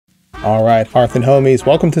All right, Hearth and Homies,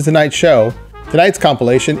 welcome to tonight's show. Tonight's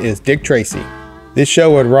compilation is Dick Tracy. This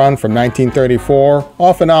show would run from 1934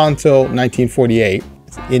 off and on until 1948.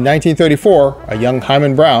 In 1934, a young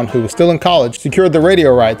Himan Brown, who was still in college, secured the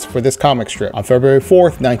radio rights for this comic strip. On February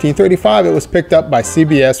 4th, 1935, it was picked up by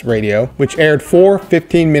CBS Radio, which aired 4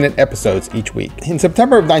 15-minute episodes each week. In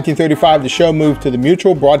September of 1935, the show moved to the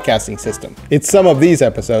Mutual Broadcasting System. It's some of these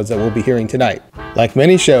episodes that we'll be hearing tonight. Like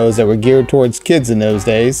many shows that were geared towards kids in those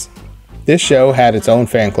days, this show had its own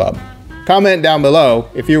fan club. Comment down below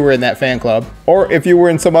if you were in that fan club, or if you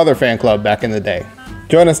were in some other fan club back in the day.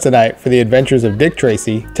 Join us tonight for the adventures of Dick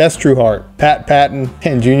Tracy, Tess Trueheart, Pat Patton,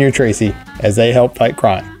 and Junior Tracy as they help fight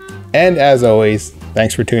crime. And as always,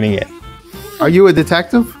 thanks for tuning in. Are you a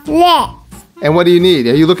detective? Yes. And what do you need?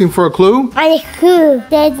 Are you looking for a clue? I'm a clue,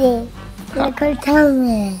 Daddy. You can tell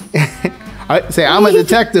me. Say, I'm a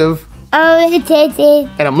detective. I'm a detective.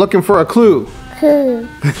 And I'm looking for a clue. Clue.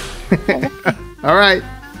 All right.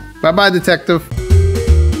 Bye-bye, detective.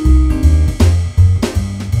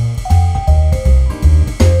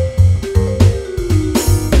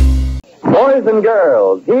 Boys and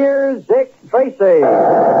girls, here's Dick Tracy. Dick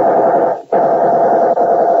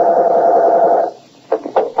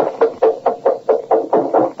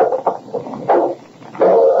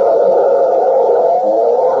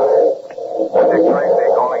Tracy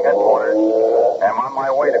calling headquarters. I'm on my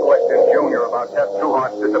way to question Junior about Chester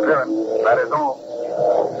Gould disappearance. That is all.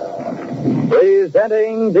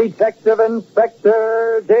 Presenting Detective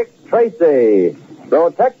Inspector Dick Tracy,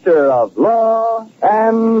 protector of law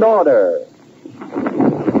and order.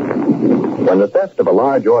 When the theft of a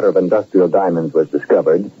large order of industrial diamonds was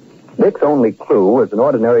discovered, Dick's only clue was an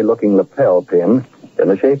ordinary-looking lapel pin in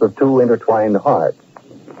the shape of two intertwined hearts.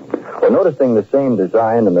 When noticing the same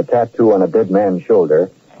design in the tattoo on a dead man's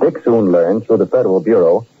shoulder, Dick soon learned through the Federal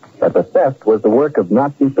Bureau that the theft was the work of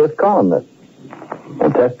Nazi fifth columnists.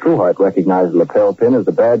 And Tess Trueheart recognized the lapel pin as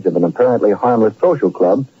the badge of an apparently harmless social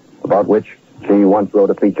club about which she once wrote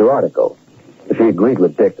a feature article. She agreed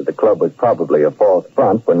with Dick that the club was probably a false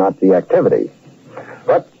front for Nazi activity.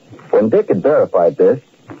 But when Dick had verified this,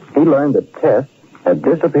 he learned that Tess had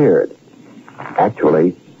disappeared.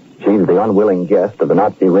 Actually, she's the unwilling guest of the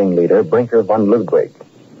Nazi ringleader, Brinker von Ludwig.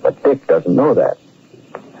 But Dick doesn't know that.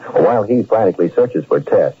 While he frantically searches for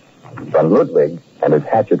Tess, von Ludwig and his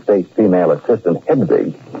hatchet-faced female assistant,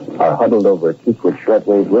 Hedwig, are huddled over a secret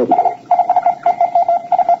shortwave radio.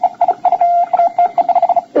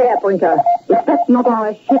 There, Brinker. Is that not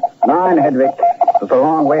our ship? Nine, Hedwig. It's a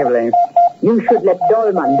long wavelength. You should let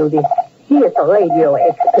Dolman do this. He is a radio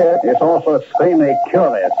expert. It's also extremely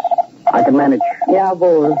curious. I can manage.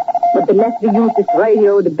 Jawohl. But the less we use this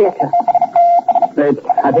radio, the better. Wait,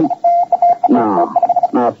 I think... No,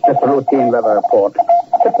 it's just a routine weather report.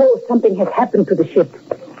 Suppose something has happened to the ship.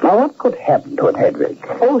 Now, what could happen to it, Hedwig?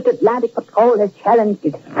 Suppose the Atlantic Patrol has challenged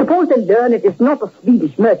it. Suppose they learn it is not a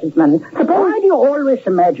Swedish merchantman. Why do you always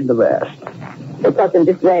imagine the worst? Because in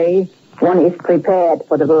this way, one is prepared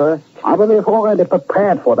for the worst. I believe already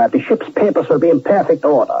prepared for that. The ship's papers will be in perfect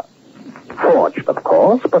order. Forged, of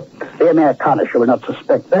course, but the Americans will not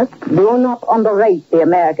suspect that. Do not underrate the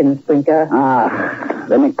Americans, Brinker.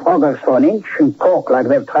 They make progress for an inch and talk like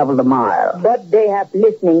they've traveled a mile. But they have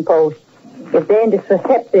listening posts. If they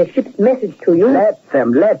intercept the ship's message to you... Let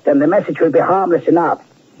them. The message will be harmless enough.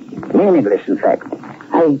 Meaningless, in fact.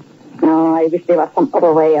 I wish there was some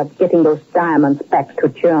other way of getting those diamonds back to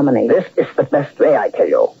Germany. This is the best way, I tell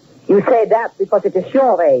you. You say that because it is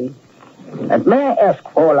your way. And may I ask,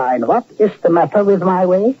 Fräulein, what is the matter with my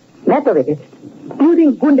way? Matter with it? Do you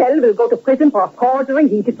think Gundel will go to prison for a forgery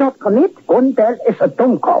he did not commit? Gundel is a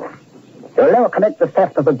Dummkopf. He'll never connect the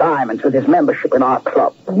theft of the diamonds with his membership in our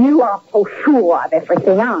club. You are so sure of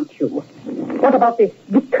everything, aren't you? What about this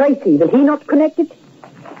Dick Tracy? Will he not connect it?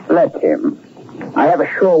 Let him. I have a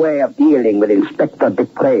sure way of dealing with Inspector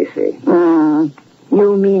Dick Tracy.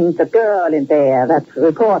 You mean the girl in there, that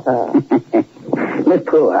reporter? Miss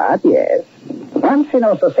Trueheart, yes. Once he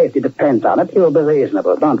knows the safety depends on it, he will be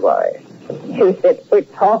reasonable, don't worry. You said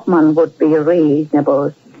Fritz Hoffman would be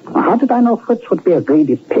reasonable. How did I know Fritz would be a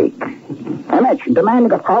greedy pig? Imagine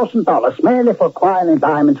demanding $1,000 merely for acquiring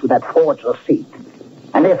diamonds with that forged receipt.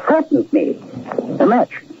 And they threatened me.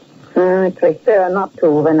 Imagine. I prefer not to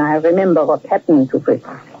when I remember what happened to Fritz.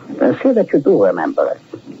 See that you do remember it.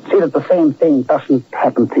 See that the same thing doesn't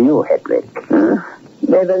happen to you, Hedwig.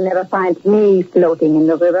 They will never find me floating in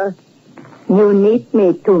the river. You need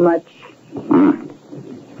me too much.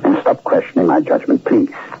 And stop questioning my judgment,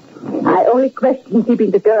 please. I only question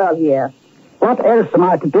keeping the girl here. What else am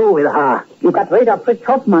I to do with her? You got rid of Fritz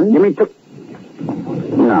Hoffman. You mean to...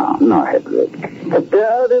 No, Hedwig. The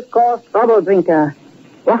girl is called Trouble Drinker.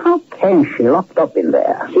 Well, how can she locked up in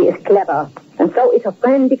there? She is clever, and so is her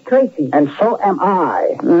friend Dick Tracy. And so am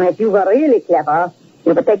I. If you were really clever,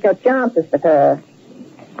 you would take your chances with her.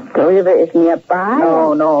 The river is nearby.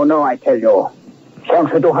 No, I tell you. As long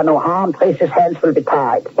as we do her no harm, Tracy's hands will be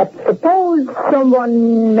tied. But suppose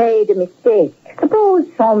someone made a mistake. Suppose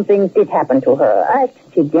something did happen to her.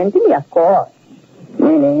 Accidentally, of course.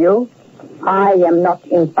 Meaning you? I am not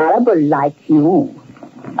infallible like you.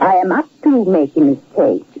 I am apt to make a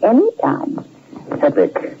mistake anytime.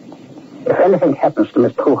 Hedwig, if anything happens to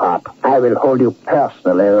Miss Trueheart, I will hold you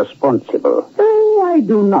personally responsible. Oh, I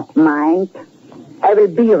do not mind. I will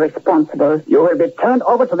be responsible. You will be turned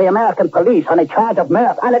over to the American police on a charge of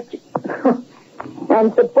murder.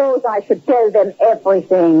 And suppose I should tell them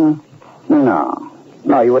everything.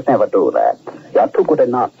 No, you would never do that. You're too good a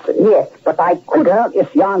Nazi. Yes, but I could. The girl is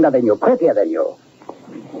younger than you, prettier than you.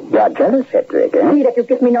 You're jealous, Hedwig, eh? See that you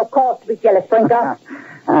give me no cause to be jealous, Brinker.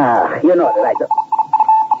 You know that I do.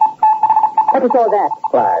 What is all that?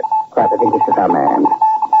 Quiet. I think this is our man.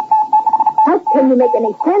 How can you make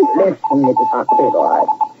any sense? Listen, Mrs. Hartfield, all right.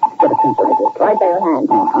 Get a pencil, Hedwig. Right by your hand.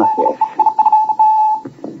 Yes.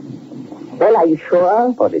 Well, are you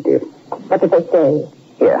sure? Positive. What did they say?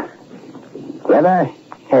 Here. Rather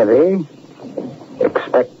heavy.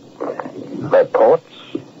 Expect reports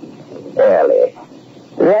early.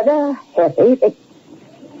 Rather heavy.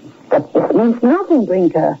 But this means nothing,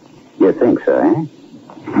 Brinker. You think so, eh?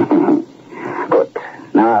 Good.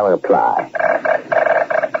 Now I'll reply.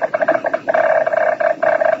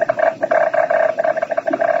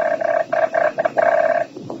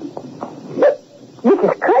 This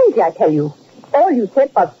is crazy, I tell you. All you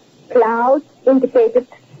said was clouds indicated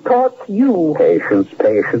towards you. Patience.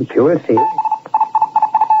 You will see.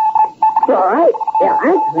 All right. They're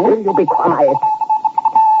answering. Will you be quiet?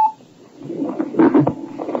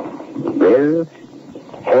 Will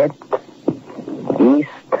head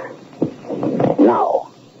east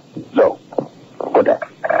now. So, good.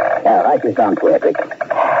 Write this down to Hedwig.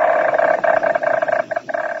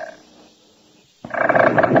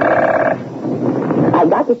 I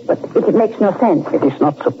got it, but it makes no sense. It is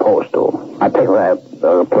not supposed to. I take a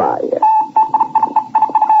reply here.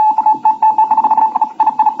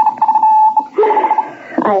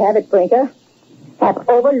 I have it, Brinker. Have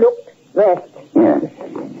overlooked rest. Yes.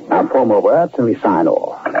 Now form more words and we sign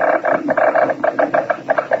all.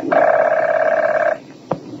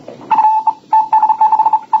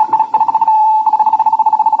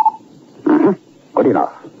 Good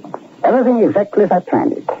enough. Everything exactly as I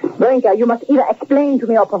planned it. Brinker, you must either explain to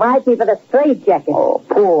me or provide me with a straitjacket. Oh,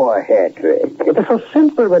 poor Hedwig. It is so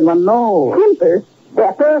simple when one knows. Simple?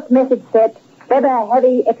 Their first message said, weather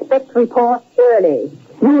heavy, expect report early.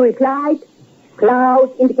 You replied,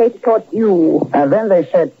 clouds indicated towards you. And then they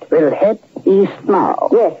said, we'll head east now.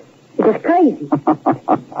 Yes, it is crazy.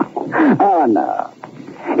 Oh, no.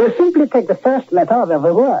 You simply take the first letter of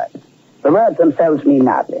every word. The words themselves mean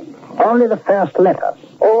nothing. Only the first letters.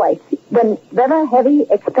 Oh, I see. Then weather heavy,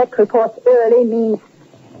 expect reports early means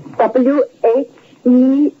W-H-E-R-E.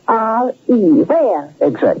 Where?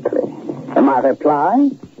 Exactly. And my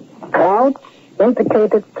reply, clouds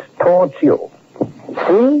indicated towards you.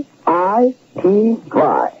 C-I-T-Y.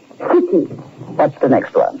 City. What's the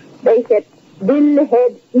next one? They said, will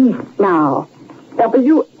head east now.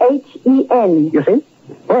 W-H-E-N. You see?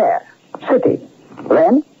 Where? City.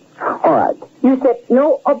 Then? All right. You said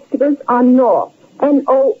no obstacles on north.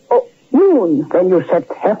 N-O-O. Noon. Then you said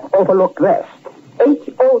have overlooked west.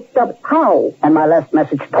 H-O-W. How? And my last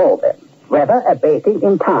message told them. Weather abating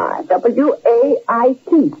in time.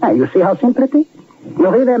 W-A-I-T. Now, you see how simple it is? You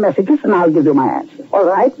read their messages and I'll give you my answer. All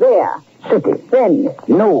right, there. City. When?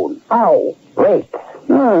 Noon. How? Wait.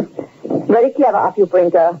 Very clever of you,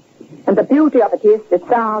 Brinker. And the beauty of it is, it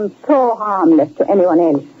sounds so harmless to anyone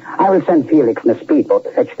else. I will send Felix in a speedboat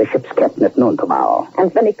to fetch the ship's captain at noon tomorrow.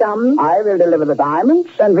 And when he comes? I will deliver the diamonds,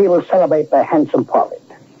 and we will celebrate their handsome profit.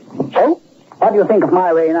 So, what do you think of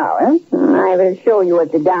my way now, eh? I will show you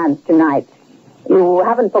at the dance tonight. You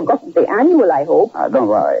haven't forgotten the annual, I hope. Don't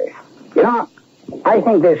worry. You know, I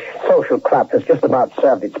think this social club has just about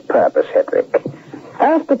served its purpose, Hedwig.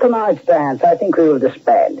 After tonight's dance, I think we will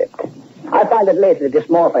disband it. I find that lately it is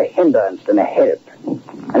more of a hindrance than a help.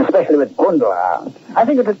 And especially with Gundel around. I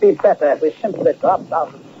think it would be better if we simply dropped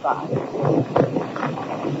out of the side.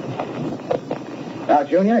 Now,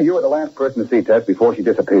 Junior, you were the last person to see Tess before she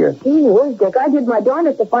disappeared. Gee whiz, Dick, I did my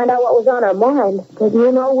darndest to find out what was on her mind. Because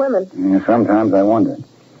you know women. Yeah, sometimes I wonder.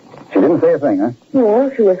 She didn't say a thing, huh? Yeah,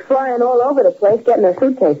 she was flying all over the place getting her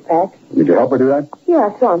suitcase packed. Did you help her do that?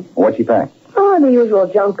 Yeah, some. What'd she pack? Oh, the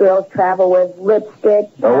usual junk girls travel with. Lipstick.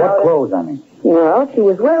 So what clothes, I mean? Well, she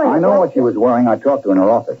was wearing... I know what she was wearing. I talked to her in her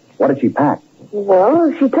office. What did she pack?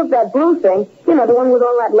 Well, she took that blue thing. You know, the one with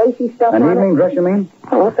all that lacy stuff An on evening it. dress, you mean?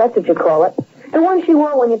 Oh, if that's what you call it. The one she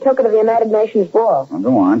wore when you took her to the United Nations ball. Well,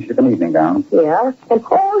 go on. She took an evening gown. Yeah. And,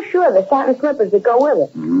 oh, sure, the satin slippers that go with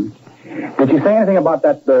it. Mm-hmm. Did she say anything about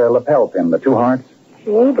that lapel pin, the 2 hearts?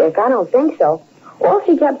 Gee, Dick, I don't think so. All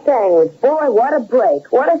she kept saying was, boy, what a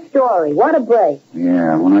break. What a story. What a break.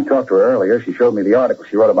 Yeah, when I talked to her earlier, she showed me the article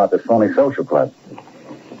she wrote about this phony social club.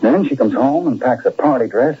 Then she comes home and packs a party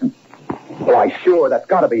dress and... Why, sure, that's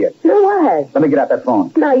got to be it. No, what? Let me get out that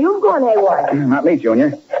phone. Now, you've gone haywire. Not me,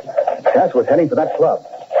 Junior. Tess was heading for that club.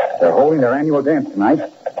 They're holding their annual dance tonight,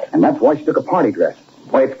 and that's why she took a party dress.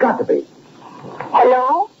 Why, it's got to be.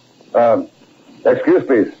 Hello? Excuse,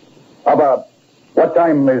 please. Aber, what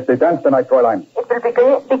time is the dance tonight, Fräulein? It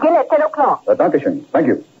will begin at 10 o'clock. Dankeschön. Thank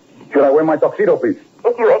you. Should I wear my tuxedo, please?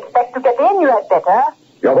 If you expect to get in, you had better.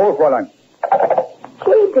 Jawohl, Fräulein.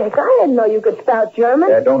 Gee, Dick, I didn't know you could spout German.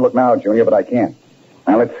 Don't look now, Junior, but I can.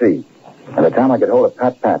 Now, let's see. By the time I get hold of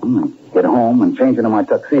Pat Patton and get home and change into my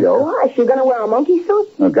tuxedo... Why, she gonna wear a monkey suit?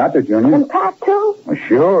 Well, got to, Junior. And Pat, too? Well,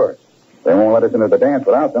 sure. They won't let us into the dance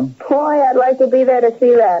without them. Boy, I'd like to be there to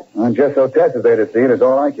see that. Well, just so Tess is there to see it is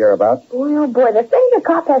all I care about. Boy, oh, boy, the things a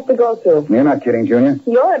cop has to go through. You're not kidding, Junior.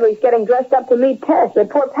 You're at least getting dressed up to meet Tess, but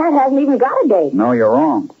poor Pat hasn't even got a date. No, you're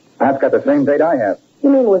wrong. Pat's got the same date I have. You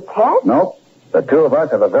mean with Tess? Nope. The 2 of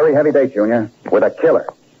us have a very heavy date, Junior, with a killer.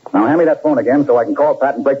 Now, hand me that phone again so I can call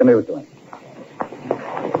Pat and break the news to him.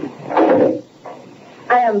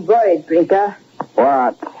 I am worried, Brinker.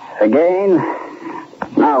 What? Again?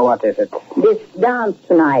 Now what is it? This dance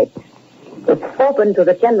tonight. It's open to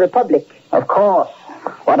the Czech Republic. Of course.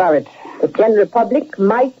 What of it? The Czech Republic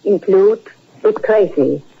might include Dick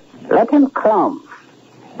Tracy. Let him come.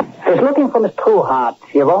 If he's looking for Miss Trueheart,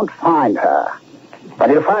 he won't find her. But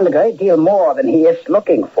he'll find a great deal more than he is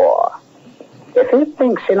looking for. If he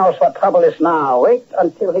thinks he knows what trouble is now, wait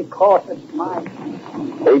until he crosses my...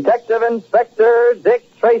 Detective Inspector Dick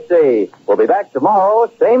Tracy will be back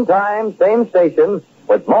tomorrow, same time, same station,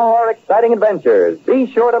 with more exciting adventures.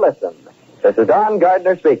 Be sure to listen. This is Don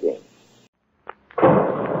Gardner speaking.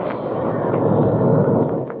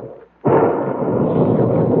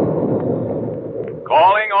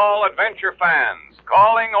 Calling all adventure fans.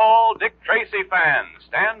 Calling all Dick Tracy fans.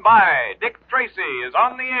 Stand by. Dick Tracy is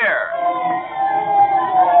on the air.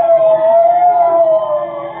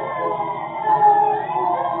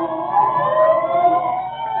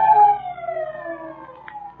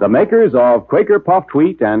 The makers of Quaker Puffed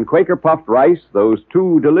Wheat and Quaker Puffed Rice, those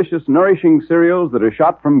 2 delicious, nourishing cereals that are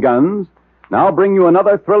shot from guns, now bring you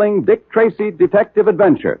another thrilling Dick Tracy detective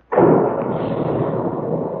adventure.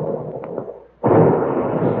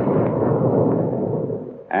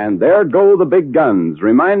 And there go the big guns,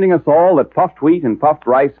 reminding us all that puffed wheat and puffed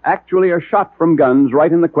rice actually are shot from guns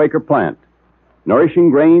right in the Quaker plant. Nourishing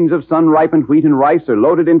grains of sun-ripened wheat and rice are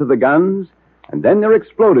loaded into the guns, and then they're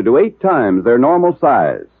exploded to 8 times their normal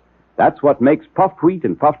size. That's what makes puffed wheat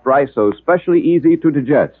and puffed rice so specially easy to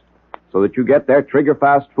digest, so that you get their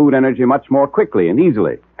trigger-fast food energy much more quickly and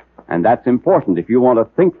easily. And that's important if you want to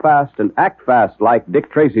think fast and act fast like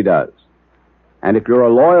Dick Tracy does. And if you're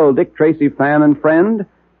a loyal Dick Tracy fan and friend,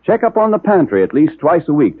 check up on the pantry at least twice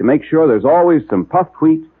a week to make sure there's always some puffed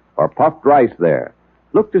wheat or puffed rice there.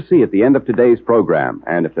 Look to see at the end of today's program,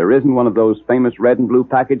 and if there isn't one of those famous red and blue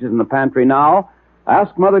packages in the pantry now,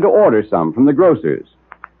 ask Mother to order some from the grocer's.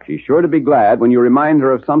 She's sure to be glad when you remind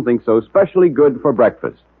her of something so especially good for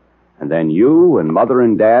breakfast. And then you and Mother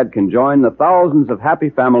and Dad can join the thousands of happy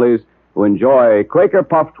families who enjoy Quaker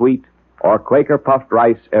Puffed Wheat or Quaker Puffed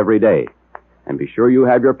Rice every day. And be sure you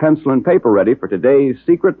have your pencil and paper ready for today's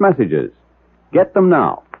secret messages. Get them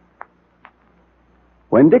now.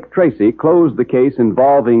 When Dick Tracy closed the case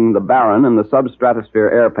involving the Baron and the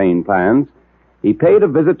substratosphere airplane plans, he paid a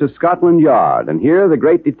visit to Scotland Yard, and here the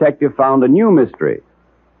great detective found a new mystery.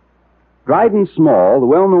 Dryden Small, the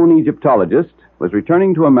well-known Egyptologist, was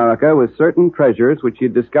returning to America with certain treasures which he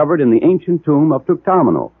had discovered in the ancient tomb of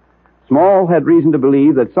Tutankhamun. Small had reason to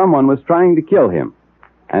believe that someone was trying to kill him,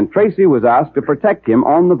 and Tracy was asked to protect him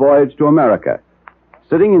on the voyage to America.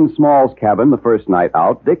 Sitting in Small's cabin the first night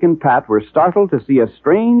out, Dick and Pat were startled to see a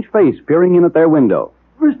strange face peering in at their window.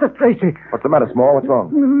 Mr. Tracy. What's the matter, Small? What's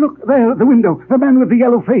wrong? Look, there, the window. The man with the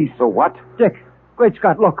yellow face. So what? Dick, great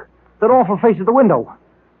Scott, look. That awful face at the window.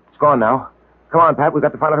 It's gone now. Come on, Pat. We've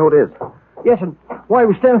got to find out who it is. Yes, and why are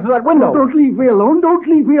we standing through that window? Don't leave me alone. Don't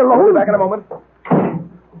leave me alone. I'll be back in a moment.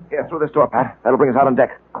 Here, through this door, Pat. That'll bring us out on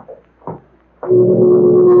deck.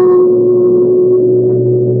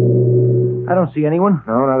 I don't see anyone.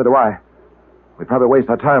 No, neither do I. We'd probably waste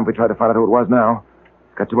our time if we tried to find out who it was now.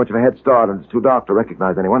 It's got too much of a head start, and it's too dark to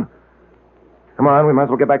recognize anyone. Come on, we might as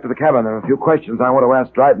well get back to the cabin. There are a few questions I want to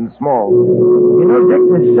ask Dryden Small. You know, Dick,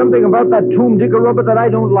 there's something about that tomb digger Robert that I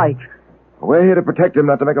don't like. We're here to protect him,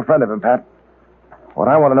 not to make a friend of him, Pat. What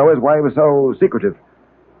I want to know is why he was so secretive.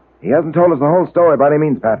 He hasn't told us the whole story by any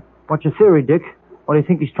means, Pat. What's your theory, Dick? What do you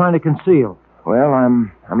think he's trying to conceal? Well,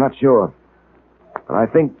 I'm not sure. But I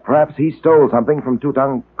think perhaps he stole something from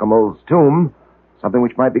Tutankhamun's tomb, something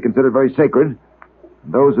which might be considered very sacred.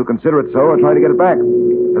 Those who consider it so are trying to get it back.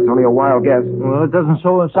 That's only a wild guess. Well, it doesn't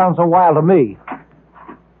sound so wild to me.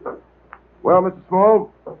 Well, Mr.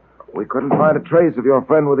 Small, we couldn't find a trace of your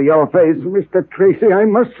friend with the yellow face. Mr. Tracy, I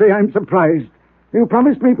must say I'm surprised. You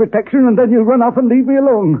promised me protection and then you run off and leave me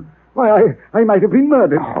alone. Why, I might have been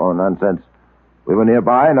murdered. Oh, nonsense. We were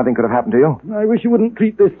nearby. Nothing could have happened to you. I wish you wouldn't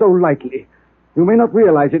treat this so lightly. You may not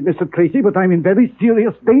realize it, Mr. Tracy, but I'm in very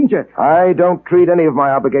serious danger. I don't treat any of my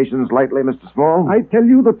obligations lightly, Mr. Small. I tell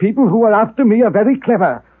you, the people who are after me are very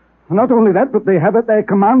clever. Not only that, but they have at their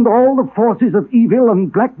command all the forces of evil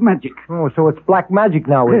and black magic. Oh, so it's black magic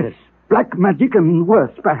now, is Yes, black magic and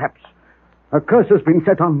worse, perhaps. A curse has been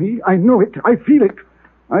set on me. I know it. I feel it.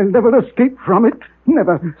 I'll never escape from it.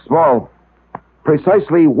 Never. Small,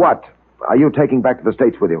 precisely what are you taking back to the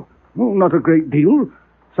States with you? Oh, not a great deal.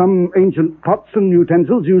 Some ancient pots and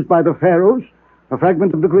utensils used by the pharaohs, a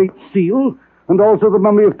fragment of the Great Seal, and also the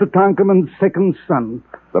mummy of Tutankhamun's second son.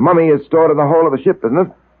 The mummy is stored in the hold of the ship, isn't it?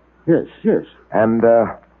 Yes, yes. And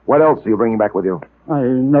what else are you bringing back with you?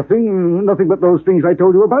 Nothing but those things I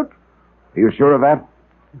told you about. Are you sure of that?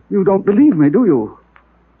 You don't believe me, do you?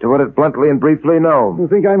 To put it bluntly and briefly, no. You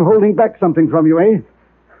think I'm holding back something from you, eh?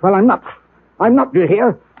 Well, I'm not. I'm not, do you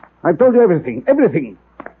hear? I've told you everything. Everything.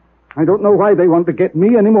 I don't know why they want to get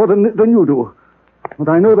me any more than you do. But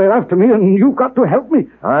I know they're after me, and you've got to help me.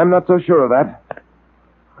 I'm not so sure of that.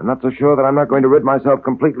 I'm not so sure that I'm not going to rid myself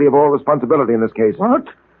completely of all responsibility in this case. What?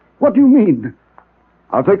 What do you mean?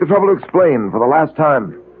 I'll take the trouble to explain for the last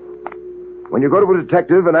time. When you go to a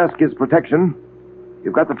detective and ask his protection,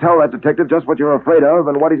 you've got to tell that detective just what you're afraid of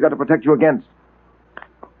and what he's got to protect you against.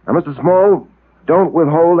 Now, Mr. Small, don't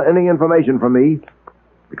withhold any information from me,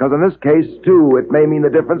 because in this case, too, it may mean the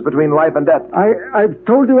difference between life and death. I've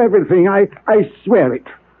told you everything. I swear it.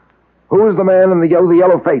 Who is the man in the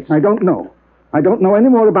yellow face? I don't know. I don't know any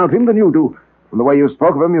more about him than you do. From the way you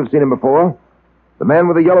spoke of him, you've seen him before. The man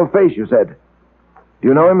with the yellow face, you said. Do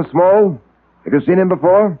you know him, Small? Have you seen him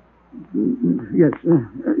before? Yes,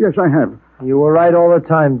 yes, I have. You were right all the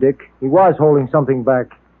time, Dick. He was holding something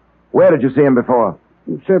back. Where did you see him before?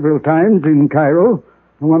 Several times in Cairo,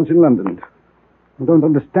 and once in London. I don't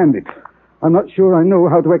understand it. I'm not sure I know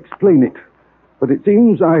how to explain it. But it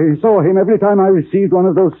seems I saw him every time I received one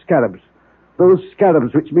of those scarabs. Those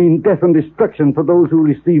scarabs which mean death and destruction for those who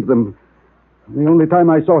receive them. The only time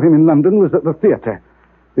I saw him in London was at the theater.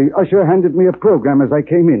 The usher handed me a program as I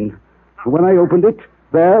came in. And when I opened it,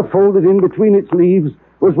 there, folded in between its leaves,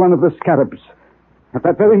 was one of the scarabs. At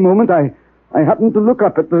that very moment, I happened to look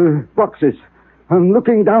up at the boxes. And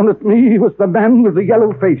looking down at me was the man with the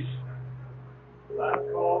yellow face.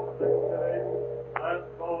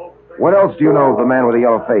 What else do you know of the man with the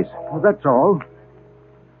yellow face? Well, that's all.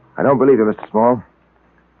 I don't believe you, Mr. Small.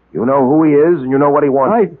 You know who he is, and you know what he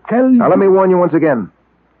wants. I tell you... Now, let me warn you once again.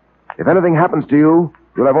 If anything happens to you,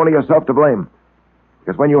 you'll have only yourself to blame.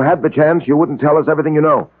 Because when you had the chance, you wouldn't tell us everything you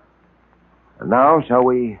know. And now, shall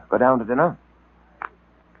we go down to dinner?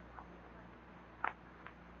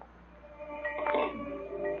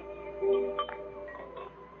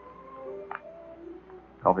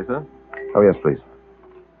 Coffee, sir? Oh, yes, please.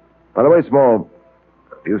 By the way, Small,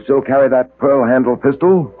 do you still carry that pearl-handled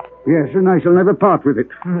pistol? Yes, and I shall never part with it.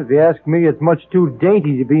 If you ask me, it's much too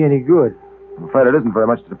dainty to be any good. I'm afraid it isn't very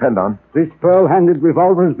much to depend on. This pearl-handled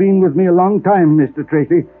revolver has been with me a long time, Mr.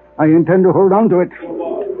 Tracy. I intend to hold on to it.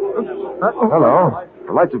 Hello.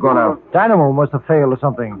 The lights have gone out. Dynamo must have failed or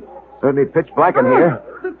something. Certainly pitch black in here.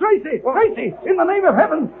 Tracy! Tracy! In the name of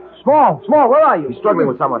heaven! Small, where are you? He's struggling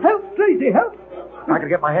with someone. Help, Tracy, help! I can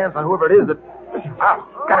get my hands on whoever it is that... Ah,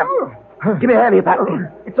 got him. Give me a hand here, Pat.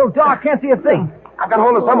 It's so dark, can't see a thing. I've got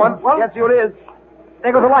hold of someone. Can't see who it is.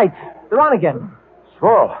 There go the lights. They're on again.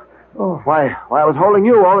 Small. Oh. Why, I was holding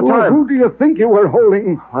you all the time. Who do you think you were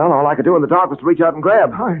holding? Well, all I could do in the dark was to reach out and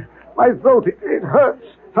grab. My throat, it hurts.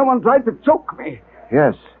 Someone tried to choke me.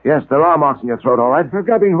 Yes, there are marks in your throat, all right.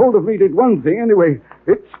 Grabbing hold of me did one thing anyway.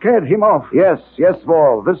 It scared him off. Yes,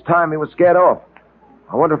 Small. This time he was scared off.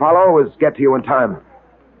 I wonder if I'll always get to you in time.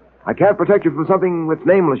 I can't protect you from something that's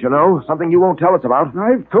nameless, you know. Something you won't tell us about.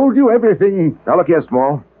 I've told you everything. Now, look here,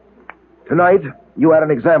 Small. Tonight, you had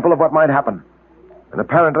an example of what might happen. And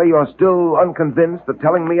apparently you're still unconvinced that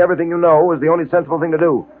telling me everything you know is the only sensible thing to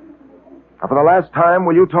do. Now, for the last time,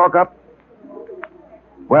 will you talk up?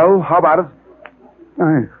 Well, how about it?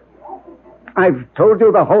 I've told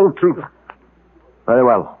you the whole truth. Very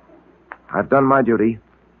well. I've done my duty.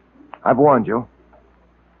 I've warned you.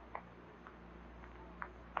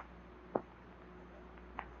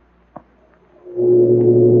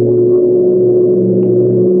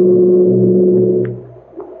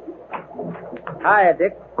 Hiya,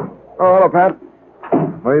 Dick. Oh, hello, Pat.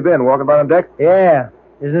 Where you been? Walking about on deck? Yeah.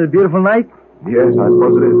 Isn't it a beautiful night? Yes, I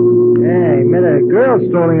suppose it is. Yeah, I met a girl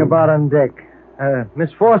strolling about on deck.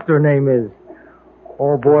 Miss Foster, her name is.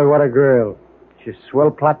 Oh, boy, what a girl. She's swell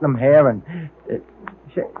platinum hair and...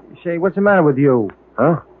 Say, what's the matter with you?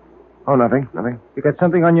 Huh? Oh, nothing. You got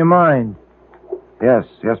something on your mind? Yes,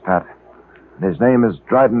 Pat. His name is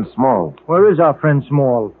Dryden Small. Where is our friend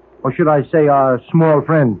Small? Or should I say our small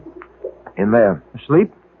friend? In there.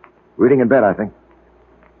 Asleep? Reading in bed, I think.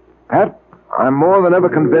 Pat, I'm more than ever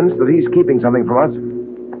convinced that he's keeping something from us.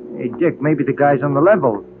 Hey, Dick, maybe the guy's on the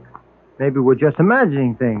level. Maybe we're just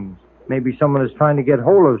imagining things. Maybe someone is trying to get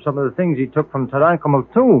hold of some of the things he took from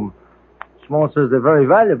Tutankhamun's tomb. Small says they're very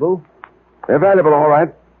valuable. They're valuable, all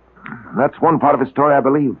right. That's one part of his story, I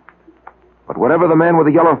believe. But whatever the man with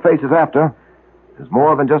the yellow face is after, there's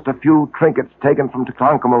more than just a few trinkets taken from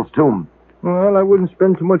Tutankhamun's tomb. Well, I wouldn't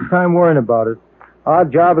spend too much time worrying about it. Our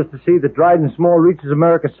job is to see that Dryden Small reaches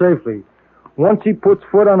America safely. Once he puts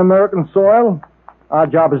foot on American soil, our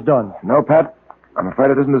job is done. No, Pat. I'm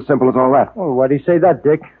afraid it isn't as simple as all that. Oh, why do you say that,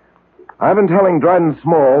 Dick? I've been telling Dryden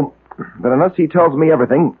Small that unless he tells me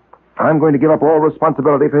everything, I'm going to give up all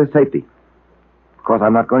responsibility for his safety. Of course,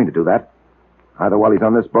 I'm not going to do that, either while he's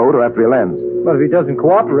on this boat or after he lands. But if he doesn't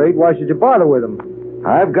cooperate, why should you bother with him?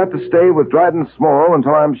 I've got to stay with Dryden Small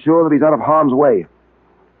until I'm sure that he's out of harm's way.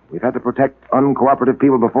 We've had to protect uncooperative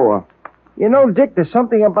people before. You know, Dick, there's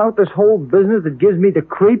something about this whole business that gives me the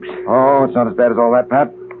creeps. Oh, it's not as bad as all that,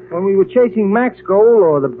 Pat. When we were chasing Max Gold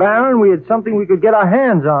or the Baron, we had something we could get our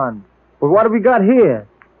hands on. But what have we got here?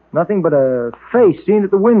 Nothing but a face seen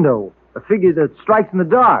at the window. A figure that strikes in the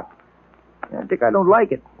dark. Yeah, Dick, I don't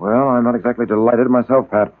like it. Well, I'm not exactly delighted myself,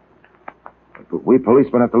 Pat. But we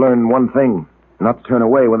policemen have to learn one thing. Not to turn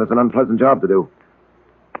away when there's an unpleasant job to do.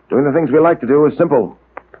 Doing the things we like to do is simple.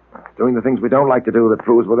 Doing the things we don't like to do that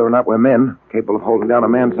proves whether or not we're men, capable of holding down a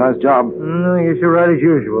man-sized job. I guess you're right as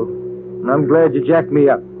usual. And I'm glad you jacked me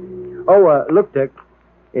up. Oh, look, Dick.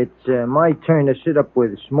 It's my turn to sit up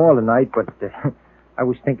with Small tonight, but I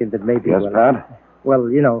was thinking that maybe... Yes, Pat? Well,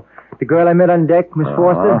 you know, the girl I met on deck, Miss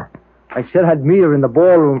Foster, I said I'd meet her in the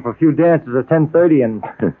ballroom for a few dances at 10:30, and,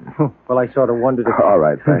 well, I sort of wondered if... All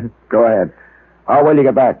right, Pat. Go ahead. How will you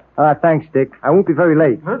get back? Thanks, Dick. I won't be very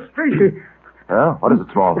late. That's Tracy. Huh? What is it,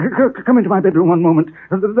 Small? Come into my bedroom one moment.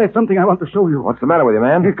 There's something I want to show you. What's the matter with you,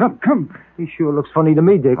 man? Come. He sure looks funny to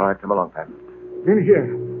me, Dick. All right, come along, Pat. In here.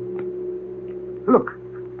 Look.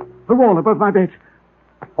 The wall above my bed.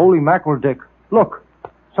 Holy mackerel, Dick. Look.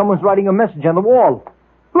 Someone's writing a message on the wall.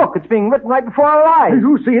 Look, it's being written right before our eyes.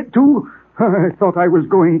 You see it, too? I thought I was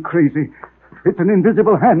going crazy. It's an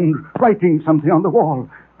invisible hand writing something on the wall.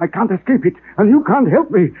 I can't escape it, and you can't help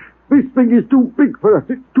me. This thing is too big for us.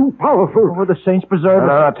 It's too powerful. Oh, the saints preserve us.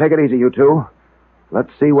 No, take it easy, you two.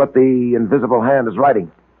 Let's see what the invisible hand is writing.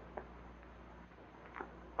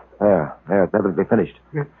 There, it's evidently finished.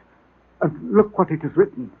 Yes. Look what it is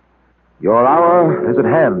written. Your hour is at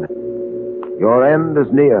hand. Your end is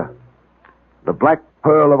near. The black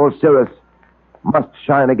pearl of Osiris must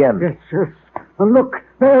shine again. Yes. And look,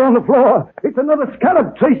 there on the floor. It's another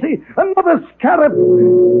scarab, Tracy. Another scarab.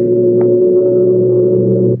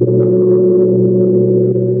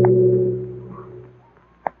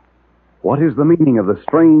 What is the meaning of the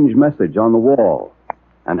strange message on the wall?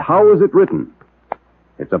 And how is it written?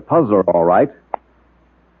 It's a puzzler, all right.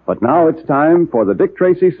 But now it's time for the Dick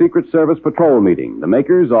Tracy Secret Service Patrol Meeting. The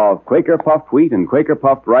makers of Quaker Puffed Wheat and Quaker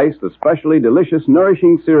Puffed Rice, the specially delicious,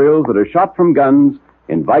 nourishing cereals that are shot from guns,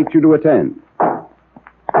 invite you to attend.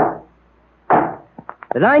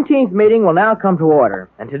 The 19th meeting will now come to order,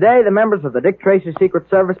 and today the members of the Dick Tracy Secret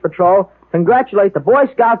Service Patrol congratulate the Boy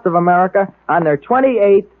Scouts of America on their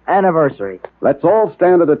 28th anniversary. Let's all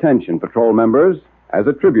stand at attention, patrol members, as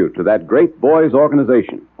a tribute to that great boys'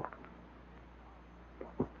 organization.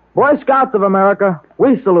 Boy Scouts of America,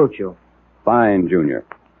 we salute you. Fine, Junior.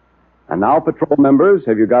 And now, patrol members,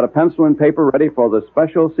 have you got a pencil and paper ready for the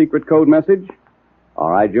special secret code message?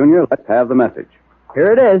 All right, Junior, let's have the message.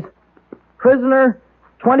 Here it is. Prisoner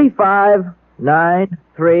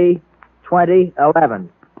 25-9-3-20-11.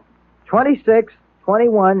 26-25-9-3-20-11.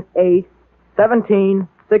 21, 8, 17,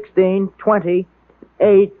 16, 20,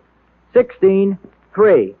 8, 16,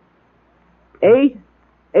 3. 8,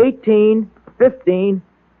 18, 15,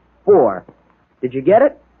 4. Did you get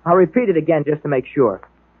it? I'll repeat it again just to make sure.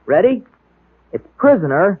 Ready? It's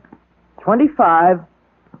prisoner 25,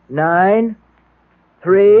 9,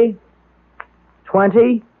 3,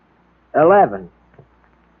 20, 11.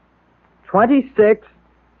 26,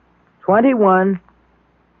 21,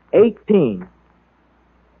 18.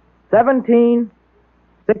 17,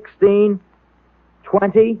 16,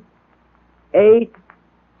 20, 8,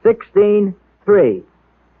 16, 3.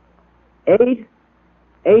 8,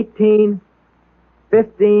 18,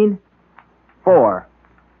 15, 4.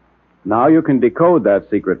 Now you can decode that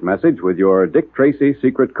secret message with your Dick Tracy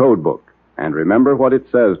secret code book. And remember what it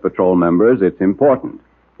says, patrol members. It's important.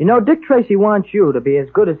 You know, Dick Tracy wants you to be as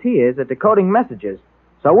good as he is at decoding messages.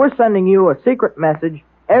 So we're sending you a secret message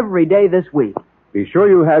every day this week. Be sure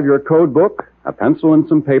you have your code book, a pencil, and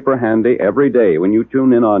some paper handy every day when you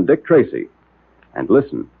tune in on Dick Tracy. And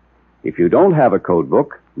listen, if you don't have a code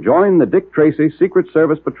book, join the Dick Tracy Secret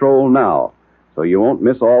Service Patrol now, so you won't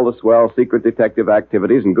miss all the swell secret detective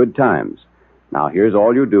activities and good times. Now, here's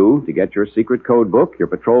all you do to get your secret code book, your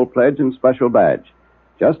patrol pledge, and special badge.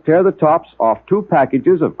 Just tear the tops off 2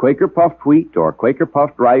 packages of Quaker Puffed Wheat or Quaker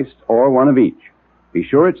Puffed Rice, or one of each. Be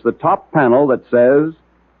sure it's the top panel that says,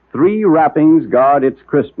 3 wrappings guard its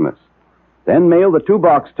crispness. Then mail the 2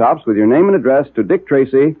 box tops with your name and address to Dick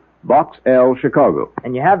Tracy, Box L, Chicago.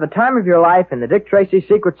 And you have the time of your life in the Dick Tracy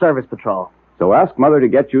Secret Service Patrol. So ask Mother to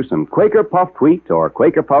get you some Quaker Puffed Wheat or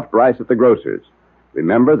Quaker Puffed Rice at the grocer's.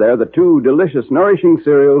 Remember, they're the 2 delicious, nourishing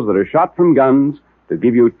cereals that are shot from guns to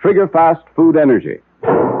give you trigger-fast food energy.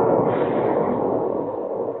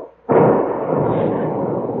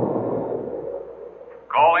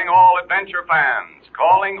 Calling all adventure fans,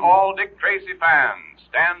 calling all Dick Tracy fans.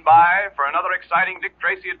 Stand by for another exciting Dick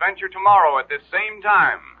Tracy adventure tomorrow at this same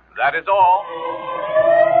time. That is all.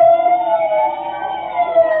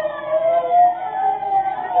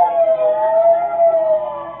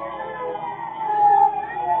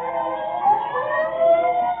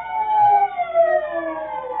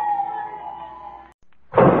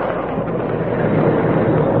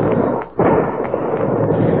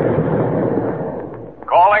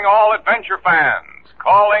 Calling all adventure fans,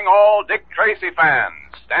 calling all Dick Tracy fans.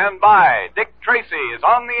 Stand by. Dick Tracy is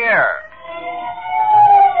on the air.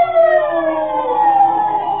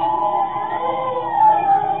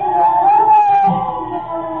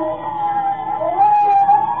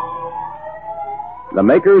 The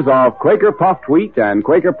makers of Quaker Puffed Wheat and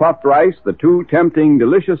Quaker Puffed Rice, the 2 tempting,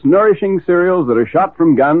 delicious, nourishing cereals that are shot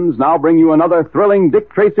from guns, now bring you another thrilling Dick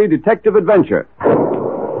Tracy detective adventure.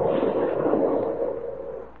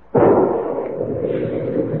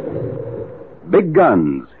 Big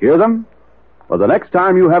guns. Hear them? Well, the next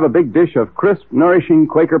time you have a big dish of crisp, nourishing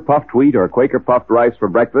Quaker Puffed Wheat or Quaker Puffed Rice for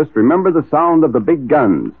breakfast, remember the sound of the big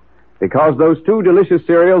guns, because those 2 delicious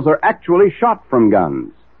cereals are actually shot from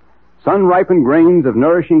guns. Sun-ripened grains of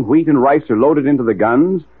nourishing wheat and rice are loaded into the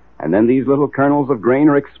guns, and then these little kernels of grain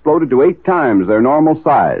are exploded to 8 times their normal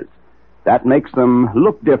size. That makes them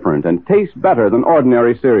look different and taste better than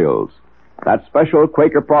ordinary cereals. That special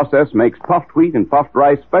Quaker process makes puffed wheat and puffed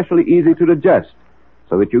rice specially easy to digest,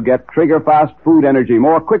 so that you get trigger-fast food energy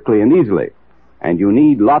more quickly and easily. And you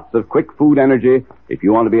need lots of quick food energy if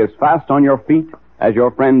you want to be as fast on your feet as your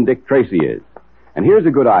friend Dick Tracy is. And here's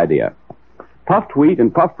a good idea. Puffed wheat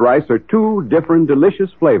and puffed rice are 2 different delicious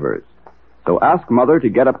flavors. So ask Mother to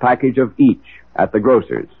get a package of each at the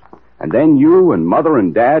grocer's. And then you and Mother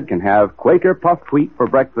and Dad can have Quaker Puffed Wheat for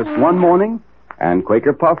breakfast one morning and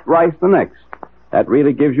Quaker Puffed Rice the next. That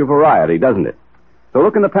really gives you variety, doesn't it? So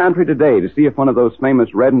look in the pantry today to see if one of those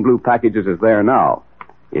famous red and blue packages is there now.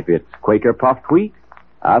 If it's Quaker Puffed Wheat,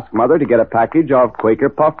 ask Mother to get a package of Quaker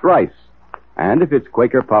Puffed Rice. And if it's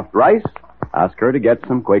Quaker Puffed Rice, ask her to get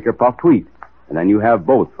some Quaker Puffed Wheat. And then you have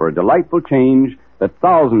both for a delightful change that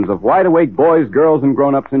thousands of wide-awake boys, girls, and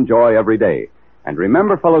grown-ups enjoy every day. And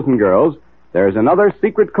remember, fellows and girls, there's another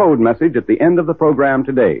secret code message at the end of the program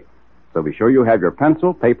today. So be sure you have your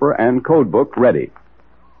pencil, paper, and code book ready.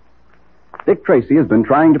 Dick Tracy has been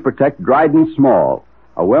trying to protect Dryden Small,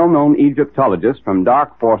 a well-known Egyptologist, from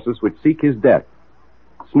dark forces which seek his death.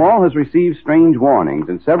 Small has received strange warnings,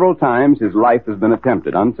 and several times his life has been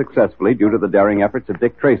attempted unsuccessfully due to the daring efforts of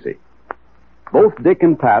Dick Tracy. Both Dick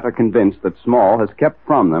and Pat are convinced that Small has kept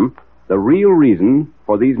from them the real reason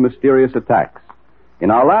for these mysterious attacks. In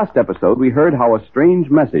our last episode, we heard how a strange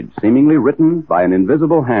message, seemingly written by an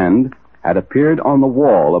invisible hand, had appeared on the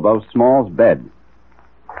wall above Small's bed.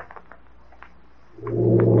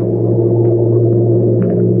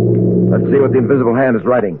 Let's see what the invisible hand is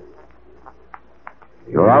writing.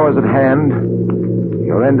 Your hour is at hand.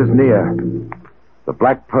 Your end is near. The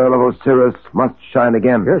black pearl of Osiris must shine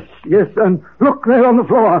again. Yes, and look there on the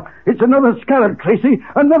floor. It's another scarab, Tracy.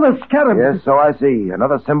 Another scarab. Yes, so I see.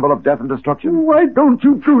 Another symbol of death and destruction. Why don't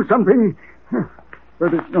you do something?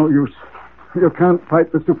 But it's no use. You can't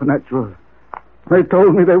fight the supernatural. They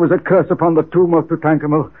told me there was a curse upon the tomb of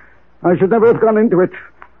Tutankhamun. I should never have gone into it.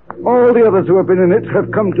 All the others who have been in it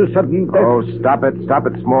have come to sudden death. Oh, stop it,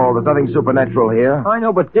 Small. There's nothing supernatural here. I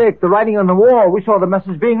know, but Dick, the writing on the wall, we saw the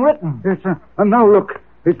message being written. Yes, and now look,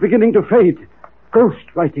 it's beginning to fade. Ghost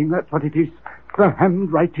writing, that's what it is. The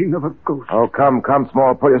handwriting of a ghost. Oh, come,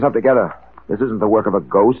 Small, pull yourself together. This isn't the work of a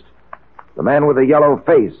ghost. The man with the yellow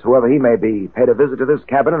face, whoever he may be, paid a visit to this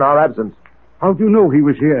cabin in our absence. How do you know he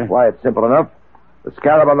was here? Why, it's simple enough. The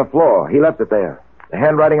scarab on the floor, he left it there. The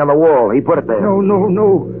handwriting on the wall, he put it there.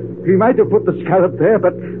 No. He might have put the scarab there,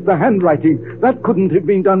 but the handwriting, that couldn't have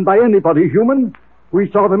been done by anybody human. We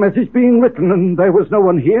saw the message being written, and there was no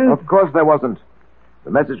one here. Of course there wasn't.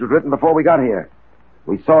 The message was written before we got here.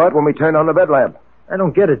 We saw it when we turned on the bed lamp. I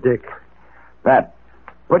don't get it, Dick. Pat,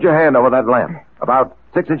 put your hand over that lamp, about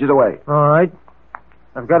 6 inches away. All right.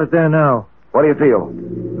 I've got it there now. What do you feel?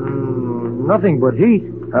 Nothing but heat.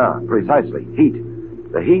 Precisely. Heat.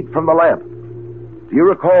 The heat from the lamp. Do you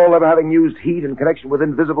recall ever having used heat in connection with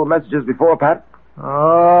invisible messages before, Pat?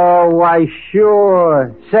 Oh, why,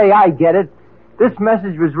 sure. Say, I get it. This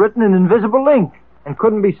message was written in invisible ink and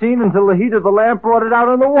couldn't be seen until the heat of the lamp brought it out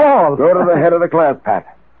on the wall. Go to the head of the class,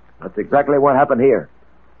 Pat. That's exactly what happened here.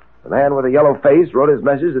 The man with the yellow face wrote his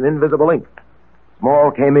message in invisible ink.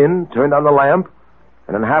 Small came in, turned on the lamp,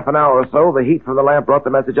 and in half an hour or so, the heat from the lamp brought the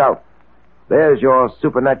message out. There's your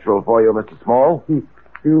supernatural for you, Mr. Small.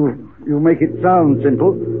 You make it sound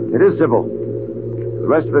simple. It is simple. If the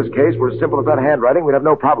rest of this case were as simple as that handwriting, we'd have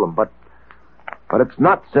no problem. But it's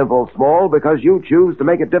not simple, Small, because you choose to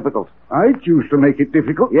make it difficult. I choose to make it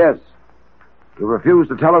difficult? Yes. You refuse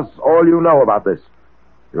to tell us all you know about this.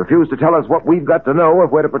 You refuse to tell us what we've got to know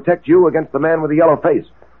if we're to protect you against the man with the yellow face.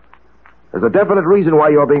 There's a definite reason why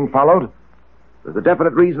you're being followed. There's a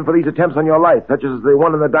definite reason for these attempts on your life, such as the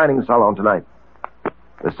one in the dining salon tonight.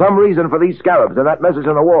 There's some reason for these scarabs and that message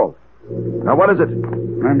on the wall. Now, what is it?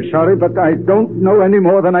 I'm sorry, but I don't know any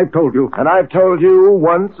more than I've told you. And I've told you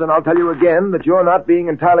once, and I'll tell you again, that you're not being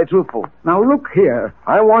entirely truthful. Now, look here.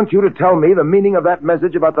 I want you to tell me the meaning of that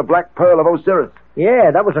message about the black pearl of Osiris.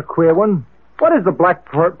 Yeah, that was a queer one. What is the black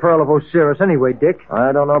pearl of Osiris anyway, Dick?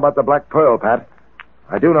 I don't know about the black pearl, Pat.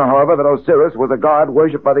 I do know, however, that Osiris was a god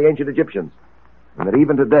worshipped by the ancient Egyptians, and that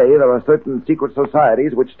even today there are certain secret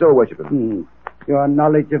societies which still worship him. Your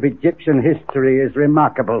knowledge of Egyptian history is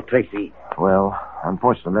remarkable, Tracy. Well,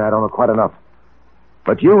 unfortunately, I don't know quite enough.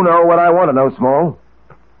 But you know what I want to know, Small.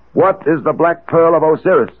 What is the black pearl of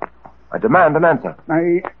Osiris? I demand an answer.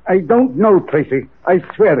 I don't know, Tracy. I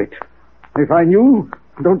swear it. If I knew,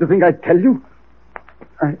 don't you think I'd tell you?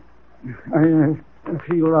 I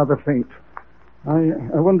feel rather faint.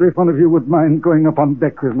 I wonder if one of you would mind going up on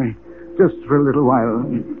deck with me, just for a little while.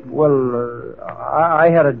 Well, I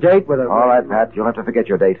had a date with her. All right, Pat, you'll have to forget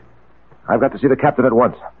your date. I've got to see the captain at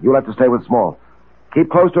once. You'll have to stay with Small. Keep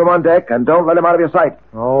close to him on deck, and don't let him out of your sight.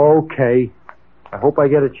 Okay. I hope I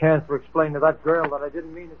get a chance to explain to that girl that I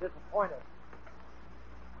didn't mean to disappoint her.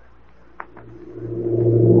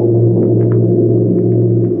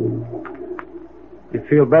 You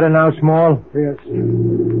feel better now, Small? Yes.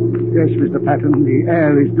 Yes, Mr. Patton, the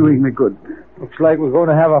air is doing me good. Looks like we're going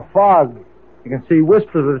to have a fog. You can see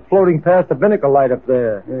wisps of it floating past the binnacle light up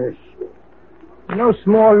there. Yes. You know,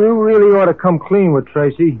 Small, you really ought to come clean with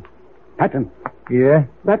Tracy. Patton. Yeah?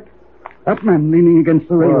 That man leaning against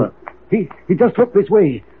the rail. He just looked this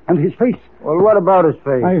way, and his face. Well, what about his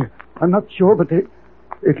face? I'm not sure, but it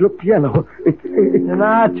looked yellow.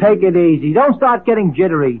 Now, take it easy. Don't start getting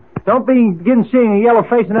jittery. Don't begin seeing a yellow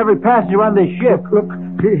face in every passenger on this ship. Look,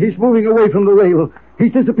 he's moving away from the rail.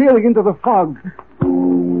 He's disappearing into the fog.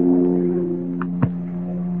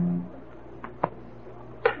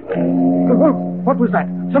 Look, what was that?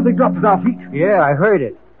 Something dropped at our feet. Yeah, I heard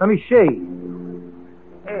it. Let me see.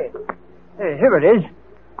 Hey, here it is.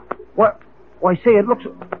 What? Why, say, it looks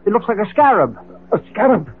like a scarab. A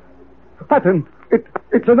scarab? Patton,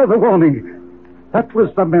 it's another warning. That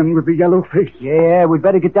was the man with the yellow face. Yeah, we'd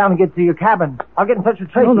better get down and get to your cabin. I'll get in touch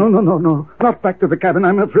with Tracy. No. Not back to the cabin.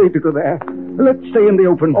 I'm afraid to go there. Let's stay in the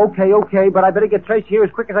open. Okay, but I better get Tracy here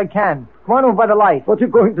as quick as I can. Come on over by the light. What are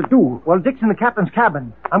you going to do? Well, Dick's in the captain's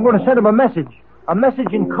cabin. I'm going to send him a message. A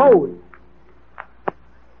message in code.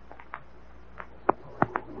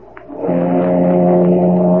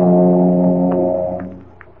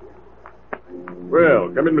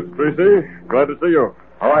 Well, come in, Mr. Tracy. Glad to see you.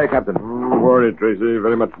 How are you, Captain? Worried, Tracy.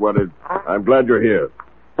 Very much worried. I'm glad you're here.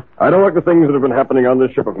 I don't like the things that have been happening on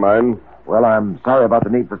this ship of mine. Well, I'm sorry about the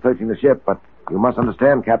need for searching the ship, but you must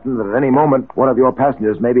understand, Captain, that at any moment one of your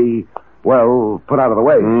passengers may be, well, put out of the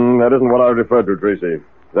way. That isn't what I referred to, Tracy.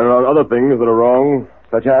 There are other things that are wrong.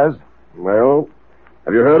 Such as? Well,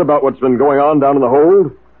 have you heard about what's been going on down in the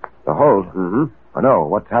hold? The hold? Mm-hmm. Oh, no.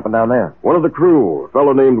 What's happened down there? One of the crew, a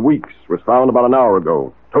fellow named Weeks, was found about an hour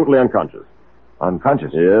ago, totally unconscious.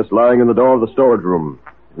 Unconscious? Yes, lying in the door of the storage room.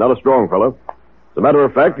 Not a strong fellow. As a matter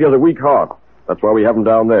of fact, he has a weak heart. That's why we have him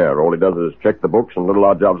down there. All he does is check the books and little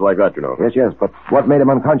odd jobs like that, you know. Yes, but what made him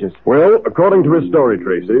unconscious? Well, according to his story,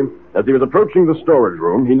 Tracy, as he was approaching the storage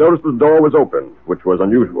room, he noticed the door was open, which was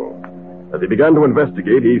unusual. As he began to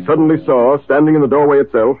investigate, he suddenly saw, standing in the doorway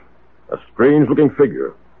itself, a strange-looking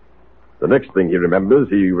figure. The next thing he remembers,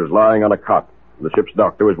 he was lying on a cot. The ship's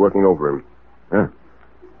doctor was working over him. Huh.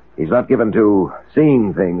 He's not given to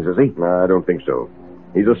seeing things, is he? I don't think so.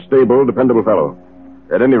 He's a stable, dependable fellow.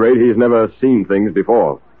 At any rate, he's never seen things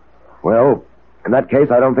before. Well, in that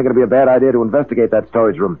case, I don't think it'd be a bad idea to investigate that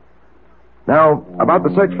storage room. Now, about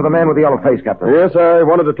the search for the man with the yellow face, Captain. Yes, I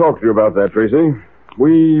wanted to talk to you about that, Tracy.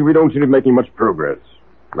 We don't seem to be making much progress.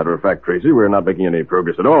 Matter of fact, Tracy, we're not making any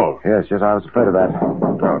progress at all. Yes, I was afraid of that.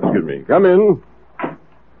 Oh, excuse me. Come in.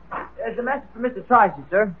 There's a message from Mr. Tracy,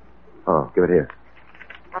 sir. Oh, give it here.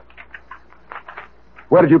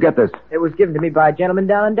 Where did you get this? It was given to me by a gentleman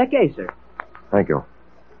down on deck A, sir. Thank you.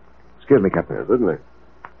 Excuse me, Captain. Yes, certainly.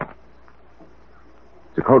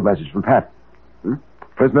 It's a code message from Pat.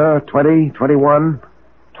 Prisoner 20, 21,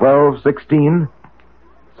 12, 16,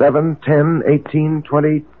 7, 10, 18,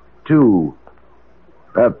 22.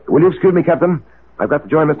 Will you excuse me, Captain? I've got to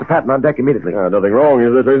join Mr. Patton on deck immediately. Nothing wrong,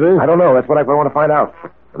 is there, Tracy? I don't know. That's what I want to find out.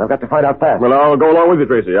 And I've got to find out fast. Well, I'll go along with you,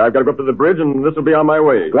 Tracy. I've got to go up to the bridge, and this will be on my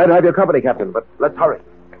way. Glad to have your company, Captain, but let's hurry.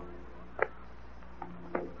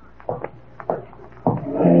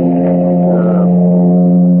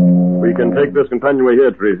 We can take this companionway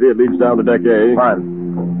here, Tracy. It leads down to deck A. Fine.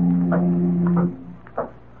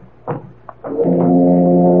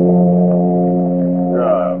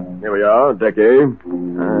 Here we are, deck A.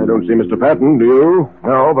 I don't see Mr. Patton, do you?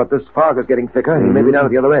 No, but this fog is getting thicker. He may be down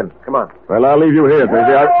at the other end. Come on. Well, I'll leave you here, Tracy.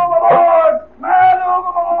 Man overboard! Man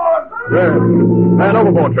overboard! Yes. Man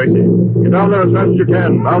overboard, Tracy. Get down there as fast as you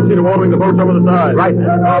can. I'll see to ordering the boats over the side. Right.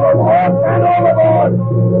 Man overboard! Man overboard!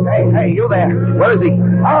 Hey, you there. Where is he?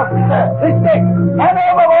 Officer, this Dick! Man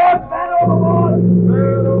overboard! Man overboard!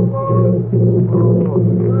 Man overboard!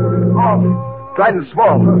 Trident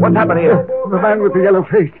Small. What's happened here? The man with the yellow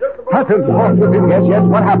face. Patton fought with him. Yes.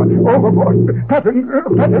 What happened? Overboard. Patton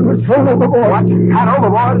was thrown overboard. What? Pat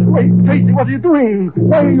overboard? Wait, Tracy, what are you doing?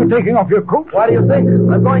 Why are you taking off your coat? Why do you think?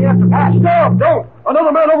 I'm going after Pat. Stop! Don't!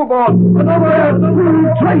 Another man overboard! Another man!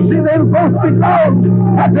 Tracy, they'll both be drowned!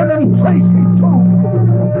 Patton and Tracy, too!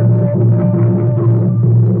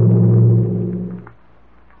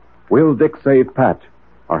 Will Dick save Pat?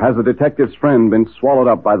 Or has the detective's friend been swallowed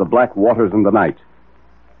up by the black waters in the night?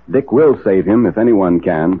 Dick will save him if anyone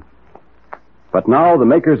can. But now the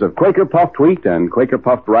makers of Quaker Puffed Wheat and Quaker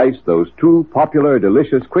Puffed Rice, those two popular,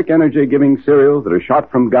 delicious, quick energy-giving cereals that are shot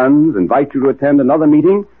from guns, invite you to attend another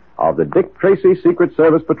meeting of the Dick Tracy Secret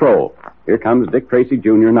Service Patrol. Here comes Dick Tracy,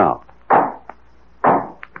 Jr. now.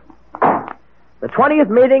 The 20th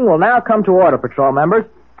meeting will now come to order, patrol members.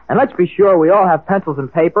 And let's be sure we all have pencils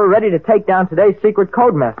and paper ready to take down today's secret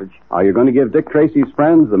code message. Are you going to give Dick Tracy's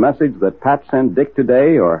friends the message that Pat sent Dick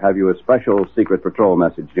today, or have you a special secret patrol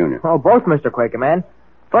message, Junior? Oh, both, Mr. Quakerman.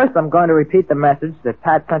 First, I'm going to repeat the message that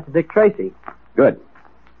Pat sent to Dick Tracy. Good.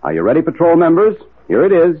 Are you ready, patrol members? Here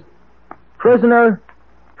it is. Prisoner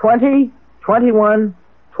 20, 21,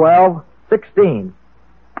 12, 16.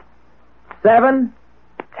 7,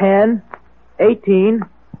 10, 18,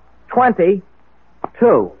 20,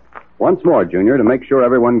 2. Once more, Junior, to make sure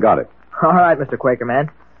everyone got it. All right, Mr. Quakerman.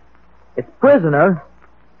 It's prisoner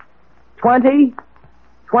 20,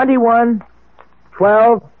 21,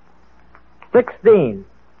 12, 16.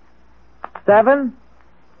 7,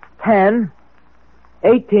 10,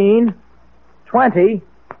 18, 20,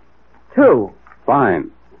 2.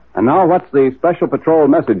 Fine. And now what's the special patrol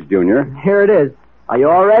message, Junior? Here it is. Are you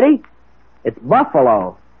all ready? It's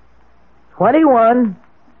Buffalo. 21,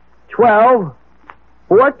 12,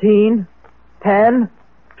 14, 10,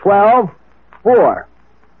 12, 4.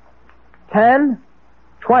 10,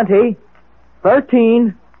 20,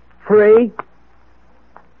 13, 3,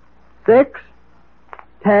 6,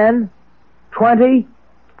 10, 20,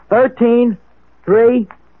 13, 3,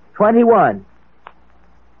 21.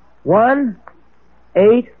 1,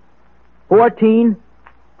 8, 14,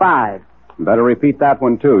 5. Better repeat that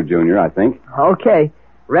one, too, Junior, I think. Okay.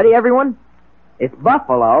 Ready, everyone? It's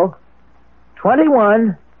Buffalo,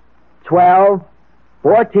 21, 12,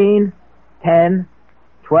 14, 10,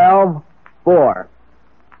 12, 4.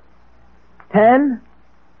 10,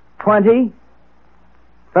 20,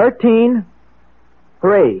 13,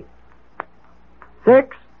 3.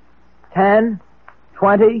 6, 10,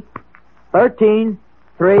 20, 13,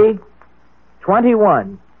 3,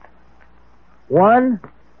 21. 1,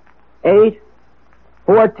 8,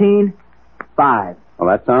 14, 5. Well,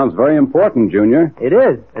 that sounds very important, Junior. It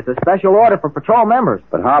is. It's a special order for patrol members.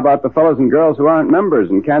 But how about the fellows and girls who aren't members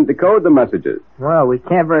and can't decode the messages? Well, we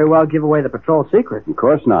can't very well give away the patrol secret. Of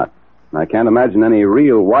course not. I can't imagine any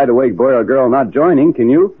real wide-awake boy or girl not joining, can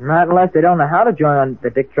you? Not unless they don't know how to join on the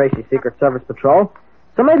Dick Tracy Secret Service Patrol.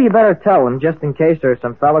 So maybe you better tell them, just in case there are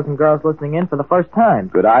some fellas and girls listening in for the first time.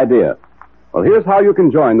 Good idea. Well, here's how you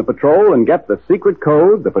can join the patrol and get the secret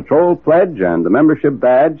code, the patrol pledge, and the membership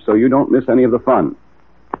badge so you don't miss any of the fun.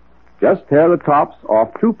 Just tear the tops off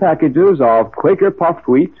 2 packages of Quaker puffed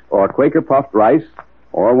wheat or Quaker puffed rice,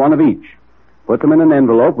 or one of each. Put them in an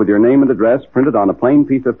envelope with your name and address printed on a plain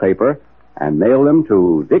piece of paper and mail them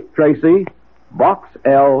to Dick Tracy, Box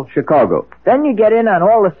L, Chicago. Then you get in on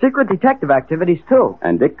all the secret detective activities, too.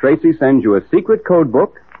 And Dick Tracy sends you a secret code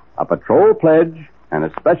book, a patrol pledge, and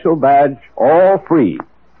a special badge, all free.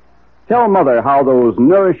 Tell Mother how those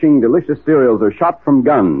nourishing, delicious cereals are shot from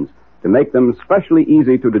guns to make them specially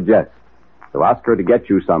easy to digest. So ask her to get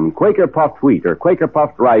you some Quaker puffed wheat or Quaker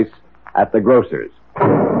puffed rice at the grocer's.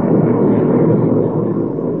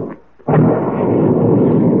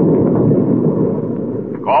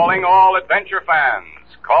 Calling all adventure fans.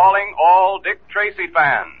 Calling all Dick Tracy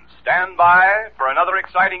fans. Stand by for another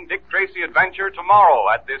exciting Dick Tracy adventure tomorrow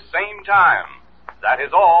at this same time. That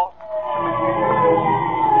is all.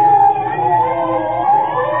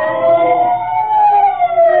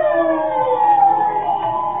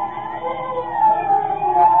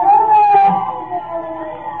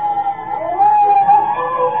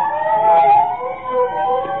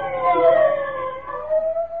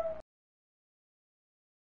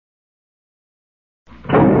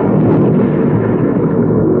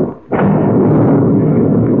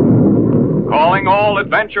 Calling all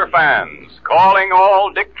adventure fans. Calling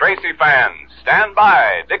all Dick Tracy fans. Stand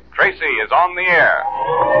by. Dick Tracy is on the air.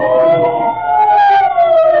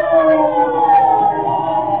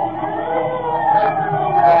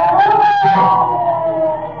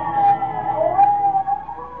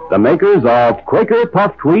 The makers of Quaker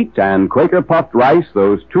puffed wheat and Quaker puffed rice,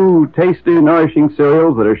 those 2 tasty, nourishing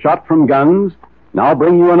cereals that are shot from guns, now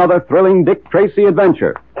bring you another thrilling Dick Tracy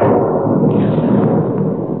adventure.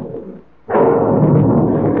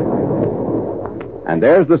 And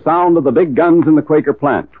there's the sound of the big guns in the Quaker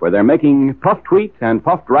plant, where they're making puffed wheat and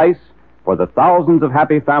puffed rice for the thousands of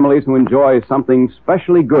happy families who enjoy something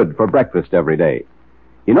specially good for breakfast every day.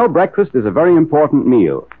 You know, breakfast is a very important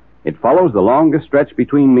meal. It follows the longest stretch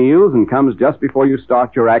between meals and comes just before you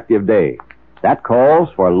start your active day. That calls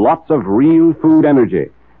for lots of real food energy,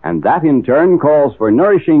 and that in turn calls for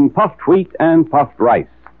nourishing puffed wheat and puffed rice.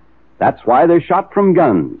 That's why they're shot from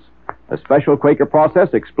guns. A special Quaker process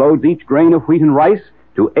explodes each grain of wheat and rice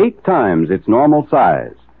to 8 times its normal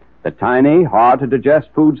size. The tiny, hard-to-digest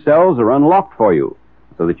food cells are unlocked for you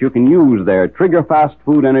so that you can use their trigger-fast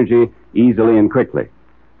food energy easily and quickly.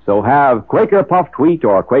 So have Quaker puffed wheat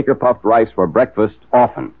or Quaker puffed rice for breakfast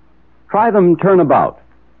often. Try them turnabout.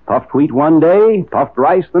 Puffed wheat one day, puffed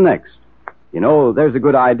rice the next. You know, there's a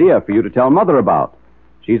good idea for you to tell Mother about.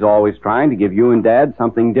 She's always trying to give you and Dad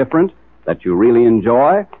something different that you really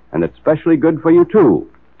enjoy and that's especially good for you,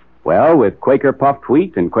 too. Well, with Quaker puffed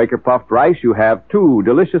wheat and Quaker puffed rice, you have 2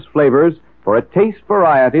 delicious flavors for a taste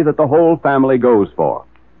variety that the whole family goes for.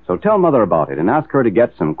 So tell Mother about it and ask her to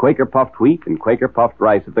get some Quaker puffed wheat and Quaker puffed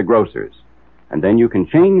rice at the grocer's. And then you can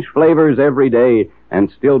change flavors every day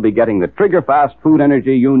and still be getting the trigger-fast food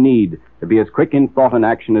energy you need to be as quick in thought and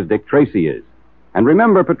action as Dick Tracy is. And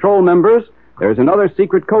remember, patrol members, there's another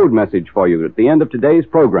secret code message for you at the end of today's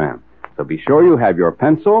program. So be sure you have your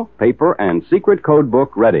pencil, paper, and secret code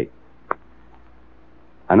book ready.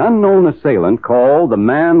 An unknown assailant called the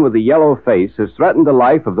Man with the Yellow Face has threatened the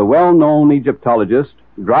life of the well-known Egyptologist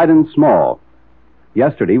Dryden Small.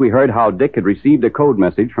 Yesterday, we heard how Dick had received a code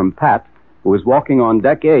message from Pat, who was walking on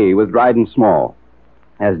Deck A with Dryden Small.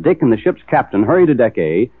 As Dick and the ship's captain hurried to Deck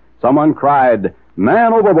A, someone cried,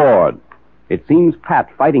 "Man overboard!" It seems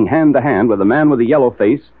Pat, fighting hand-to-hand with the Man with the Yellow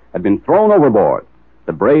Face, had been thrown overboard.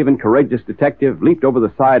 The brave and courageous detective leaped over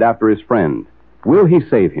the side after his friend. Will he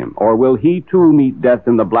save him, or will he, too, meet death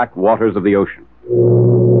in the black waters of the ocean?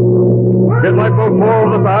 Get lifeboat 4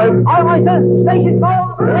 over the side. All right, sir. Station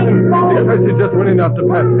 4. Station 4. Yes, Tracy, just winning enough to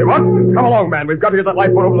pass. Hey, what? Come along, man. We've got to get that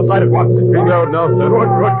lifeboat over the side at once. It's being lowered now, sir. Good,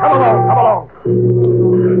 good. Come along, come along.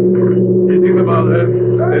 Easy the bow there.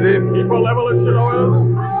 Steady. Keep a level as she lowers.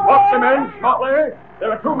 Watch the men, smartly. There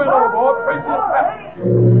are 2 men overboard. Tracy is back.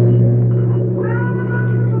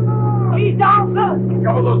 He's down, sir.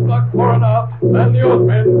 Cover those blocks far enough. And the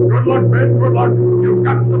oarsmen. Good luck, men. Good luck. You've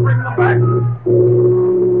got to bring them back.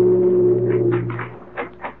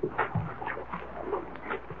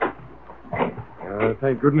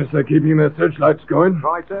 Thank goodness they're keeping their searchlights going.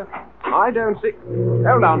 Right, sir. I don't see...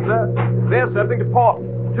 Hold on, sir. They're serving to port.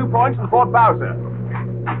 2 points to the port bow, sir.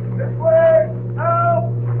 This way! Help!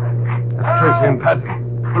 That's Tracy and Pat.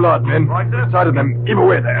 Pull out, men. Right, sir. Side of them. Heave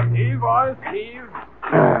away there. Heave, boys. Heave.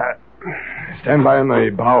 Stand by on the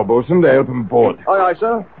bow, bosun, to help him aboard. Aye, aye,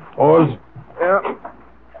 sir. Oars. Yeah.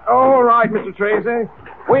 All right, Mr. Tracy.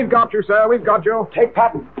 We've got you, sir. We've got you. Take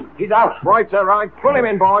Pat. He's out. Right, sir, right. Pull him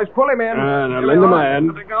in, boys. Pull him in. Now lend him a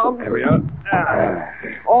hand. There we are.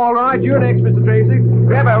 All right, you're next, Mr. Tracy.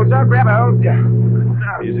 Grab hold, sir. Grab hold.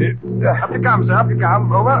 Easy. Up you come, sir. Up you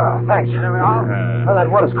come. Over. Thanks. There we are. Oh,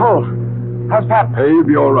 that water's cold. How's Pat? Hey, he'll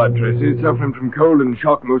be all right, Tracy. He's suffering from cold and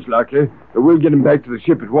shock, most likely. But we'll get him back to the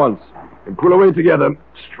ship at once. And pull away together.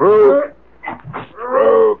 Stroke.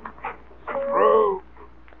 Stroke. Stroke.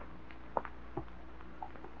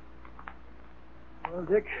 Well,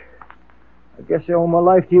 Dick, I guess I owe my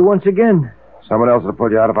life to you once again. Someone else would have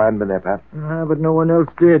pulled you out if I hadn't been there, Pat. But no one else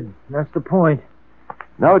did. That's the point.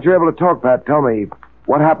 Now that you're able to talk, Pat, tell me,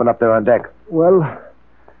 what happened up there on deck? Well,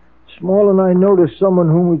 Small and I noticed someone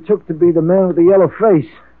whom we took to be the man with the yellow face.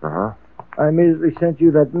 Uh-huh. I immediately sent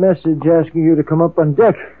you that message asking you to come up on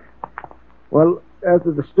deck. Well,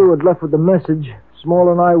 after the steward left with the message, Small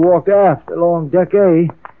and I walked aft along deck A,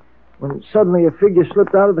 when suddenly a figure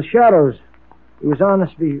slipped out of the shadows. He was on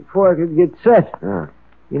us before I could get set. Yeah.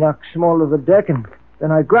 He knocked Small to the deck, and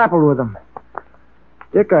then I grappled with him.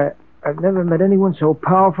 Dick, I've never met anyone so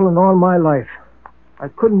powerful in all my life. I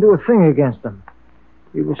couldn't do a thing against him.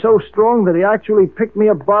 He was so strong that he actually picked me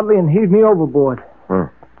up bodily and heaved me overboard. I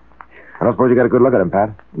don't suppose you got a good look at him, Pat?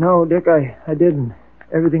 No, Dick, I didn't.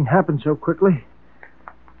 Everything happened so quickly.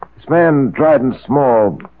 This man, Dryden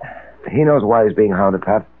Small, he knows why he's being hounded,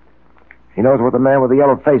 Pat. He knows what the man with the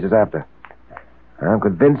yellow face is after. I'm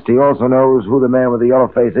convinced he also knows who the man with the yellow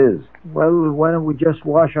face is. Well, why don't we just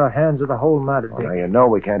wash our hands of the whole matter, Dick? Well, now, you know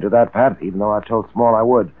we can't do that, Pat, even though I told Small I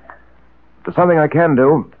would. There's something I can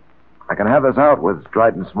do. I can have this out with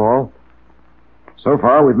Dryden Small. So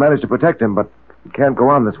far, we've managed to protect him, but we can't go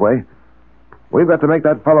on this way. We've got to make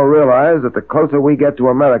that fellow realize that the closer we get to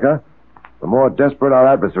America, the more desperate our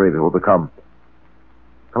adversaries will become.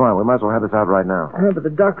 Come on, we might as well have this out right now. Yeah, but the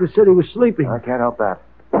doctor said he was sleeping. I can't help that.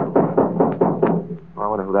 I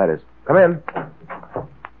wonder who that is. Come in.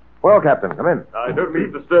 Well, Captain, come in. I don't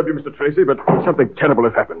mean to disturb you, Mr. Tracy, but something terrible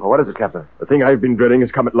has happened. Well, what is it, Captain? The thing I've been dreading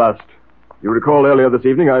has come at last. You recall earlier this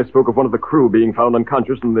evening I spoke of one of the crew being found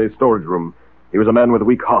unconscious in the storage room. He was a man with a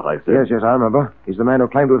weak heart, I said. Yes, I remember. He's the man who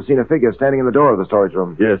claimed to have seen a figure standing in the door of the storage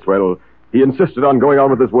room. Yes, well, he insisted on going on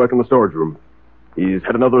with his work in the storage room. He's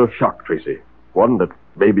had another shock, Tracy. One that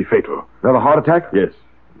may be fatal. Another heart attack? Yes.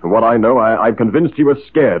 From what I know, I'm convinced he was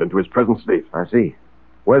scared into his present state. I see.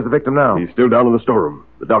 Where's the victim now? He's still down in the storeroom.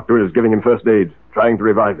 The doctor is giving him first aid, trying to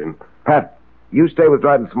revive him. Pat, you stay with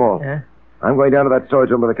Dryden Small. Yeah? I'm going down to that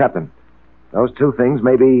storage room with the captain. Those two things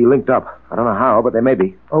may be linked up. I don't know how, but they may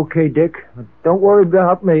be. Okay, Dick. But don't worry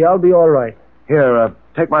about me. I'll be all right. Here,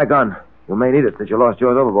 take my gun. You may need it since you lost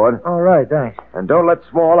yours overboard. All right, thanks. And don't let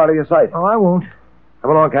Small out of your sight. Oh, I won't.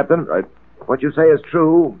 Come along, Captain. Right. If what you say is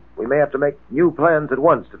true, we may have to make new plans at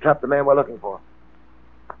once to trap the man we're looking for.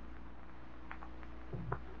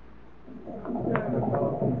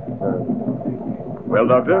 Well,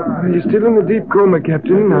 Doctor? He's still in a deep coma,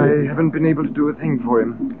 Captain. I haven't been able to do a thing for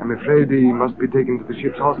him. I'm afraid he must be taken to the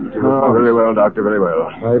ship's hospital. Oh, very well, Doctor, very well.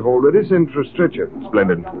 I've already sent for a stretcher.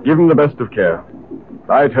 Splendid. Give him the best of care.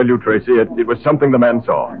 I tell you, Tracy, it was something the man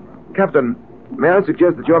saw. Captain, may I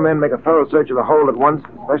suggest that your men make a thorough search of the hold at once,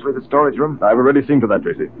 especially the storage room? I've already seen to that,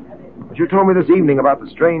 Tracy. What you told me this evening about the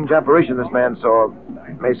strange apparition this man saw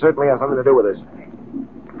may certainly have something to do with this.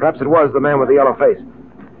 Perhaps it was the man with the yellow face.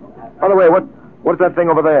 By the way, what's that thing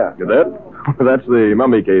over there? That? That's the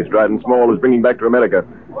mummy case Dryden Small is bringing back to America.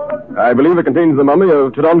 I believe it contains the mummy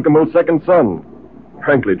of Tutankhamun's second son.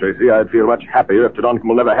 Frankly, Tracy, I'd feel much happier if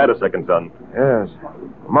Tutankhamun never had a second son. Yes.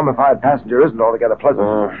 A mummified passenger isn't altogether pleasant.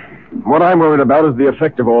 What I'm worried about is the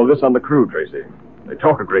effect of all this on the crew, Tracy. They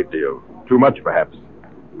talk a great deal. Too much, perhaps.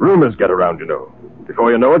 Rumors get around, you know.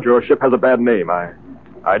 Before you know it, your ship has a bad name.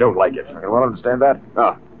 I don't like it. I can well understand that.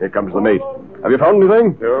 Ah, here comes the mate. Have you found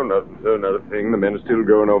anything? No, nothing, sir, not a thing. The men are still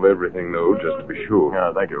going over everything, though, just to be sure.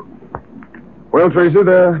 Ah, thank you. Well, Tracy,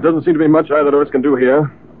 there doesn't seem to be much either of us can do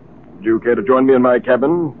here. Would you care to join me in my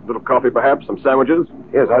cabin? A little coffee, perhaps? Some sandwiches?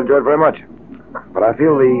 Yes, I'd enjoy it very much. But I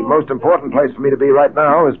feel the most important place for me to be right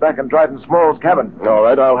now is back in Dryden Small's cabin. All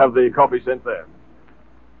right, I'll have the coffee sent there.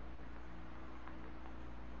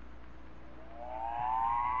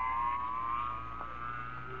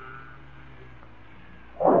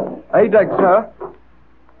 Hey, Dick, sir.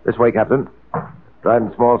 This way, Captain.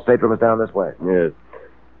 Dryden Small's stateroom is down this way. Yes.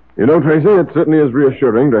 You know, Tracy, it certainly is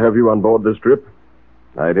reassuring to have you on board this trip.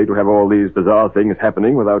 I'd hate to have all these bizarre things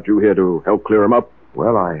happening without you here to help clear them up.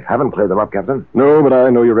 Well, I haven't cleared them up, Captain. No, but I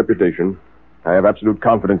know your reputation. I have absolute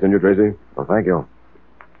confidence in you, Tracy. Well, thank you.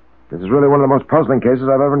 This is really one of the most puzzling cases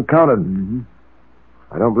I've ever encountered. Mm-hmm.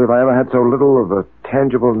 I don't believe I ever had so little of a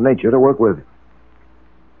tangible nature to work with.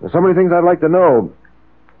 There's so many things I'd like to know.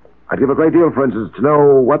 I'd give a great deal, for instance, to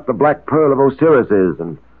know what the Black Pearl of Osiris is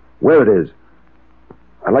and where it is.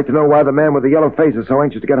 I'd like to know why the man with the yellow face is so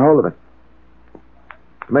anxious to get hold of it.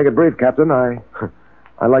 To make it brief, Captain,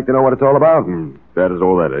 I'd like to know what it's all about. That is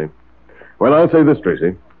all that, eh? Well, I'll say this,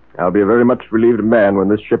 Tracy. I'll be a very much relieved man when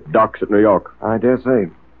this ship docks at New York. I dare say.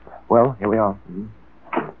 Well, here we are.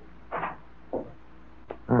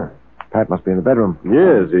 Pat must be in the bedroom.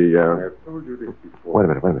 Yes, he, I have told you this before. Wait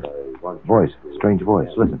a minute. Voice. Strange voice.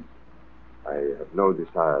 Listen. I have no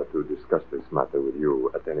desire to discuss this matter with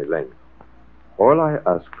you at any length. All I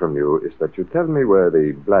ask from you is that you tell me where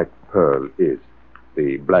the Black Pearl is.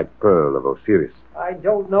 The Black Pearl of Osiris. I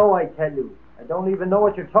don't know, I tell you. I don't even know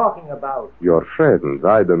what you're talking about. Your friend,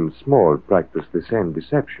 Ryden Small, practiced the same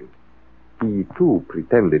deception. He, too,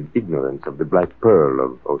 pretended ignorance of the Black Pearl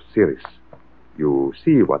of Osiris. You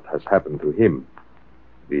see what has happened to him.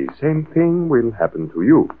 The same thing will happen to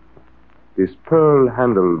you. This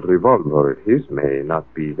pearl-handled revolver of his may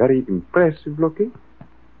not be very impressive looking,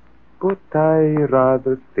 but I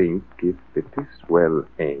rather think if it is well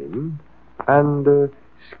aimed and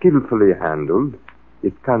skillfully handled,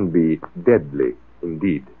 it can be deadly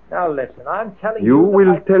indeed. Now listen, I'm telling You you...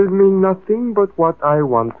 will tell me nothing but what I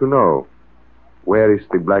want to know. Where is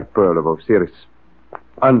the Black Pearl of Osiris?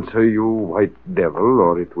 Answer, you white devil,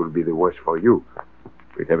 or it will be the worse for you.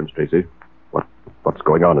 Great heavens, Tracy. What's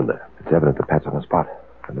going on in there? It's evident that Pat's on the spot.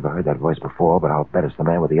 I've never heard that voice before, but I'll bet it's the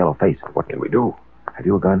man with the yellow face. What can we do? Have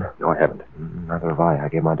you a gun? No, I haven't. Neither have I. I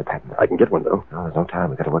gave mine to Patton. I can get one, though. No, there's no time.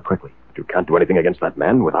 We've got to work quickly. But you can't do anything against that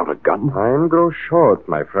man without a gun. Time grows short,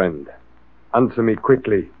 my friend. Answer me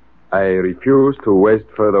quickly. I refuse to waste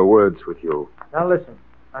further words with you. Now listen,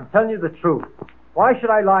 I'm telling you the truth. Why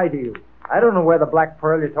should I lie to you? I don't know where the Black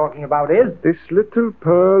Pearl you're talking about is. This little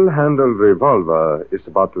pearl-handled revolver is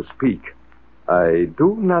about to speak. I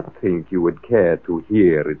do not think you would care to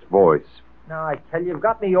hear its voice. Now, I tell you, you've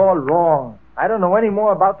got me all wrong. I don't know any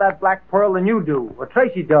more about that Black Pearl than you do, or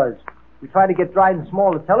Tracy does. We tried to get Dryden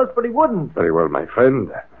Small to tell us, but he wouldn't. Very well, my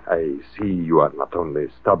friend. I see you are not only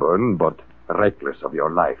stubborn, but reckless of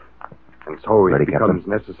your life. And so it becomes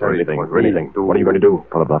necessary for anything. What are you going to do?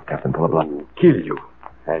 Pull a bluff, Captain. Pull a bluff. Kill you.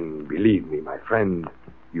 And believe me, my friend,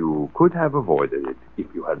 you could have avoided it if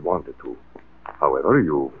you had wanted to. However,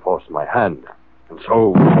 you forced my hand. And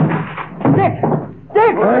so... Dick!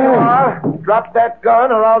 Dick! There you are. Drop that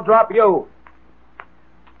gun or I'll drop you.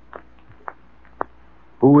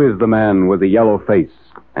 Who is the man with the yellow face?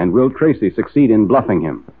 And will Tracy succeed in bluffing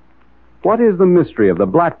him? What is the mystery of the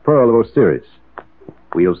Black Pearl of Osiris?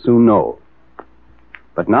 We'll soon know.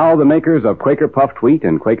 But now the makers of Quaker Puffed Wheat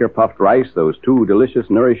and Quaker Puffed Rice, those two delicious,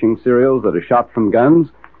 nourishing cereals that are shot from guns,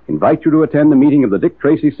 invite you to attend the meeting of the Dick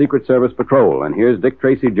Tracy Secret Service Patrol. And here's Dick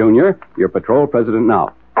Tracy, Jr., your patrol president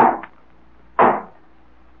now.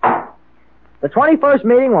 The 21st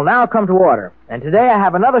meeting will now come to order. And today I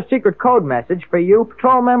have another secret code message for you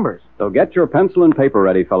patrol members. So get your pencil and paper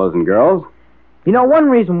ready, fellows and girls. You know, one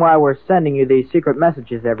reason why we're sending you these secret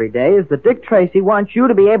messages every day is that Dick Tracy wants you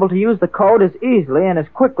to be able to use the code as easily and as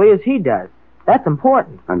quickly as he does. That's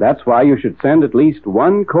important. And that's why you should send at least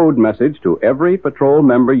one code message to every patrol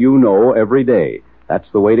member you know every day. That's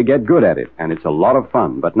the way to get good at it, and it's a lot of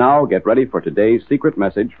fun. But now, get ready for today's secret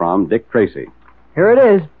message from Dick Tracy. Here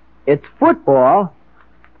it is. It's football.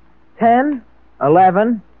 10,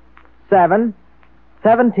 11, 7,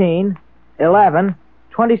 17, 11,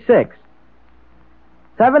 26.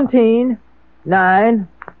 17, 9,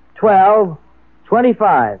 12,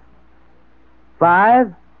 25.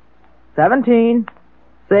 5, 17,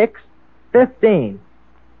 6, 15.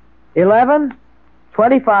 11,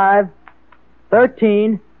 25,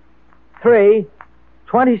 13, 3,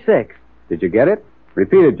 26. Did you get it?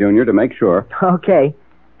 Repeat it, Junior, to make sure. Okay,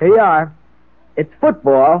 here you are. It's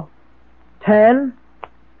football. 10,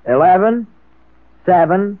 11,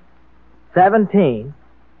 7, 17,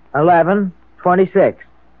 11, 26.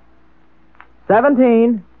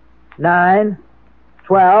 17, 9,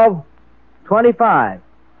 12, 25.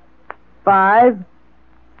 5,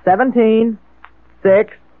 17,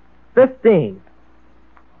 6, 15.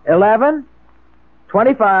 11,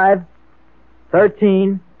 25,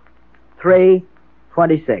 13, 3,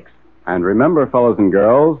 26. And remember, fellows and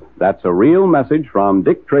girls, that's a real message from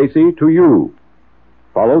Dick Tracy to you.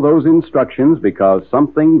 Follow those instructions because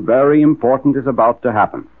something very important is about to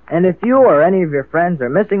happen. And if you or any of your friends are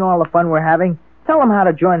missing all the fun we're having, tell them how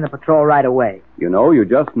to join the patrol right away. You know, you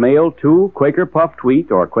just mail 2 Quaker Puffed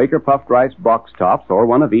Wheat or Quaker Puffed Rice box tops, or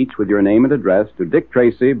one of each with your name and address, to Dick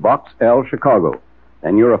Tracy, Box L, Chicago.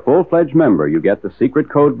 Then you're a full-fledged member. You get the secret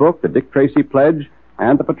code book, the Dick Tracy Pledge,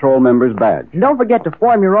 and the patrol member's badge. And don't forget to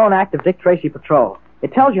form your own active Dick Tracy patrol.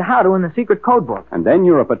 It tells you how to in the secret code book. And then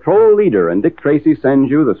you're a patrol leader, and Dick Tracy sends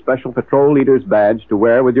you the special patrol leader's badge to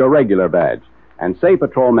wear with your regular badge. And say,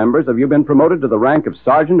 patrol members, have you been promoted to the rank of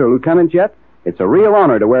sergeant or lieutenant yet? It's a real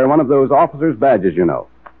honor to wear one of those officers' badges, you know.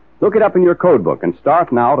 Look it up in your code book and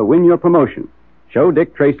start now to win your promotion. Show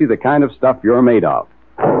Dick Tracy the kind of stuff you're made of.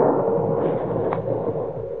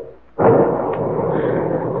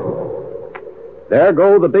 There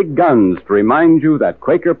go the big guns to remind you that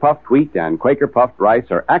Quaker Puffed Wheat and Quaker Puffed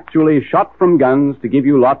Rice are actually shot from guns to give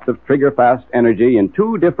you lots of trigger-fast energy in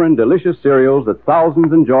 2 different delicious cereals that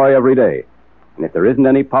thousands enjoy every day. And if there isn't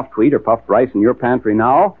any puffed wheat or puffed rice in your pantry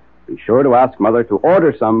now, be sure to ask Mother to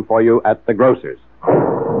order some for you at the grocer's.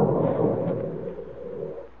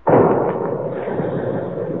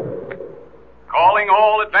 Calling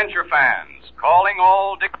all adventure fans. Calling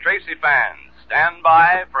all Dick Tracy fans. Stand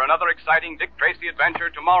by for another exciting Dick Tracy adventure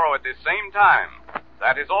tomorrow at this same time.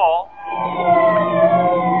 That is all.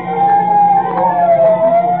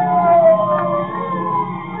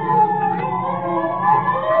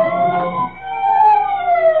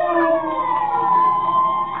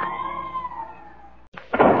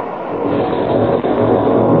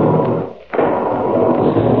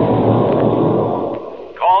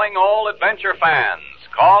 Calling all adventure fans.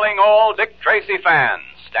 Calling all Dick Tracy fans.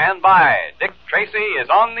 Stand by. Dick Tracy is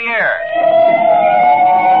on the air.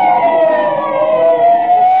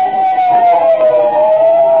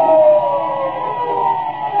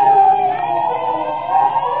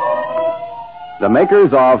 The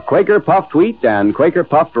makers of Quaker Puffed Wheat and Quaker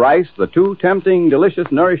Puffed Rice, the 2 tempting, delicious,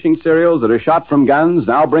 nourishing cereals that are shot from guns,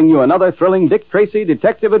 now bring you another thrilling Dick Tracy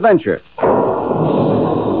detective adventure.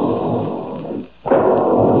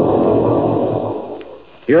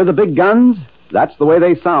 Hear the big guns? That's the way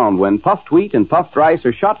they sound when puffed wheat and puffed rice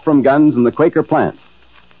are shot from guns in the Quaker plant.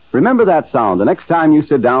 Remember that sound the next time you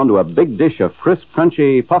sit down to a big dish of crisp,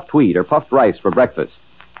 crunchy puffed wheat or puffed rice for breakfast.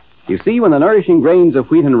 You see, when the nourishing grains of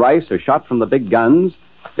wheat and rice are shot from the big guns,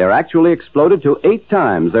 they're actually exploded to 8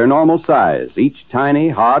 times their normal size. Each tiny,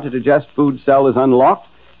 hard-to-digest food cell is unlocked,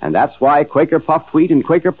 and that's why Quaker Puffed Wheat and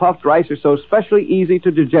Quaker Puffed Rice are so specially easy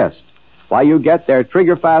to digest, why you get their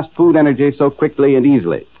trigger-fast food energy so quickly and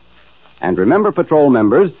easily. And remember, patrol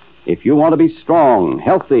members, if you want to be strong,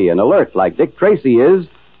 healthy, and alert like Dick Tracy is,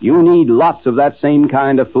 you need lots of that same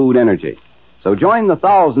kind of food energy. So join the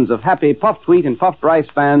thousands of happy puffed wheat and puffed rice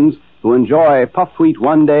fans who enjoy puffed wheat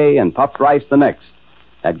one day and puffed rice the next.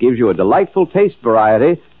 That gives you a delightful taste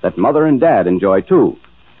variety that Mother and Dad enjoy, too.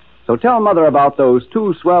 So tell Mother about those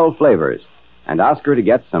 2 swell flavors and ask her to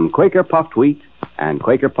get some Quaker Puffed Wheat and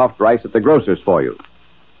Quaker Puffed Rice at the grocer's for you.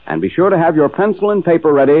 And be sure to have your pencil and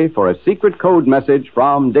paper ready for a secret code message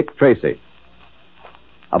from Dick Tracy.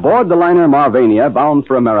 Aboard the liner Marvania, bound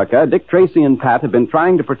for America, Dick Tracy and Pat have been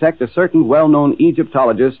trying to protect a certain well-known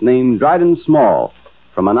Egyptologist named Dryden Small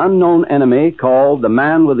from an unknown enemy called the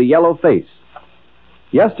Man with the Yellow Face.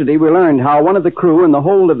 Yesterday we learned how one of the crew in the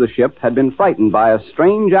hold of the ship had been frightened by a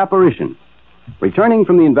strange apparition. Returning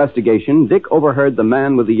from the investigation, Dick overheard the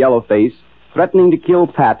Man with the Yellow Face threatening to kill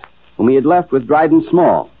Pat, whom he had left with Dryden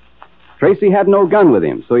Small. Tracy had no gun with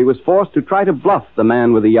him, so he was forced to try to bluff the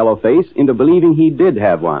Man with the Yellow Face into believing he did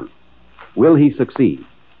have one. Will he succeed?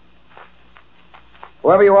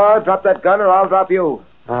 Whoever you are, drop that gun or I'll drop you.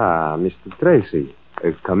 Ah, Mr. Tracy.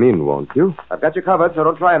 Come in, won't you? I've got you covered, so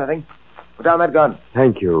don't try anything. Put down that gun.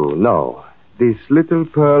 Thank you. No. This little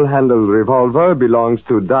pearl-handled revolver belongs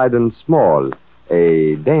to Dryden Small.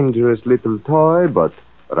 A dangerous little toy, but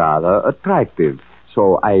rather attractive.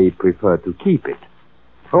 So I prefer to keep it.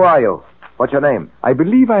 Who are you? What's your name? I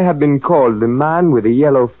believe I have been called the Man with a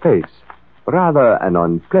Yellow Face. Rather an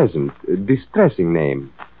unpleasant, distressing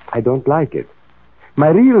name. I don't like it. My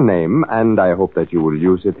real name, and I hope that you will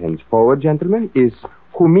use it henceforward, gentlemen, is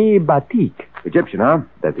Humi Batik. Egyptian, huh?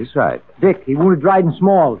 That is right. Dick, he wounded Dryden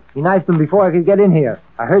Small. He knifed him before I could get in here.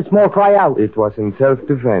 I heard Small cry out. It was in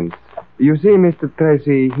self-defense. You see, Mr.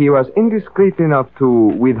 Tracy, he was indiscreet enough to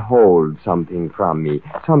withhold something from me.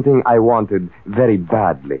 Something I wanted very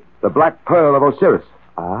badly. The Black Pearl of Osiris.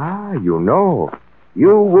 Ah, you know.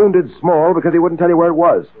 You wounded Small because he wouldn't tell you where it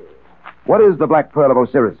was. What is the Black Pearl of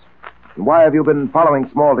Osiris? And why have you been following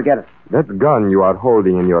Small to get it? That gun you are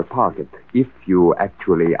holding in your pocket, if you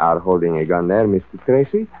actually are holding a gun there, Mr.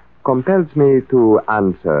 Tracy, compels me to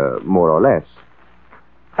answer more or less.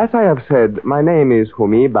 As I have said, my name is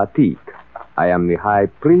Humi Batik. I am the high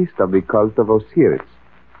priest of the cult of Osiris,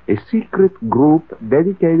 a secret group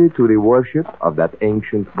dedicated to the worship of that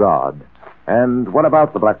ancient god. And what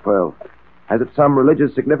about the Black Pearl? Has it some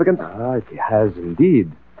religious significance? Ah, it has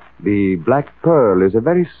indeed. The Black Pearl is a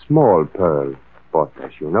very small pearl, but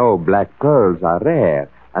as you know, black pearls are rare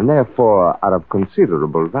and therefore are of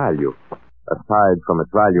considerable value. Aside from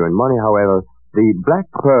its value in money, however, the Black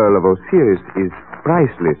Pearl of Osiris is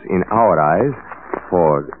priceless in our eyes,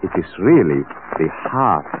 for it is really the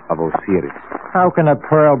heart of Osiris. How can a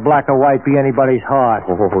pearl black or white be anybody's heart?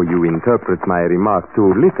 Oh, you interpret my remark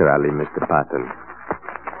too literally, Mr. Patton.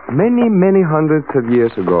 Many, many hundreds of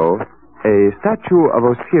years ago, a statue of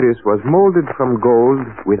Osiris was molded from gold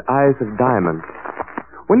with eyes of diamond.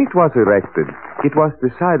 When it was erected, it was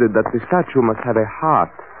decided that the statue must have a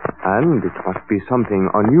heart, and it must be something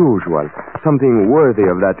unusual, something worthy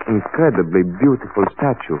of that incredibly beautiful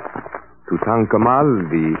statue.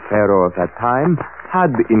 Tutankhamun, the pharaoh of that time,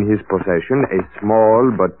 had in his possession a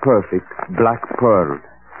small but perfect black pearl,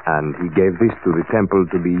 and he gave this to the temple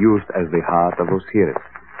to be used as the heart of Osiris.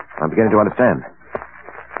 I'm beginning to understand.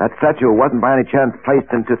 That statue wasn't by any chance placed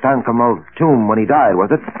in Tutankhamun's tomb when he died, was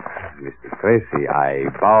it? Mr. Tracy, I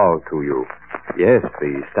bow to you. Yes,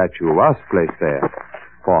 the statue was placed there.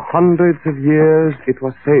 For hundreds of years, it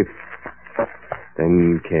was safe.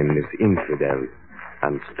 Then came this infidel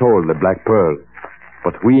and stole the Black Pearl.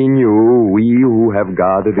 But we knew, we who have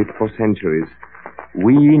guarded it for centuries,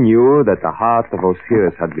 we knew that the heart of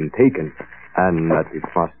Osiris had been taken and that it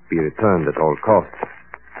must be returned at all costs.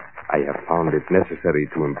 I have found it necessary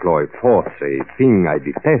to employ force, a thing I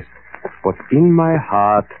detest. But in my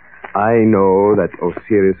heart, I know that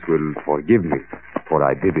Osiris will forgive me, for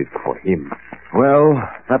I did it for him. Well,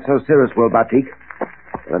 that's Osiris will, Batik.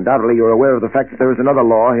 But undoubtedly you're aware of the fact that there is another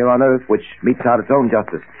law here on Earth which metes out its own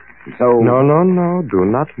justice. And so... No. Do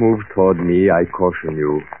not move toward me, I caution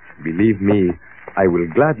you. Believe me, I will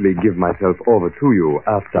gladly give myself over to you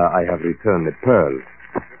after I have returned the pearl.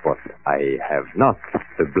 But I have not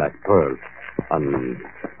the Black Pearl.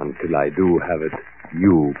 Until I do have it,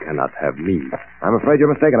 you cannot have me. I'm afraid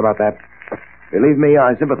you're mistaken about that. Believe me,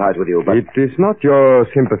 I sympathize with you, but... It is not your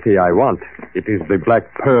sympathy I want. It is the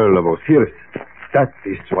Black Pearl of Osiris. That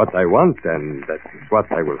is what I want, and that is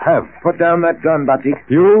what I will have. Put down that gun, Batik.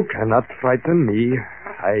 You cannot frighten me.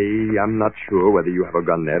 I am not sure whether you have a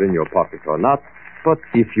gun there in your pocket or not, but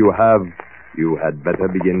if you have, you had better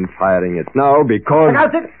begin firing it now, because... Look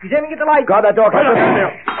out, Dick! He's aiming at the light! Guard that door, Captain.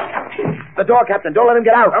 The door, Captain. Don't let him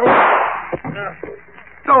get out.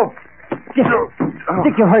 Go. Dick,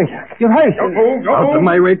 you're hurt. You're hurt. Out of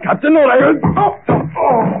my way, Captain, or I will...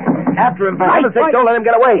 After him, for heaven's sake, don't let him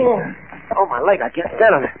get away. Oh, my leg, I can't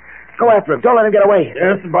stand on it. Go after him. Don't let him get away.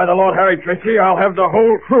 Yes, and by the Lord Harry Tracy, I'll have the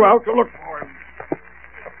whole crew out to look for him.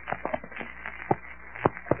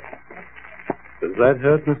 Does that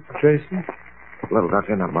hurt, Mr. Tracy? A little,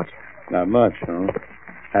 Doctor, not much. Not much, huh?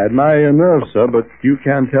 I admire your nerve, sir, but you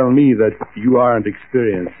can't tell me that you aren't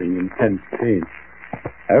experiencing intense pain.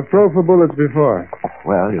 I've probed for bullets before.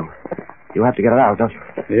 Well, you have to get it out, don't you?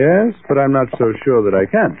 Yes, but I'm not so sure that I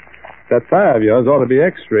can. That thigh of yours ought to be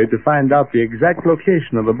x-rayed to find out the exact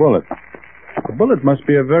location of the bullet. The bullet must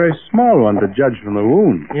be a very small one to judge from the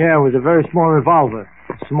wound. Yeah, it was a very small revolver.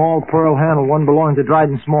 A small pearl handle, one belonging to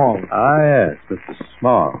Dryden Small. Ah, yes, Mr.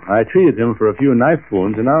 Small. I treated him for a few knife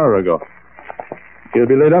wounds an hour ago. He'll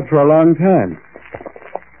be laid up for a long time.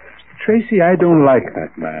 Tracy, I don't like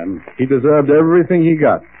that man. He deserved everything he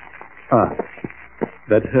got.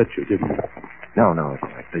 That hurt you, didn't it? No, it's all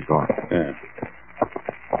right. Please go on. Yeah.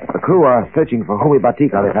 The crew are searching for Humi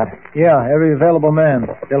Batik, are they, Pat? Yeah, every available man.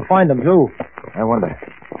 They'll find him, too. I wonder.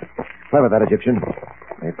 Clever, that Egyptian.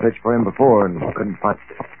 They searched for him before and couldn't find...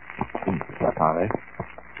 All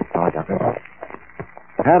right, Doctor.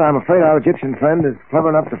 Pat, I'm afraid our Egyptian friend is clever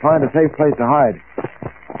enough to find a safe place to hide.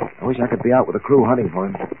 I wish I could be out with the crew hunting for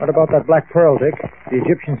him. What about that Black Pearl, Dick? The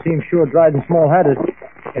Egyptian seems sure Dryden Small had it.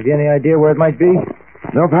 Have you any idea where it might be?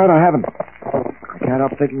 No, Pat, I haven't. I can't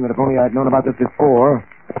help thinking that if only I'd known about this before,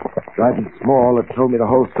 Sergeant Small had told me the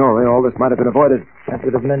whole story, all this might have been avoided. That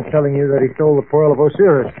would have meant telling you that he stole the pearl of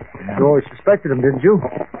Osiris. You always suspected him, didn't you?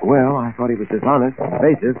 Well, I thought he was dishonest on the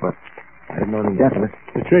basis, but I didn't know anything definite.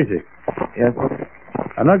 Tracy. Yes?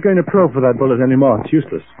 I'm not going to probe for that bullet anymore. It's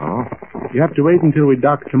useless. Oh? You have to wait until we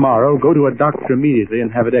dock tomorrow, go to a doctor immediately,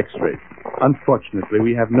 and have it x-rayed. Unfortunately,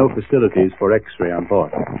 we have no facilities for x-ray on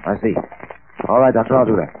board. I see. All right, Doctor, I'll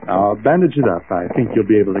do that. I'll bandage it up. I think you'll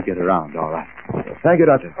be able to get around all right. Thank you,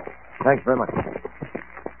 Doctor. Thanks very much.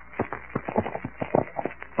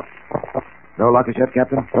 No luck as yet,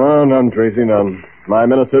 Captain? Oh, none, Tracy, none. My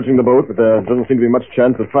men are searching the boat, but there doesn't seem to be much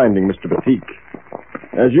chance of finding Mr. Batik.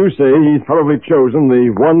 As you say, he's probably chosen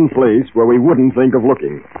the one place where we wouldn't think of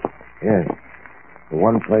looking. Yes. The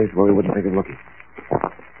one place where we wouldn't think of looking.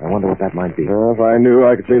 I wonder what that might be. If I knew,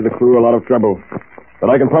 I could save the crew a lot of trouble. But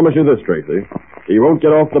I can promise you this, Tracy. He won't get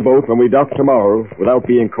off the boat when we dock tomorrow without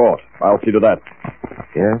being caught. I'll see to that.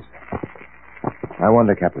 Yes? I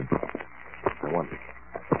wonder, Captain. I wonder.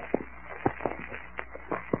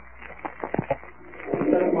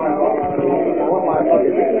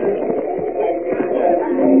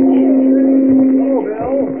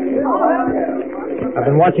 I've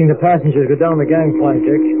been watching the passengers go down the gangplank,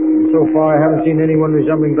 Dick. And so far, I haven't seen anyone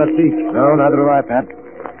resembling Batik. No, neither have I, Pat.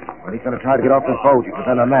 But he's going to try to get off this boat. You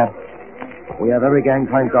depend on that. We have every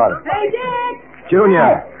gangplank guarded. Hey, Dick!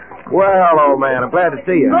 Junior! Well, old man, I'm glad to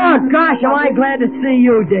see you. Oh, gosh, am I glad to see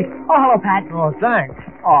you, Dick. Oh, hello, Pat. Oh, thanks.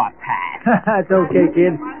 Oh, Pat. That's okay,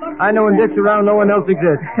 kid. I know when Dick's around, no one else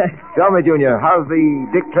exists. Tell me, Junior, how's the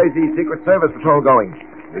Dick Tracy Secret Service Patrol going?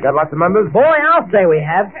 You got lots of members? Boy, I'll say we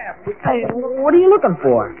have. Hey, what are you looking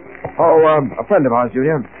for? Oh, a friend of ours,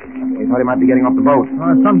 Junior. We thought he might be getting off the boat.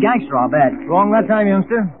 Some gangster, I'll bet. Wrong that time,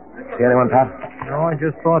 youngster. See anyone, Pat? No, I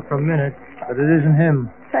just thought for a minute that it isn't him.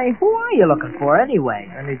 Say, who are you looking for anyway?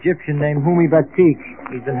 An Egyptian named Humi Batik.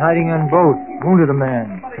 He's been hiding on boat. Wounded a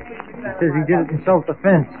man. He says he did it in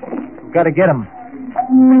self-defense. We've got to get him.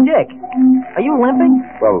 Dick, are you limping?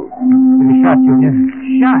 Well, he shot, Junior.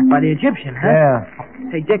 Shot by the Egyptian, huh? Yeah.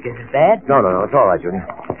 Say, Dick, is it bad? No, it's all right, Junior.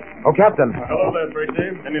 Oh, Captain. Hello there,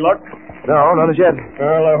 Tracy. Any luck? No, none as yet.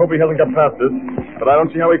 Well, I hope he hasn't got past us. But I don't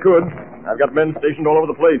see how he could. I've got men stationed all over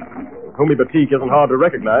the place. Humi Batik isn't hard to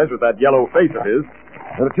recognize with that yellow face of his.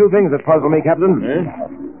 There are two things that puzzle me, Captain.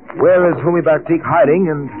 Where is Humi Batik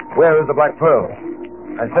hiding, and where is the Black Pearl?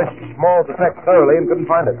 I searched Small's effects thoroughly and couldn't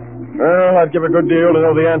find it. Well, I'd give a good deal to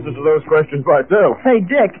know the answers to those questions myself. Hey,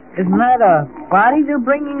 Dick, isn't that a body they're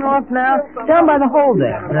bringing off now? Down by the hole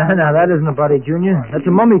there. No, that isn't a body, Junior. That's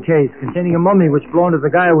a mummy case containing a mummy which belonged to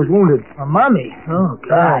the guy who was wounded. A mummy? Oh,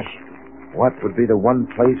 gosh. What would be the one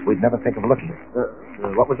place we'd never think of looking?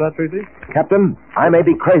 What was that, Tracy? Captain, I may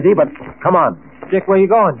be crazy, but come on. Dick, where you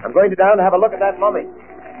going? I'm going down to have a look at that mummy.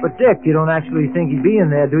 But, Dick, you don't actually think he'd be in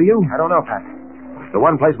there, do you? I don't know, Pat. The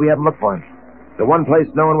one place we haven't looked for him. The one place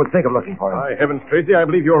no one would think of looking for him. My heavens, Tracy, I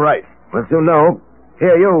believe you're right. We'll soon know.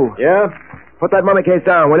 Here, you. Yeah? Put that mummy case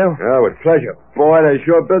down, will you? Yeah, with pleasure. Boy, they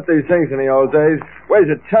sure built these things in the old days. Weighs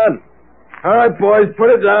a ton. All right, boys, put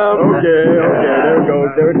it down. Okay. There it goes.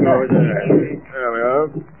 There we are.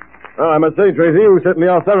 Well, I must say, Tracy, you certainly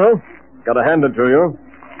are thorough. Got to hand it to you.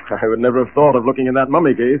 I would never have thought of looking in that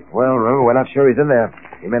mummy case. Well, remember, we're not sure he's in there.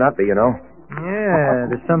 He may not be, you know. Yeah,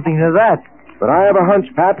 there's something to that. But I have a hunch,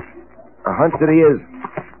 Pat. A hunch that he is.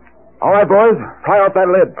 All right, boys, pry off that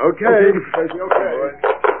lid. Okay. Tracy, okay.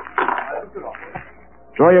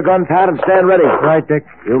 Draw your gun, Pat, and stand ready. Right, Dick.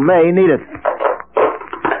 You may need it.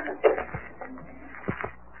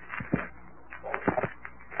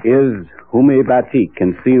 Is Humi Batik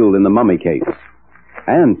concealed in the mummy case?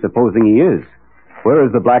 And supposing he is, where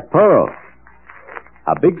is the Black Pearl?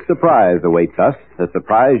 A big surprise awaits us, a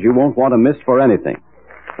surprise you won't want to miss for anything.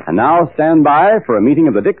 And now stand by for a meeting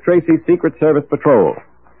of the Dick Tracy Secret Service Patrol,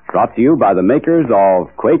 brought to you by the makers of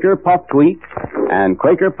Quaker Puffed Wheat and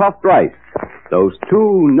Quaker Puffed Rice, those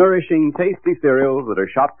two nourishing, tasty cereals that are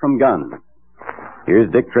shot from guns.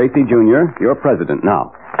 Here's Dick Tracy, Jr., your president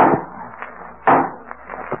now.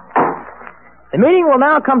 The meeting will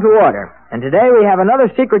now come to order, and today we have another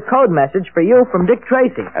secret code message for you from Dick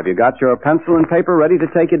Tracy. Have you got your pencil and paper ready to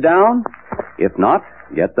take it down? If not,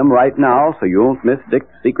 get them right now so you won't miss Dick's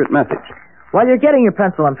secret message. While you're getting your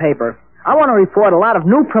pencil and paper, I want to report a lot of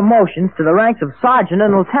new promotions to the ranks of sergeant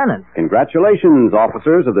and lieutenant. Congratulations,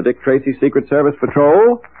 officers of the Dick Tracy Secret Service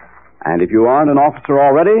Patrol. And if you aren't an officer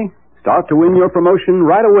already, start to win your promotion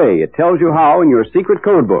right away. It tells you how in your secret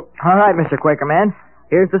code book. All right, Mr. Quakerman.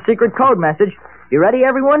 Here's the secret code message. You ready,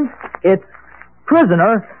 everyone? It's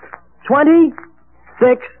prisoner 20,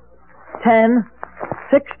 6, 10,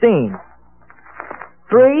 16.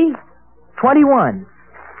 3, 21.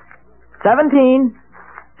 17,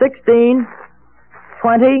 16,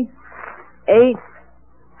 20, 8,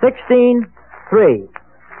 16, 3.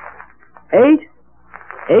 8,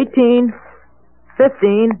 18,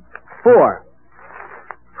 15, 4.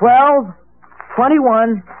 12,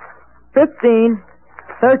 21, 15,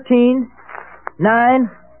 13, 9,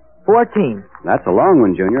 14. That's a long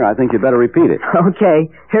one, Junior. I think you better repeat it. Okay,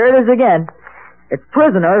 here it is again. It's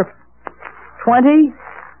prisoner 20,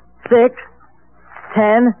 6,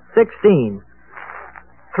 10, 16.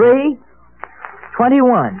 3,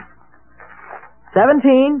 21.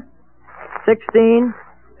 17, 16,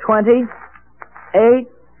 20, 8,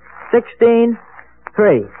 16,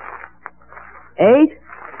 3. 8,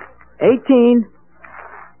 18,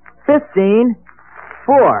 15,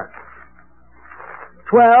 4.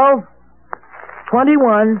 12,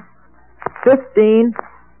 21, 15,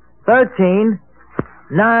 13,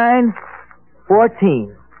 9,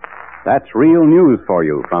 14. That's real news for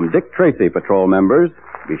you from Dick Tracy, patrol members.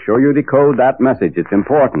 Be sure you decode that message. It's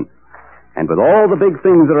important. And with all the big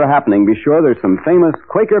things that are happening, be sure there's some famous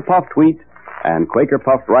Quaker puffed wheat and Quaker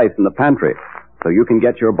puffed rice in the pantry, so you can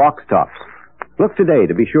get your box tops. Look today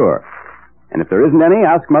to be sure. And if there isn't any,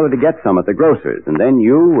 ask Mother to get some at the grocer's, and then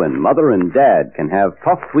you and Mother and Dad can have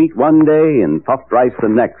puffed wheat one day and puffed rice the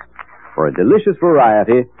next, for a delicious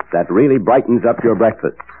variety that really brightens up your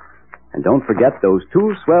breakfast. And don't forget those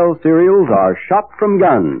two swell cereals are shot from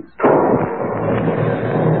guns.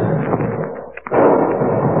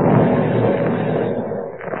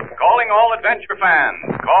 Calling all adventure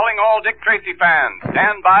fans, calling all Dick Tracy fans.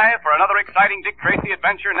 Stand by for another exciting Dick Tracy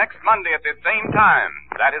adventure next Monday at this same time.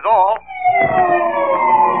 That is all.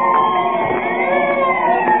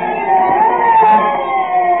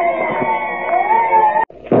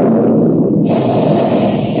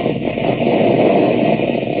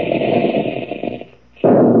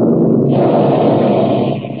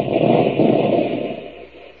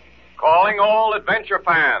 Calling all adventure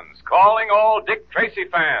fans, calling all Dick Tracy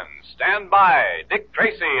fans. Stand by. Dick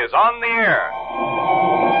Tracy is on the air.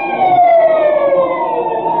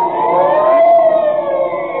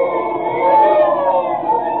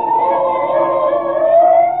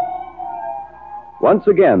 Once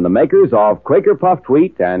again, the makers of Quaker puffed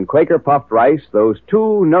wheat and Quaker puffed rice, those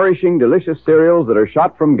two nourishing, delicious cereals that are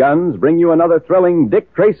shot from guns, bring you another thrilling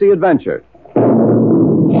Dick Tracy adventure.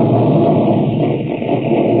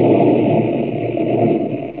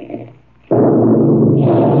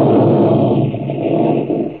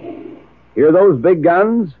 Hear those big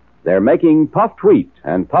guns? They're making puffed wheat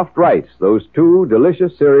and puffed rice, those two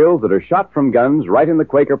delicious cereals that are shot from guns right in the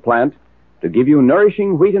Quaker plant to give you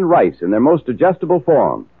nourishing wheat and rice in their most digestible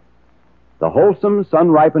form. The wholesome,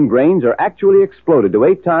 sun-ripened grains are actually exploded to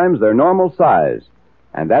 8 times their normal size,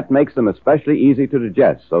 and that makes them especially easy to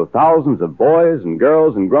digest, so thousands of boys and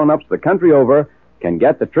girls and grown-ups the country over can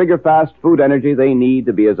get the trigger-fast food energy they need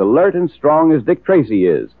to be as alert and strong as Dick Tracy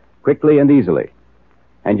is, quickly and easily.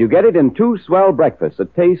 And you get it in 2 swell breakfasts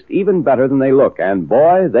that taste even better than they look, and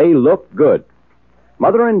boy, they look good.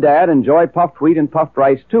 Mother and Dad enjoy puffed wheat and puffed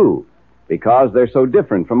rice, too, because they're so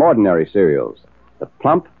different from ordinary cereals. The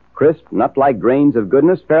plump, crisp, nut-like grains of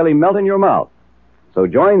goodness fairly melt in your mouth. So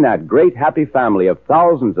join that great, happy family of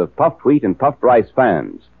thousands of puffed wheat and puffed rice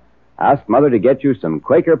fans. Ask Mother to get you some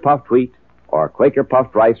Quaker puffed wheat or Quaker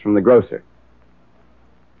puffed rice from the grocer.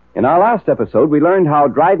 In our last episode, we learned how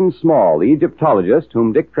Dryden Small, the Egyptologist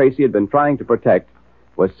whom Dick Tracy had been trying to protect,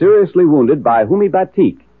 was seriously wounded by Humi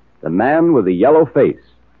Batik, the man with the yellow face.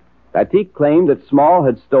 Batik claimed that Small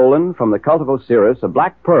had stolen from the cult of Osiris a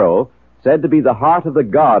black pearl said to be the heart of the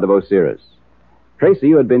god of Osiris. Tracy,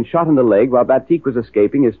 who had been shot in the leg while Batik was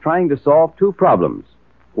escaping, is trying to solve 2 problems.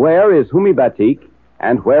 Where is Humi Batik,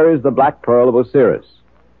 and where is the black pearl of Osiris?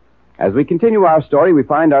 As we continue our story, we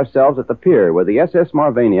find ourselves at the pier where the SS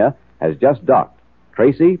Marvania has just docked.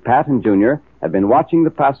 Tracy, Pat, and Junior have been watching the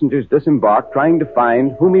passengers disembark, trying to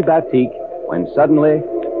find Humi Batik, when suddenly...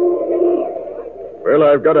 Well,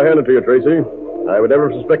 I've got to hand it to you, Tracy. I would never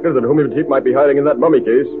have suspected that Humi Batik might be hiding in that mummy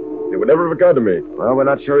case. It would never have occurred to me. Well, we're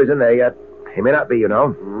not sure he's in there yet. He may not be, you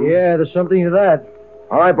know. Yeah, there's something to that.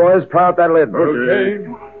 All right, boys, pry out that lid. Okay.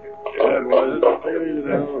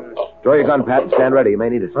 Draw your gun, Pat, and stand ready. You may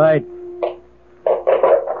need it. Right.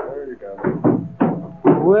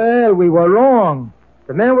 Well, we were wrong.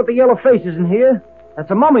 The man with the yellow face isn't here. That's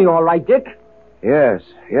a mummy, all right, Dick. Yes,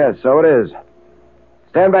 so it is.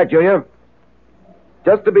 Stand back, Junior.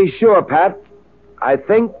 Just to be sure, Pat, I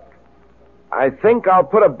think I'll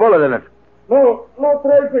put a bullet in it. No,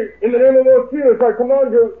 Tracy. In the name of Osiris, I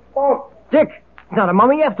command you, stop. Dick, It's not a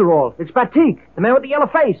mummy after all. It's Batik, the man with the yellow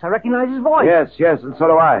face. I recognize his voice. Yes, and so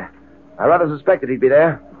do I. I rather suspected he'd be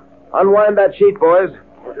there. Unwind that sheet, boys.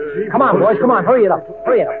 Come on, boys, come on. Hurry it up.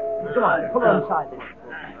 Come on, pull it inside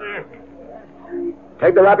there.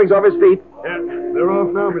 Take the wrappings off his feet. Yeah, they're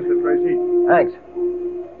off now, Mr. Tracy. Thanks.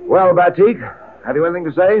 Well, Batik, have you anything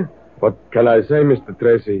to say? What can I say, Mr.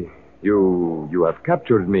 Tracy? You have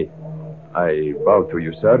captured me. I bow to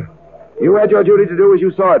you, sir. You had your duty to do as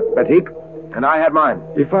you saw it, Batik, and I had mine.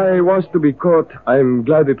 If I was to be caught, I'm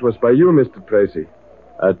glad it was by you, Mr. Tracy.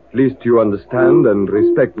 At least you understand and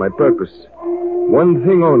respect my purpose. One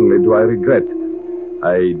thing only do I regret.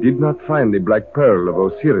 I did not find the Black Pearl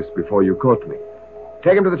of Osiris before you caught me.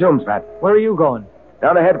 Take him to the tombs, Pat. Where are you going?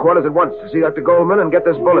 Down to headquarters at once to see Dr. Goldman and get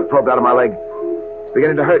this bullet probed out of my leg. It's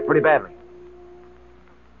beginning to hurt pretty badly.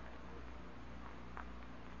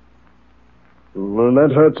 Well,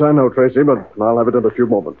 that hurts, I know, Tracy, but I'll have it in a few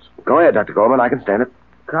moments. Go ahead, Dr. Goldman. I can stand it.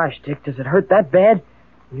 Gosh, Dick, does it hurt that bad?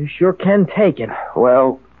 You sure can take it.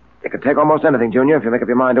 Well, it could take almost anything, Junior, if you make up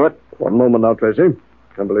your mind to it. One moment now, Tracy.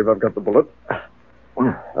 Can't believe I've got the bullet.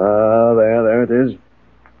 There it is.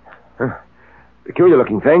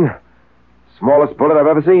 Peculiar-looking thing. Smallest bullet I've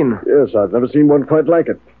ever seen. Yes, I've never seen one quite like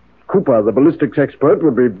it. Cooper, the ballistics expert,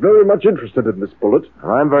 would be very much interested in this bullet.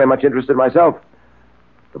 I'm very much interested myself.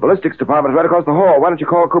 The ballistics department's right across the hall. Why don't you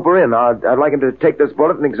call Cooper in? I'd like him to take this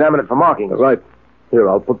bullet and examine it for markings. Right. Here,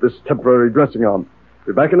 I'll put this temporary dressing on.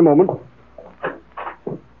 Be back in a moment.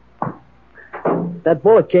 That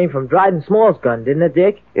bullet came from Dryden Small's gun, didn't it,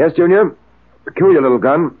 Dick? Yes, Junior. Peculiar little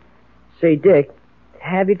gun. Say, Dick,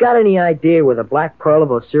 have you got any idea where the Black Pearl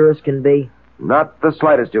of Osiris can be? Not the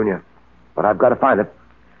slightest, Junior. But I've got to find it.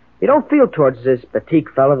 You don't feel towards this Batik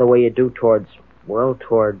fella the way you do towards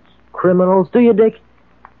criminals, do you, Dick?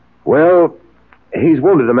 Well, he's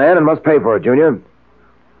wounded a man and must pay for it, Junior.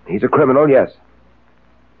 He's a criminal, yes.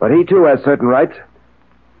 But he, too, has certain rights.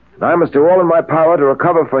 And I must do all in my power to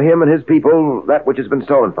recover for him and his people that which has been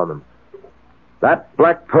stolen from them. That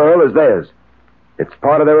Black Pearl is theirs. It's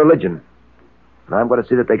part of their religion. And I'm going to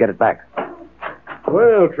see that they get it back.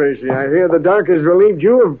 Well, Tracy, I hear the doc has relieved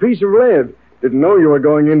you of a piece of lead. Didn't know you were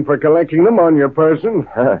going in for collecting them on your person.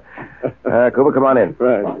 Cooper, come on in.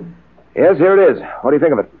 Right. Yes, here it is. What do you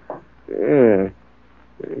think of it? Yeah.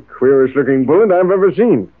 Queerest looking bullet I've ever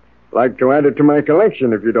seen. Like to add it to my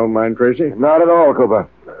collection, if you don't mind, Tracy. Not at all, Cooper.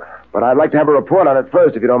 But I'd like to have a report on it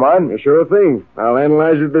first, if you don't mind. Sure thing. I'll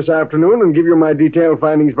analyze it this afternoon and give you my detailed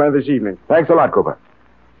findings by this evening. Thanks a lot, Cooper.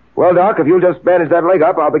 Well, Doc, if you'll just bandage that leg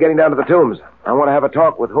up, I'll be getting down to the tombs. I want to have a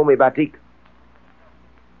talk with Humi Batik.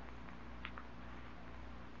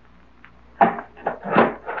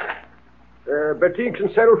 Batik's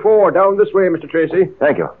in cell 4, down this way, Mr. Tracy.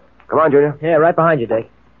 Thank you. Come on, Junior. Yeah, right behind you, Dick.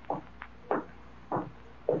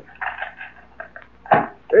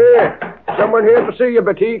 Someone here to see you,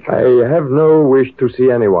 Batik. I have no wish to see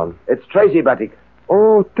anyone. It's Tracy, Batik.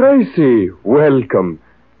 Oh, Tracy, welcome.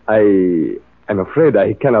 I'm afraid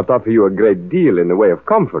I cannot offer you a great deal in the way of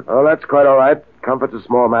comfort. Oh, that's quite all right. Comfort's a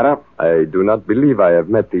small matter. I do not believe I have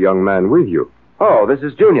met the young man with you. Oh, this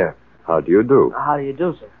is Junior. How do you do? How do you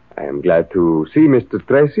do, sir? I am glad to see, Mr.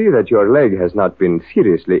 Tracy, that your leg has not been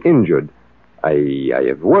seriously injured. I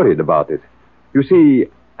have worried about it. You see,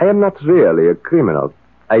 I am not really a criminal.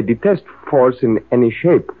 I detest force in any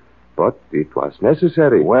shape, but it was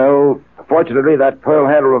necessary. Well, fortunately, that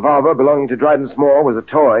pearl-handled revolver belonging to Dryden Small was a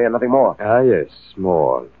toy and nothing more. Ah, yes,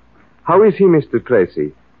 Small. How is he, Mr.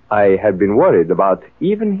 Tracy? I have been worried about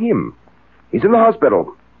even him. He's in the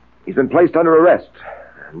hospital. He's been placed under arrest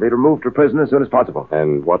and be removed to prison as soon as possible.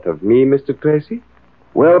 And what of me, Mr. Tracy?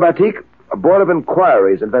 Well, Batik, a board of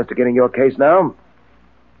inquiry is investigating your case now.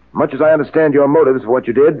 Much as I understand your motives for what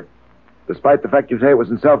you did, despite the fact you say it was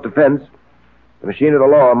in self-defense, the machine of the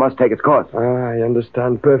law must take its course. I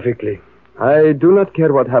understand perfectly. I do not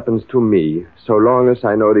care what happens to me, so long as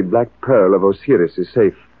I know the Black Pearl of Osiris is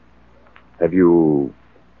safe. Have you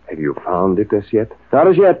found it as yet? Not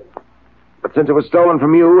as yet. But since it was stolen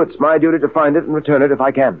from you, it's my duty to find it and return it if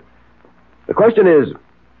I can. The question is,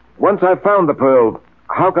 once I've found the pearl,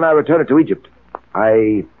 how can I return it to Egypt?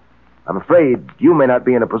 I'm afraid you may not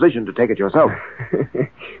be in a position to take it yourself.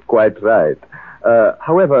 Quite right.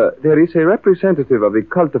 However, there is a representative of the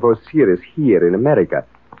cult of Osiris here in America.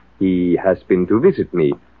 He has been to visit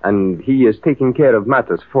me, and he is taking care of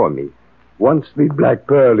matters for me. Once the Black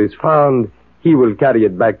Pearl is found, he will carry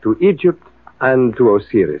it back to Egypt and to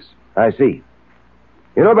Osiris. I see.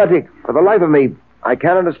 You know, Batik, for the life of me, I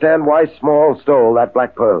can't understand why Small stole that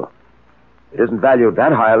Black Pearl. It isn't valued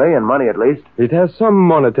that highly, in money at least. It has some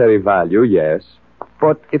monetary value, yes.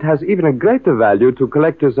 But it has even a greater value to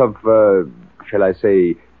collectors of, shall I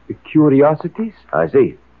say, curiosities. I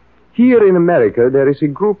see. Here in America, there is a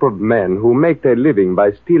group of men who make their living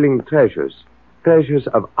by stealing treasures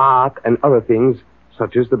of art and other things,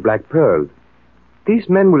 such as the Black Pearl. These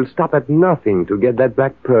men will stop at nothing to get that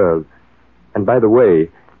Black Pearl. And by the way,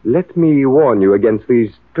 let me warn you against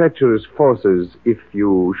these treacherous forces if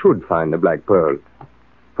you should find the Black Pearl.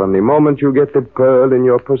 From the moment you get the pearl in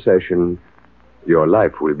your possession, your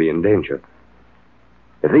life will be in danger.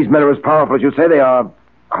 If these men are as powerful as you say they are,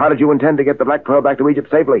 how did you intend to get the Black Pearl back to Egypt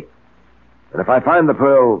safely? And if I find the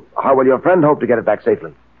pearl, how will your friend hope to get it back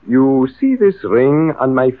safely? You see this ring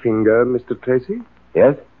on my finger, Mr. Tracy?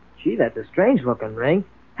 Yes? Gee, that's a strange-looking ring.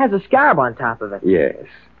 Has a scarab on top of it. Yes.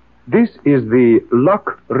 This is the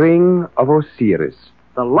luck ring of Osiris.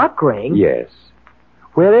 The luck ring? Yes.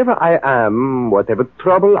 Wherever I am, whatever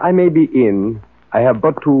trouble I may be in, I have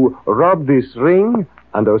but to rub this ring,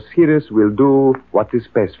 and Osiris will do what is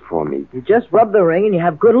best for me. You just rub the ring and you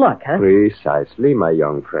have good luck, huh? Precisely, my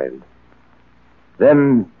young friend.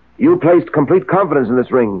 Then you placed complete confidence in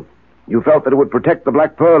this ring. You felt that it would protect the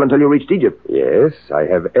Black Pearl until you reached Egypt. Yes, I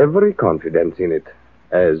have every confidence in it,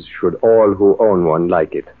 as should all who own one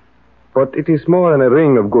like it. But it is more than a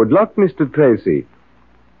ring of good luck, Mr. Tracy.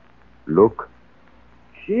 Look.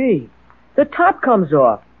 Gee, the top comes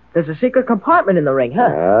off. There's a secret compartment in the ring, huh?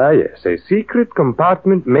 Ah, yes, a secret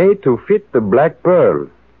compartment made to fit the Black Pearl.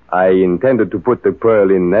 I intended to put the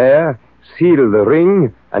pearl in there, seal the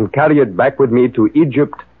ring, and carry it back with me to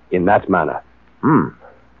Egypt in that manner.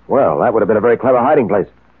 Well, that would have been a very clever hiding place.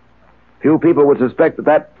 Few people would suspect that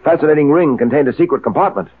that fascinating ring contained a secret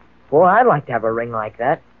compartment. Boy, I'd like to have a ring like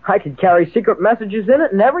that. I could carry secret messages in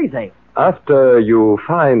it and everything. After you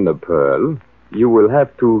find the pearl, you will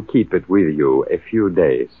have to keep it with you a few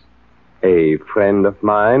days. A friend of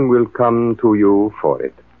mine will come to you for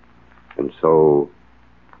it. And so,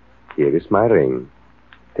 here is my ring.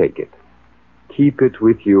 Take it. Keep it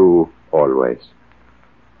with you always.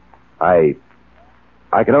 I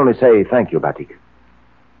can only say thank you, Batik.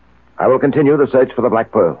 I will continue the search for the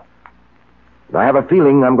Black Pearl. And I have a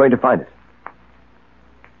feeling I'm going to find it.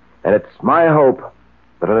 And it's my hope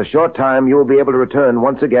that in a short time you will be able to return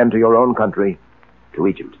once again to your own country, to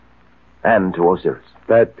Egypt, and to Osiris.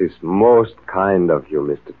 That is most kind of you,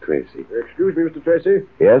 Mr. Tracy. Excuse me, Mr. Tracy.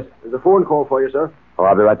 Yes? There's a phone call for you, sir. Oh,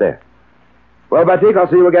 I'll be right there. Well, Batik, I'll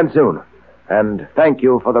see you again soon. And thank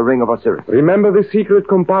you for the ring of Osiris. Remember the secret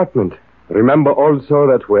compartment. Remember also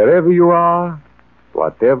that wherever you are,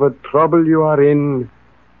 whatever trouble you are in,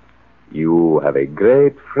 you have a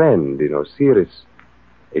great friend in Osiris.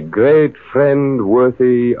 A great friend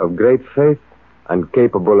worthy of great faith and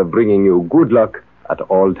capable of bringing you good luck at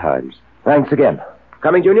all times. Thanks again.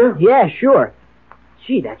 Coming, Junior? Yeah, sure.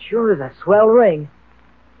 Gee, that sure is a swell ring.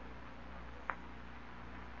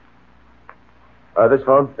 This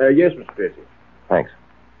phone? Yes, Mr. Tracy. Thanks.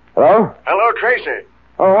 Hello? Hello, Tracy.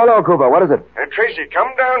 Oh, hello, Cooper. What is it? Tracy,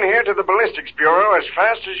 come down here to the ballistics bureau as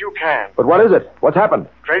fast as you can. But what is it? What's happened?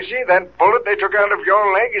 Tracy, that bullet they took out of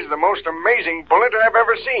your leg is the most amazing bullet I've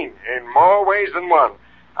ever seen, in more ways than one.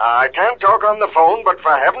 I can't talk on the phone, but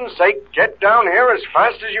for heaven's sake, get down here as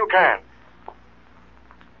fast as you can.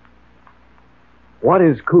 What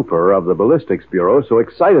is Cooper of the Ballistics Bureau so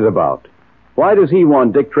excited about? Why does he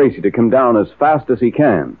want Dick Tracy to come down as fast as he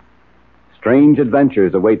can? Strange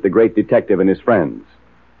adventures await the great detective and his friends.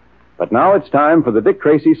 But now it's time for the Dick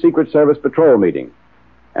Tracy Secret Service Patrol meeting.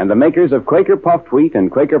 And the makers of Quaker Puffed Wheat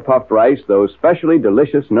and Quaker Puffed Rice, those specially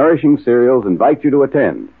delicious, nourishing cereals, invite you to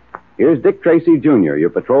attend. Here's Dick Tracy, Jr., your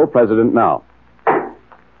patrol president now.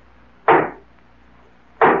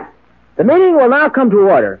 The meeting will now come to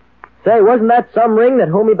order. Say, wasn't that some ring that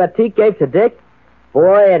Homie Batik gave to Dick?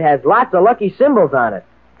 Boy, it has lots of lucky symbols on it.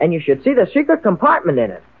 And you should see the secret compartment in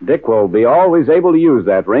it. Dick will be always able to use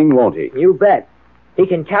that ring, won't he? You bet. He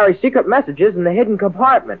can carry secret messages in the hidden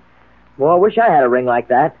compartment. Well, I wish I had a ring like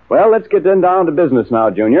that. Well, let's get down to business now,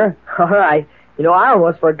 Junior. All right. You know, I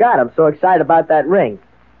almost forgot. I'm so excited about that ring.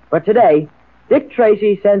 But today, Dick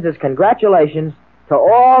Tracy sends his congratulations to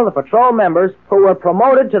all the patrol members who were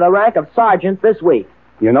promoted to the rank of sergeant this week.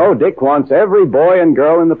 You know, Dick wants every boy and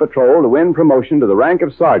girl in the patrol to win promotion to the rank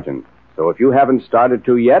of sergeant. So if you haven't started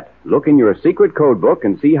to yet, look in your secret code book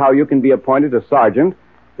and see how you can be appointed a sergeant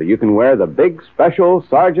so you can wear the big special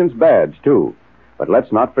sergeant's badge, too. But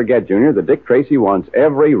let's not forget, Junior, that Dick Tracy wants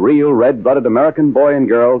every real red-blooded American boy and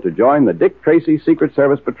girl to join the Dick Tracy Secret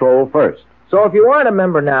Service Patrol first. So if you aren't a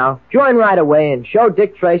member now, join right away and show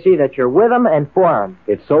Dick Tracy that you're with him and for him.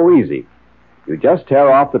 It's so easy. You just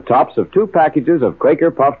tear off the tops of 2 packages of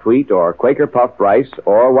Quaker Puffed Wheat or Quaker Puffed Rice,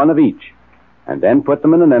 or one of each. and then put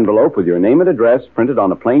them in an envelope with your name and address printed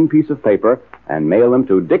on a plain piece of paper and mail them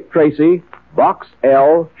to Dick Tracy, Box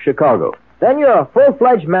L, Chicago. Then you're a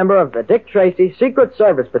full-fledged member of the Dick Tracy Secret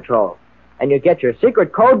Service Patrol, and you get your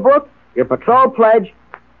secret code book, your patrol pledge,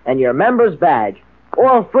 and your member's badge,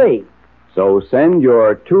 all free. So send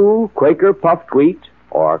your 2 Quaker Puffed Wheat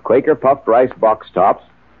or Quaker Puffed Rice box tops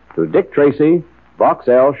to Dick Tracy, Box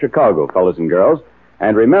L, Chicago, fellas and girls.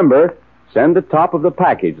 And remember, send the top of the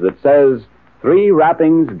package that says, 3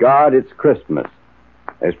 wrappings guard its Christmas.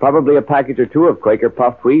 There's probably a package or 2 of Quaker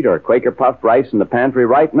Puffed Wheat or Quaker Puffed Rice in the pantry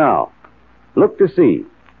right now. Look to see.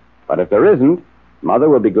 But if there isn't, Mother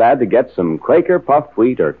will be glad to get some Quaker Puffed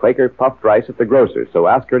Wheat or Quaker Puffed Rice at the grocer's, so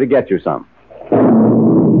ask her to get you some.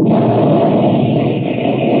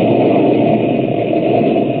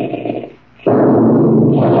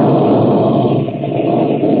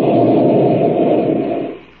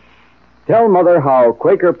 Tell Mother how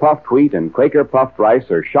Quaker Puffed Wheat and Quaker Puffed Rice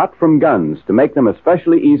are shot from guns to make them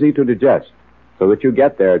especially easy to digest, so that you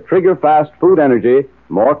get their trigger-fast food energy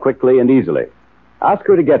more quickly and easily. Ask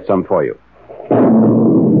her to get some for you.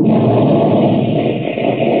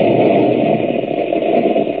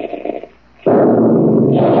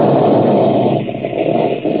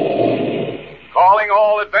 Calling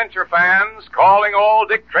all adventure fans, calling all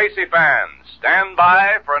Dick Tracy fans. Stand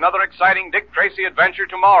by for another exciting Dick Tracy adventure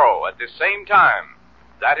tomorrow at this same time.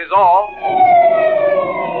 That is all.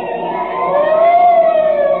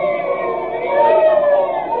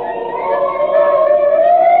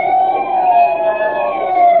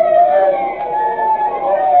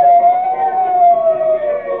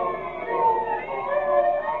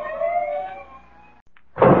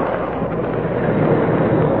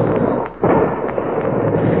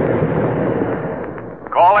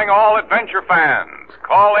 Calling all adventure fans,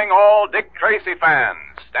 calling all Dick Tracy fans.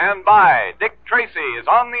 Stand by. Dick Tracy is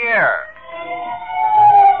on the air.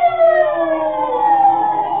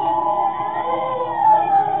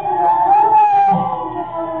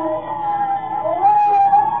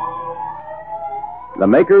 The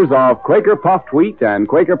makers of Quaker Puffed Wheat and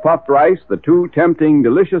Quaker Puffed Rice, the 2 tempting,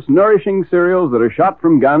 delicious, nourishing cereals that are shot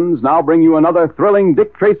from guns, now bring you another thrilling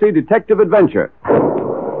Dick Tracy detective adventure.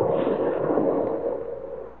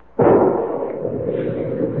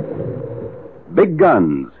 Big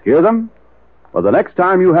guns. Hear them? Well, the next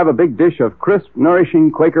time you have a big dish of crisp, nourishing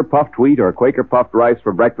Quaker Puffed Wheat or Quaker Puffed Rice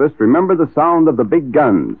for breakfast, remember the sound of the big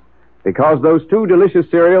guns, because those 2 delicious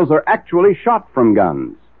cereals are actually shot from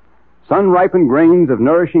guns. Sun-ripened grains of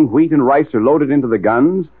nourishing wheat and rice are loaded into the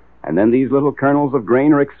guns, and then these little kernels of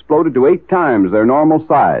grain are exploded to 8 times their normal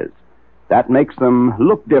size. That makes them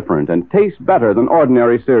look different and taste better than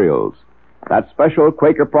ordinary cereals. That special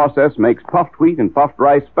Quaker process makes puffed wheat and puffed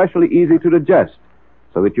rice specially easy to digest,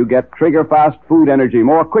 so that you get trigger-fast food energy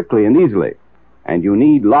more quickly and easily. And you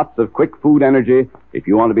need lots of quick food energy if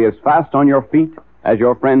you want to be as fast on your feet as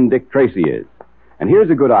your friend Dick Tracy is. And here's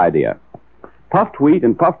a good idea. Puffed wheat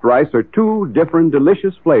and puffed rice are 2 different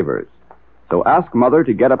delicious flavors. So ask Mother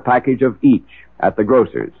to get a package of each at the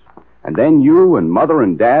grocer's. And then you and Mother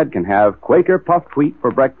and Dad can have Quaker Puffed Wheat for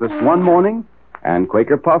breakfast one morning and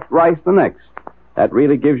Quaker Puffed Rice the next. That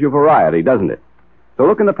really gives you variety, doesn't it? So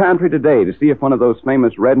look in the pantry today to see if one of those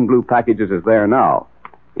famous red and blue packages is there now.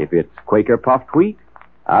 If it's Quaker Puffed Wheat,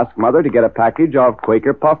 ask Mother to get a package of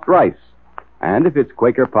Quaker Puffed Rice. And if it's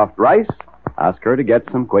Quaker Puffed Rice, ask her to get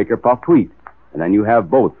some Quaker Puffed Wheat. And then you have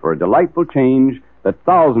both for a delightful change that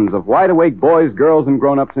thousands of wide-awake boys, girls, and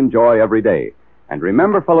grown-ups enjoy every day. And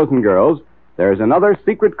remember, fellows and girls, there's another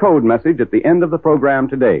secret code message at the end of the program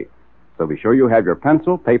today. So be sure you have your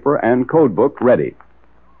pencil, paper, and code book ready.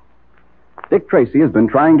 Dick Tracy has been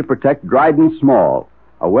trying to protect Dryden Small,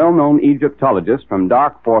 a well-known Egyptologist, from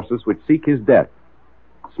dark forces which seek his death.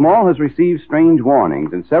 Small has received strange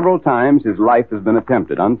warnings, and several times his life has been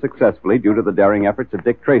attempted unsuccessfully due to the daring efforts of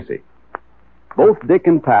Dick Tracy. Both Dick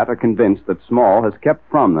and Pat are convinced that Small has kept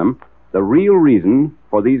from them the real reason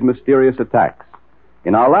for these mysterious attacks.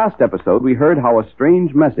 In our last episode, we heard how a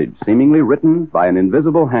strange message, seemingly written by an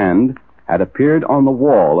invisible hand, had appeared on the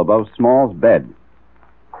wall above Small's bed.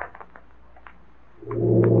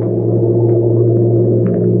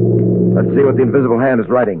 Let's see what the invisible hand is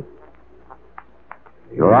writing.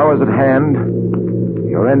 Your hour is at hand.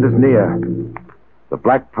 Your end is near. The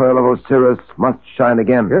black pearl of Osiris must shine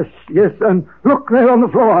again. Yes, and look there on the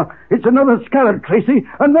floor. It's another scarab, Tracy.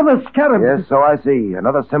 Another scarab. Yes, so I see.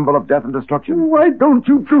 Another symbol of death and destruction. Why don't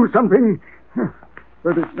you do something?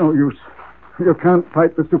 But it's no use. You can't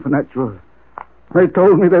fight the supernatural. They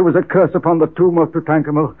told me there was a curse upon the tomb of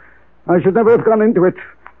Tutankhamun. I should never have gone into it.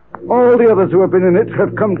 All the others who have been in it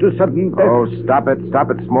have come to sudden death. Oh, stop it,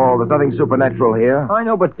 Small. There's nothing supernatural here. I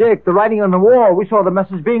know, but Dick, the writing on the wall, we saw the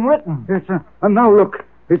message being written. Yes, sir. And now look,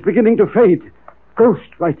 it's beginning to fade. Ghost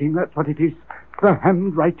writing, that's what it is. The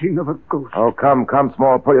handwriting of a ghost. Oh, come,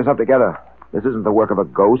 Small. Pull yourself together. This isn't the work of a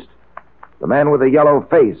ghost. The man with the yellow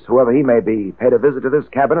face, whoever he may be, paid a visit to this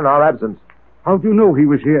cabin in our absence. How do you know he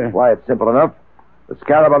was here? Why, it's simple enough. The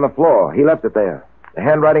scarab on the floor, he left it there. The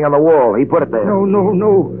handwriting on the wall, he put it there.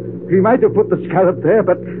 No. He might have put the scarab there,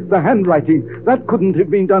 but the handwriting, that couldn't have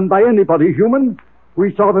been done by anybody human.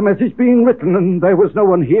 We saw the message being written, and there was no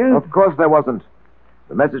one here. Of course there wasn't.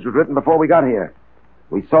 The message was written before we got here.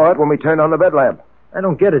 We saw it when we turned on the bed lamp. I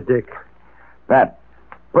don't get it, Dick. Pat,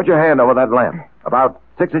 put your hand over that lamp, about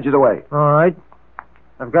 6 inches away. All right.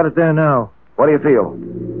 I've got it there now. What do you feel?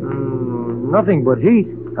 Nothing but heat.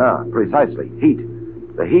 Precisely. Heat.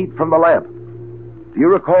 The heat from the lamp. Do you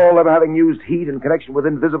recall ever having used heat in connection with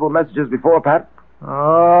invisible messages before, Pat?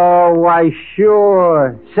 Oh, why,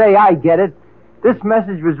 sure. Say, I get it. This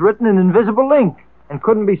message was written in invisible ink and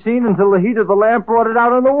couldn't be seen until the heat of the lamp brought it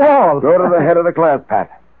out on the wall. Go to the head of the class,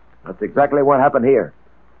 Pat. That's exactly what happened here.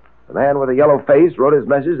 The man with the yellow face wrote his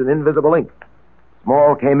message in invisible ink.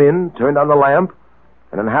 Small came in, turned on the lamp,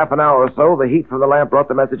 and in half an hour or so, the heat from the lamp brought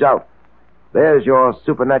the message out. There's your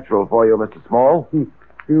supernatural for you, Mr. Small.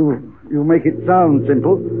 You make it sound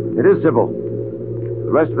simple. It is simple. If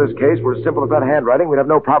the rest of this case were as simple as that handwriting, we'd have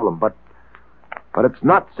no problem. But it's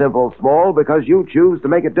not simple, Small, because you choose to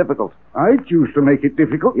make it difficult. I choose to make it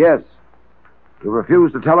difficult? Yes. You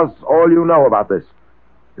refuse to tell us all you know about this.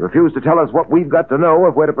 You refuse to tell us what we've got to know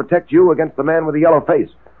if we're to protect you against the man with the yellow face.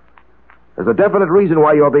 There's a definite reason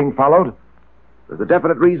why you're being followed. There's a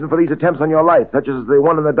definite reason for these attempts on your life, such as the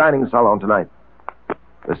one in the dining salon tonight.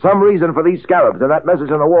 There's some reason for these scarabs and that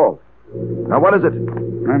message on the wall. Now, what is it?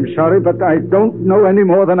 I'm sorry, but I don't know any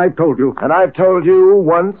more than I've told you. And I've told you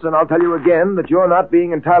once, and I'll tell you again, that you're not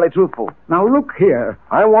being entirely truthful. Now, look here.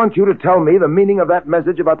 I want you to tell me the meaning of that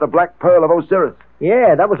message about the Black Pearl of Osiris.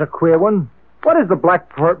 Yeah, that was a queer one. What is the Black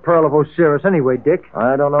Pearl of Osiris anyway, Dick?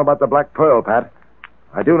 I don't know about the Black Pearl, Pat.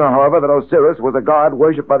 I do know, however, that Osiris was a god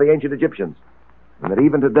worshipped by the ancient Egyptians, and that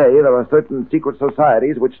even today there are certain secret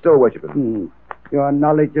societies which still worship him. Your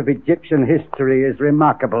knowledge of Egyptian history is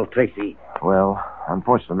remarkable, Tracy. Well,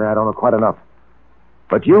 unfortunately, I don't know quite enough.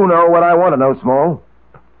 But you know what I want to know, Small.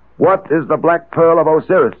 What is the Black Pearl of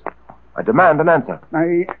Osiris? I demand an answer.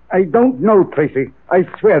 I don't know, Tracy. I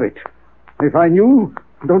swear it. If I knew,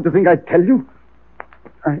 don't you think I'd tell you?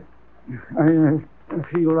 I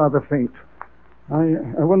feel rather faint.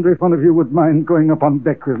 I wonder if one of you would mind going up on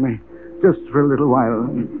deck with me. Just for a little while.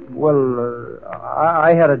 Well,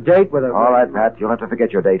 I had a date with her. All right, Pat. You'll have to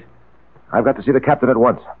forget your date. I've got to see the captain at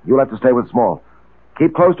once. You'll have to stay with Small.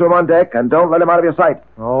 Keep close to him on deck and don't let him out of your sight.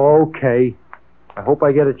 Okay. I hope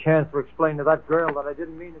I get a chance to explain to that girl that I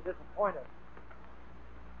didn't mean to disappoint her.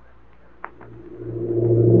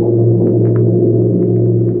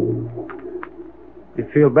 You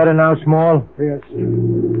feel better now, Small? Yes.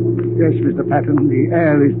 Yes, Mr. Patton. The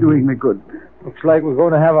air is doing me good. Looks like we're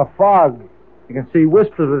going to have a fog. You can see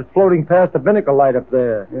wisps of it floating past the binnacle light up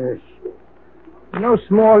there. Yes. You know,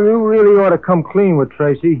 Small, you really ought to come clean with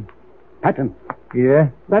Tracy. Patton. Yeah?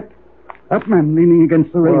 That man leaning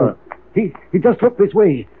against the rail. What? He just looked this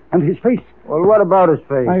way, and his face. Well, what about his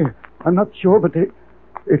face? I'm not sure, but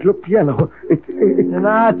it looked yellow.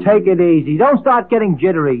 Now, take it easy. Don't start getting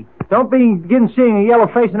jittery. Don't begin seeing a yellow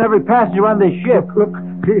face in every passenger on this ship. Look,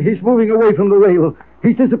 he's moving away from the rail.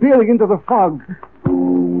 He's disappearing into the fog.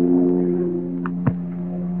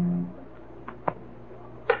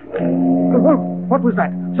 What was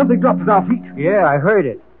that? Something dropped at our feet. Yeah, I heard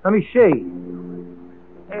it. Let me see.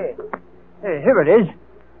 Hey, here it is.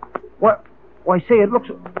 What? Why, say, it looks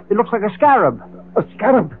like a scarab. A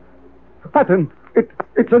scarab? Patton,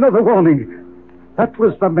 it's another warning. That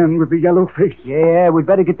was the man with the yellow face. Yeah, we'd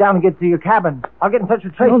better get down and get to your cabin. I'll get in touch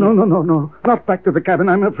with Tracy. No. Not back to the cabin.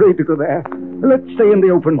 I'm afraid to go there. Let's stay in the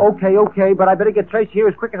open. Okay, but I better get Tracy here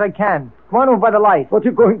as quick as I can. Come on over by the light. What are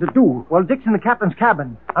you going to do? Well, Dick's in the captain's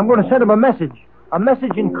cabin. I'm going to send him a message. A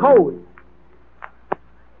message in code.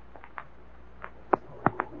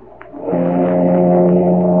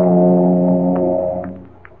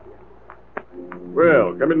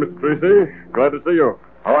 Well, come in, Mr. Tracy. Glad to see you.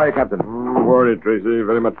 How are you, Captain? Worried, Tracy.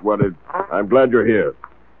 Very much worried. I'm glad you're here.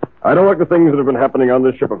 I don't like the things that have been happening on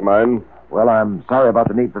this ship of mine. Well, I'm sorry about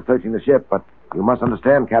the need for searching the ship, but you must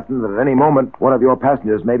understand, Captain, that at any moment one of your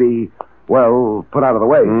passengers may be, well, put out of the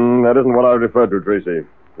way. That isn't what I referred to, Tracy.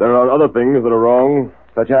 There are other things that are wrong.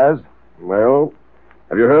 Such as? Well,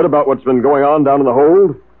 have you heard about what's been going on down in the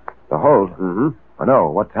hold? The hold? Mm-hmm. Oh, no.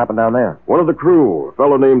 What's happened down there? One of the crew, a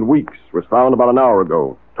fellow named Weeks, was found about an hour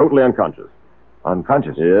ago, totally unconscious.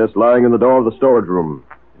 Unconscious? Yes, lying in the door of the storage room.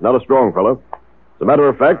 He's not a strong fellow. As a matter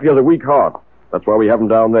of fact, he has a weak heart. That's why we have him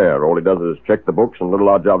down there. All he does is check the books and little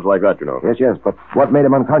odd jobs like that, you know. Yes, but what made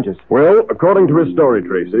him unconscious? Well, according to his story,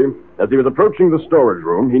 Tracy, as he was approaching the storage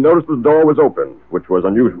room, he noticed the door was open, which was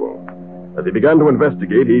unusual. As he began to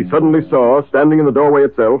investigate, he suddenly saw, standing in the doorway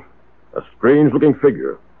itself, a strange-looking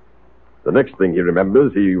figure. The next thing he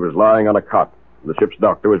remembers, he was lying on a cot. The ship's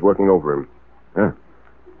doctor was working over him. Huh.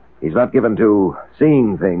 He's not given to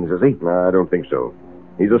seeing things, is he? No, I don't think so.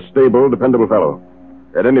 He's a stable, dependable fellow.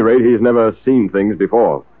 At any rate, he's never seen things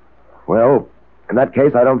before. Well, in that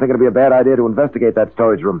case, I don't think it'd be a bad idea to investigate that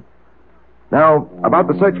storage room. Now, about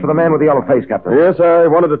the search for the man with the yellow face, Captain. Yes, I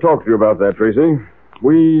wanted to talk to you about that, Tracy.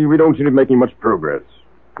 We don't seem to be making much progress.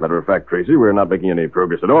 Matter of fact, Tracy, we're not making any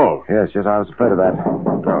progress at all. Yes, I was afraid of that.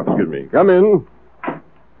 Oh, excuse me. Come in.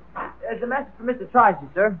 There's a message from Mr. Tracy,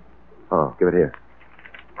 sir. Oh, give it here.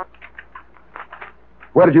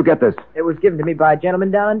 Where did you get this? It was given to me by a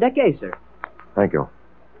gentleman down on deck A, sir. Thank you.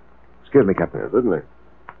 Excuse me, Captain. Yes, certainly.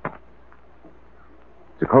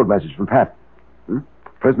 It's a code message from Pat.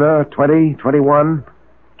 Prisoner 20, 21,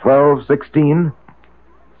 12, 16,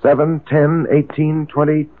 7, 10, 18,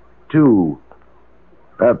 22.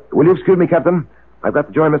 Will you excuse me, Captain? I've got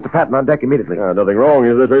to join Mr. Patton on deck immediately. Nothing wrong,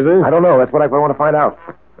 is there, Tracy? I don't know. That's what I want to find out.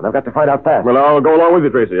 And I've got to find out fast. Well, I'll go along with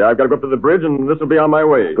you, Tracy. I've got to go up to the bridge, and this will be on my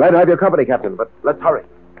way. Glad to have your company, Captain, but let's hurry.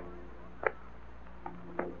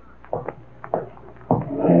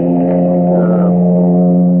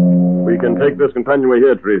 We can take this companionway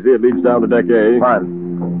here, Tracy. It leads down to deck A. Fine.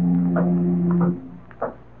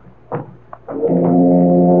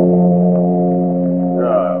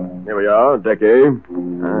 Here we are, deck A.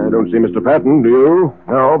 I don't see Mr. Patton, do you?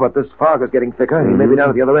 No, but this fog is getting thicker. He may be down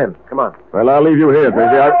at the other end. Come on. Well, I'll leave you here,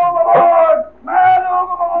 Tracy. Man overboard! Man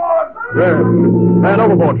overboard! There. Man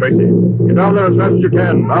overboard, Tracy. Get down there as fast as you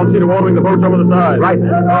can. I'll see to ordering the boats over the side. Right.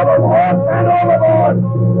 Man overboard! Man overboard!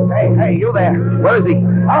 Hey, you there. Where is he?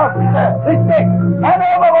 Officer, this Dick. Man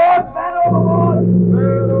overboard! Man overboard!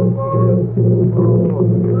 Man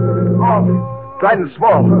overboard! Trident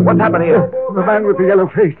Small. What's happened here? The man with the yellow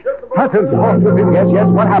face. Patton's lost with him. Yes.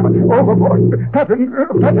 What happened? Overboard. Patton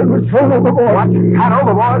was thrown overboard. What? Pat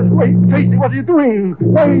overboard? Wait, Tracy, what are you doing?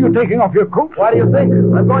 Why are you taking off your coat? Why do you think?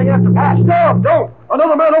 I'm going after Pat. Stop! Don't!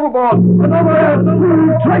 Another man overboard! Another man!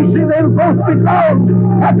 Tracy, they'll both be drowned!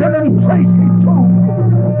 Patton and Tracy, too!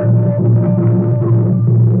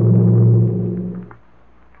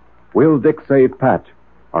 Will Dick save Pat?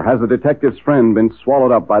 Or has the detective's friend been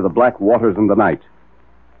swallowed up by the black waters in the night?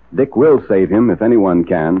 Dick will save him if anyone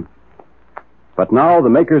can. But now the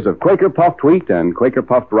makers of Quaker Puffed Wheat and Quaker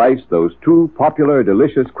Puffed Rice, those two popular,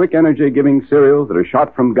 delicious, quick energy-giving cereals that are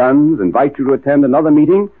shot from guns, invite you to attend another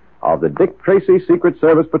meeting of the Dick Tracy Secret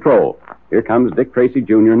Service Patrol. Here comes Dick Tracy,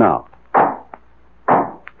 Jr. now.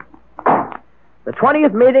 The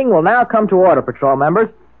 20th meeting will now come to order, patrol members.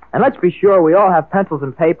 And let's be sure we all have pencils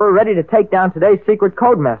and paper ready to take down today's secret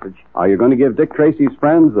code message. Are you going to give Dick Tracy's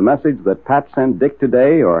friends the message that Pat sent Dick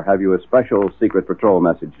today, or have you a special secret patrol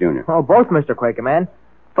message, Junior? Oh, both, Mr. Quakerman.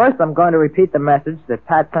 First, I'm going to repeat the message that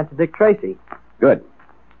Pat sent to Dick Tracy. Good.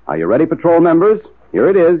 Are you ready, patrol members? Here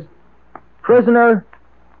it is. Prisoner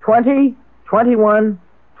 20, 21,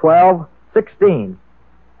 12, 16.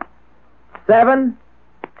 7,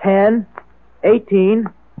 10, 18,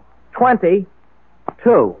 20,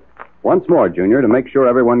 2. Once more, Junior, to make sure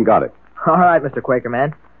everyone got it. All right, Mr.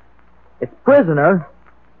 Quakerman. It's prisoner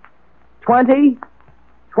 20,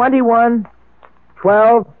 21,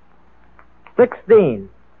 12, 16.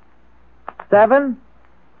 7,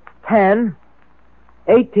 10,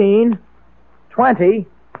 18, 20,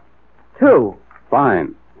 2.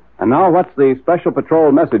 Fine. And now what's the special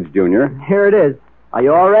patrol message, Junior? Here it is. Are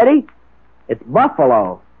you all ready? It's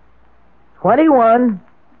Buffalo. 21,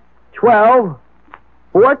 12,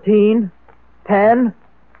 14, 10,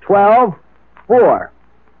 12, 4.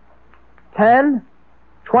 10,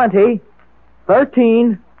 20,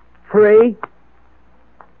 13, 3,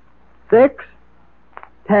 6,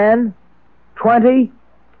 10, 20,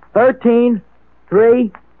 13,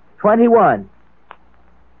 3, 21.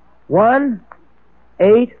 1,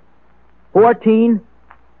 8, 14,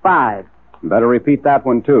 5. Better repeat that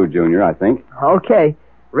one, too, Junior, I think. Okay.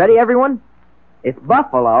 Ready, everyone? It's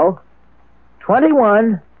Buffalo.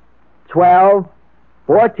 21, 12,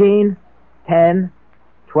 14, 10,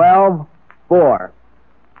 12, 4.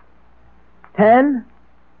 10,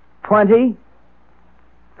 20,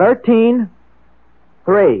 13,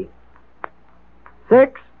 3.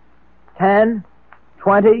 6, 10,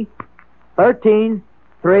 20, 13,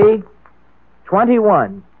 3,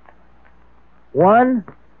 21. 1,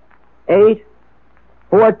 8,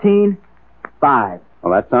 14, 5.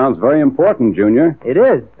 Well, that sounds very important, Junior. It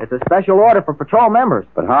is. It's a special order for patrol members.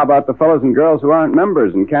 But how about the fellows and girls who aren't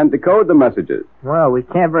members and can't decode the messages? Well, we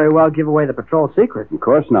can't very well give away the patrol secret. Of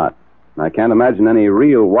course not. I can't imagine any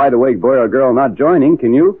real wide-awake boy or girl not joining,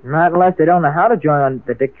 can you? Not unless they don't know how to join on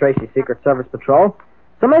the Dick Tracy Secret Service Patrol.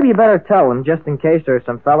 So maybe you better tell them, just in case there are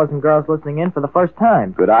some fellas and girls listening in for the first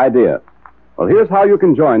time. Good idea. Well, here's how you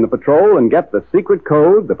can join the patrol and get the secret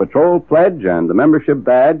code, the patrol pledge, and the membership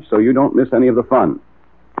badge so you don't miss any of the fun.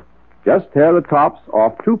 Just tear the tops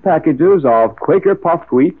off 2 packages of Quaker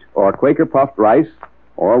puffed wheat or Quaker puffed rice,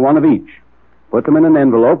 or one of each. Put them in an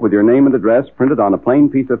envelope with your name and address printed on a plain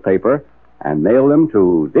piece of paper and mail them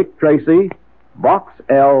to Dick Tracy, Box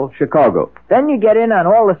L, Chicago. Then you get in on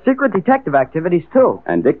all the secret detective activities, too.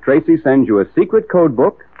 And Dick Tracy sends you a secret code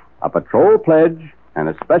book, a patrol pledge, and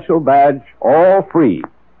a special badge, all free.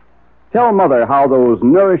 Tell Mother how those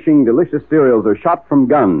nourishing, delicious cereals are shot from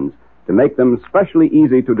guns to make them specially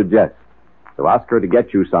easy to digest. So ask her to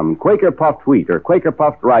get you some Quaker puffed wheat or Quaker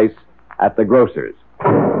puffed rice at the grocer's.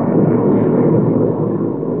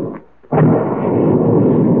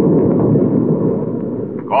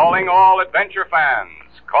 Calling all adventure fans.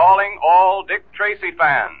 Calling all Dick Tracy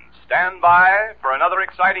fans. Stand by for another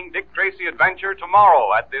exciting Dick Tracy adventure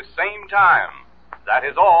tomorrow at this same time. That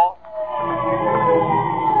is all.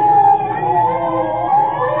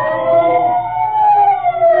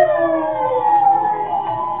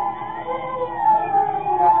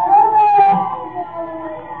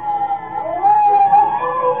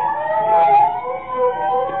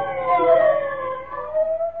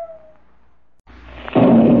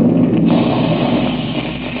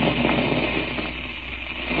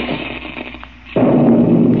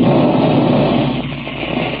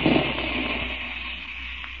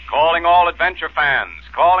 Calling all adventure fans.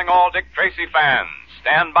 Calling all Dick Tracy fans.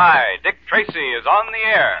 Stand by. Dick Tracy is on the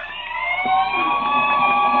air.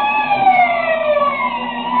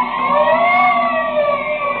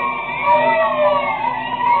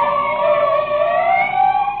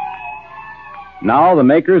 Now the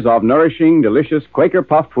makers of nourishing, delicious Quaker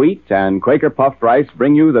puffed wheat and Quaker puffed rice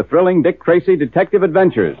bring you the thrilling Dick Tracy detective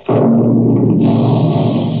adventures.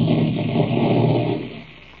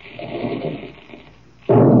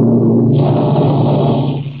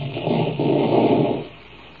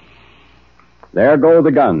 There go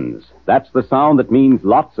the guns. That's the sound that means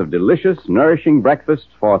lots of delicious, nourishing breakfasts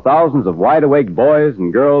for thousands of wide-awake boys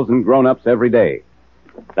and girls and grown-ups every day.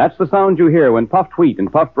 That's the sound you hear when puffed wheat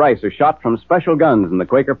and puffed rice are shot from special guns in the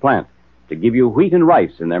Quaker plant to give you wheat and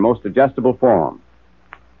rice in their most digestible form.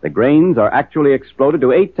 The grains are actually exploded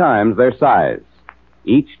to 8 times their size.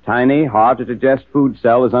 Each tiny, hard-to-digest food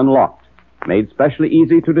cell is unlocked, made specially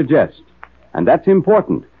easy to digest. And that's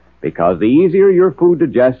important, because the easier your food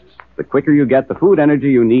digests, the quicker you get the food energy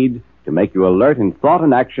you need to make you alert in thought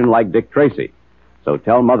and action like Dick Tracy. So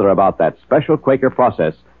tell Mother about that special Quaker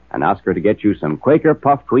process and ask her to get you some Quaker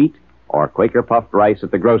puffed wheat or Quaker puffed rice at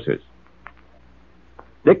the grocer's.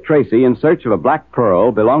 Dick Tracy, in search of a black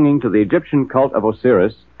pearl belonging to the Egyptian cult of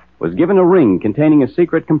Osiris, was given a ring containing a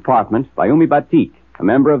secret compartment by Umi Batik, a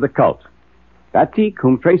member of the cult. Batik,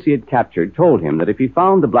 whom Tracy had captured, told him that if he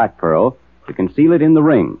found the black pearl, to conceal it in the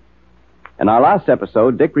ring. In our last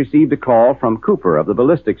episode, Dick received a call from Cooper of the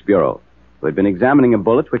Ballistics Bureau, who had been examining a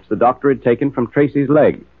bullet which the doctor had taken from Tracy's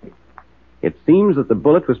leg. It seems that the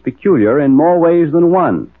bullet was peculiar in more ways than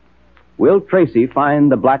one. Will Tracy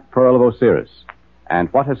find the black pearl of Osiris?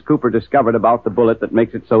 And what has Cooper discovered about the bullet that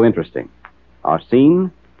makes it so interesting? Our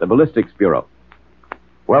scene, the Ballistics Bureau.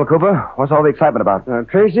 Well, Cooper, what's all the excitement about?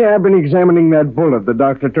 Tracy, I've been examining that bullet the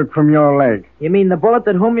doctor took from your leg. You mean the bullet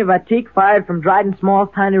that Humya Batik fired from Dryden Small's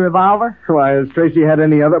tiny revolver? Why, has Tracy had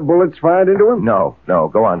any other bullets fired into him? No.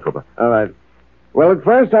 Go on, Cooper. All right. Well, at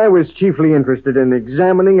first I was chiefly interested in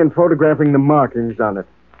examining and photographing the markings on it.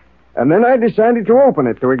 And then I decided to open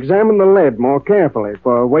it to examine the lead more carefully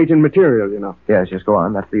for weight and material, you know. Yes, just go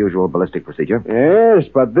on. That's the usual ballistic procedure. Yes,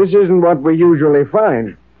 but this isn't what we usually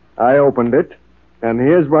find. I opened it, and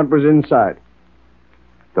here's what was inside.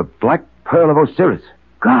 The black pearl of Osiris.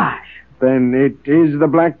 Gosh! Then it is the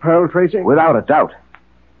black pearl, Tracy? Without a doubt.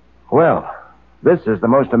 Well, this is the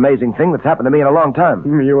most amazing thing that's happened to me in a long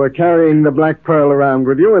time. You were carrying the black pearl around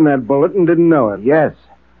with you in that bullet and didn't know it. Yes.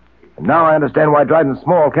 And now I understand why Dryden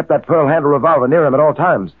Small kept that pearl-handled revolver near him at all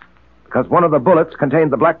times. Because one of the bullets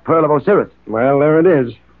contained the black pearl of Osiris. Well, there it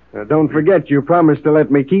is. Don't forget, you promised to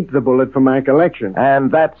let me keep the bullet for my collection.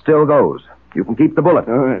 And that still goes. You can keep the bullet.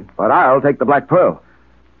 All right. But I'll take the black pearl.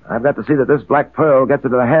 I've got to see that this black pearl gets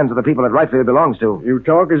into the hands of the people it rightfully belongs to. You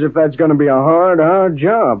talk as if that's going to be a hard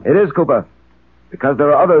job. It is, Cooper. Because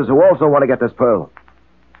there are others who also want to get this pearl.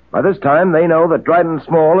 By this time, they know that Dryden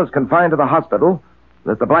Small is confined to the hospital,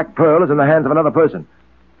 that the black pearl is in the hands of another person.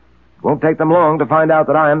 It won't take them long to find out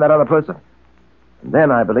that I am that other person. And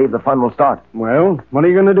then I believe the fun will start. Well, what are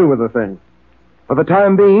you going to do with the thing? For the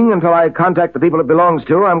time being, until I contact the people it belongs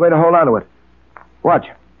to, I'm going to hold on to it. Watch.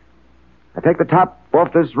 I take the top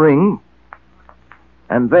off this ring,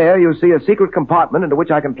 and there you see a secret compartment into which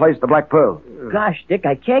I can place the black pearl. Gosh, Dick,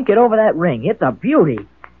 I can't get over that ring. It's a beauty.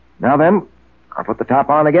 Now then, I'll put the top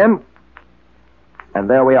on again, and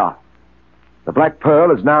there we are. The black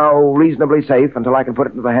pearl is now reasonably safe until I can put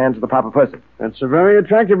it into the hands of the proper person. That's a very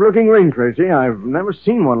attractive-looking ring, Tracy. I've never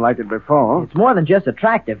seen one like it before. It's more than just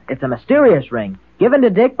attractive. It's a mysterious ring, given to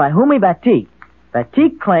Dick by Humi Batik.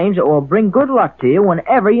 Batik claims it will bring good luck to you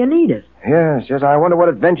whenever you need it. Yes, I wonder what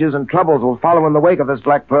adventures and troubles will follow in the wake of this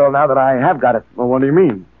black pearl now that I have got it. Well, what do you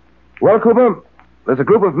mean? Well, Cooper, there's a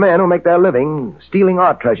group of men who make their living stealing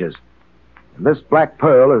art treasures. And this black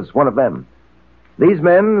pearl is one of them. These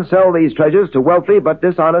men sell these treasures to wealthy but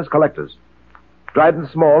dishonest collectors. Dryden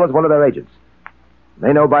Small is one of their agents.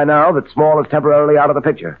 They know by now that Small is temporarily out of the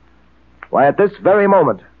picture. Why, at this very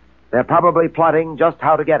moment, they're probably plotting just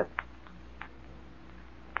how to get it.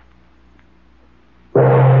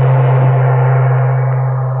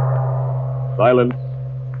 Silence.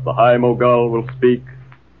 The High Mogul will speak.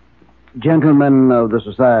 Gentlemen of the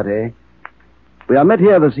society, we are met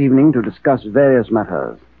here this evening to discuss various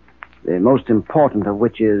matters, the most important of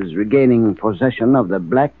which is regaining possession of the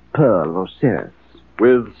black pearl of Osiris.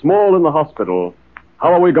 With Small in the hospital,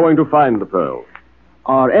 how are we going to find the pearl?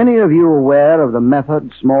 Are any of you aware of the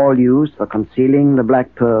method Small used for concealing the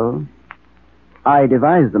black pearl? I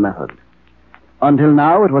devised the method. Until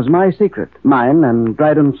now, it was my secret, mine and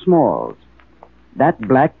Dryden Small's. That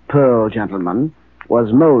black pearl, gentlemen,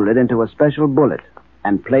 was molded into a special bullet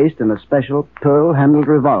and placed in a special pearl-handled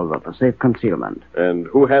revolver for safe concealment. And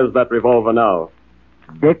who has that revolver now?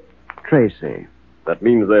 Dick Tracy. That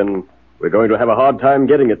means, then, we're going to have a hard time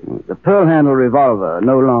getting it. The pearl-handled revolver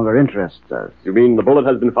no longer interests us. You mean the bullet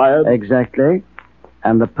has been fired? Exactly.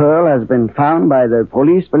 And the pearl has been found by the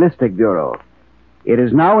Police Ballistic Bureau. It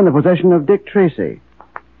is now in the possession of Dick Tracy.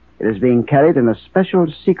 It is being carried in a special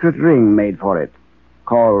secret ring made for it,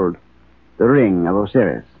 called the Ring of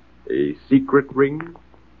Osiris. A secret ring?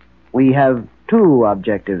 We have two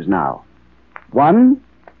objectives now. One,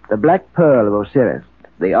 the black pearl of Osiris.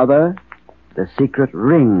 The other, the secret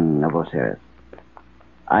ring of Osiris.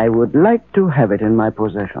 I would like to have it in my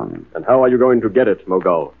possession. And how are you going to get it,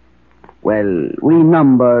 Mogul? Well, we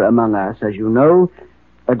number among us, as you know,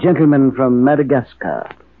 a gentleman from Madagascar.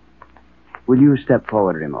 Will you step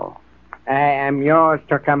forward, Remo? I am yours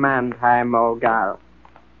to command, High Mogul.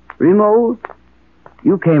 Remo,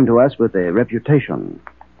 you came to us with a reputation.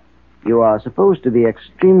 You are supposed to be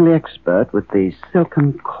extremely expert with the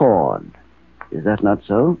silken cord. Is that not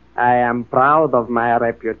so? I am proud of my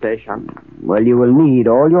reputation. Well, you will need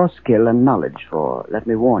all your skill and knowledge, for, let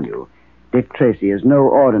me warn you, Dick Tracy is no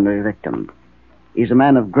ordinary victim. He's a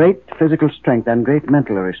man of great physical strength and great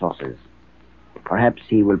mental resources. Perhaps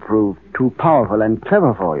he will prove too powerful and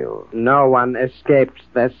clever for you. No one escapes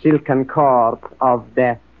the silken cord of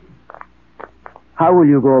death. How will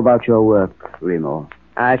you go about your work, Remo?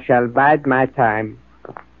 I shall bide my time.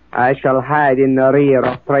 I shall hide in the rear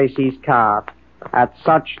of Tracy's car at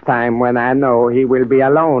such time when I know he will be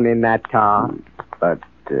alone in that car. But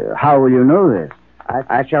how will you know this?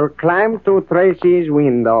 I shall climb to Tracy's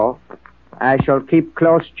window. I shall keep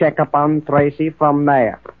close check upon Tracy from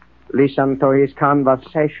there. Listen to his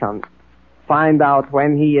conversation. Find out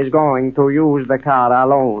when he is going to use the car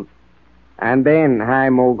alone. And then, High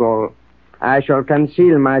Mogul, I shall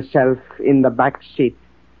conceal myself in the back seat.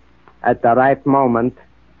 At the right moment,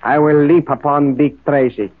 I will leap upon Dick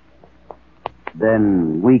Tracy.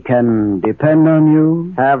 Then we can depend on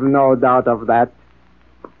you? Have no doubt of that.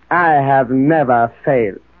 I have never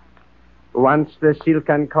failed. Once the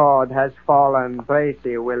silken cord has fallen,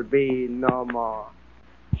 Tracy will be no more.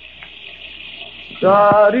 Dick,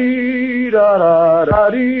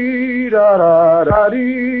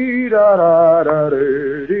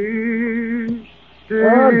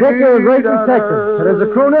 you're a great detective. But as a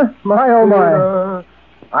crooner, my oh my.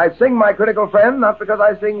 I sing, my critical friend, not because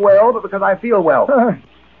I sing well, but because I feel well.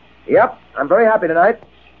 Yep, I'm very happy tonight.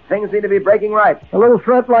 Things seem to be breaking right. A little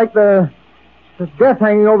threat like the death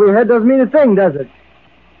hanging over your head doesn't mean a thing, does it?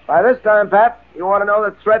 By this time, Pat, you want to know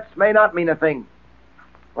that threats may not mean a thing.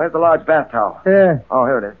 Where's the large bath towel? Yeah. Oh,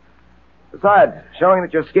 here it is. Besides, showing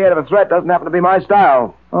that you're scared of a threat doesn't happen to be my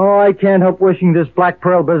style. Oh, I can't help wishing this Black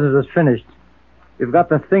Pearl business was finished. You've got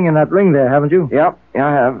the thing in that ring there, haven't you? Yep, yeah,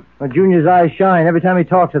 I have. Well, Junior's eyes shine every time he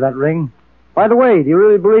talks to that ring. By the way, do you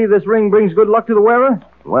really believe this ring brings good luck to the wearer?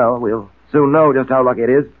 Well, we'll soon know just how lucky it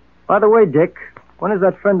is. By the way, Dick, when is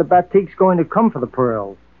that friend of Batique's going to come for the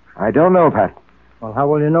pearls? I don't know, Pat. Well, how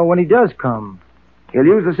will you know when he does come? He'll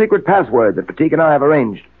use the secret password that Batique and I have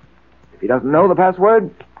arranged. If he doesn't know the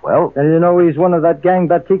password, well... Then you know he's one of that gang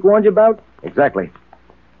Batique warned you about? Exactly.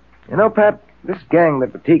 You know, Pat, this gang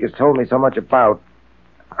that Batique has told me so much about,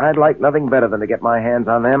 I'd like nothing better than to get my hands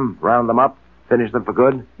on them, round them up, finish them for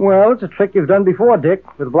good. Well, it's a trick you've done before, Dick,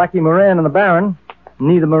 with Blackie Moran and the Baron.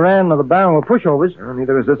 Neither Moran nor the Baron were pushovers.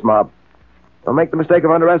 Neither is this mob. Don't make the mistake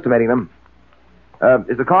of underestimating them.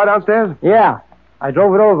 Is the car downstairs? Yeah. I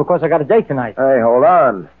drove it over because I got a date tonight. Hey, hold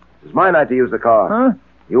on. This is my night to use the car. Huh?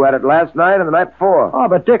 You had it last night and the night before. Oh,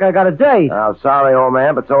 but Dick, I got a date. Oh, sorry, old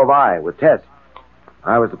man, but so have I, with Tess.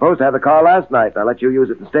 I was supposed to have the car last night. I let you use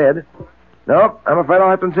it instead. Nope, I'm afraid I'll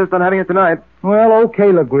have to insist on having it tonight. Well,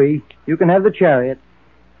 okay, Legree. You can have the chariot.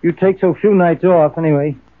 You take so few nights off,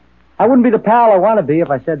 anyway. I wouldn't be the pal I want to be if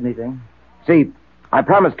I said anything. See, I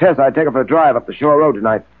promised Tess I'd take her for a drive up the shore road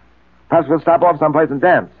tonight. Perhaps we'll stop off someplace and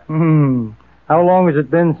dance. How long has it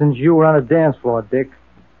been since you were on a dance floor, Dick?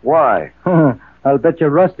 Why? I'll bet you're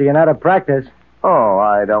rusty and out of practice. Oh,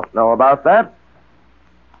 I don't know about that.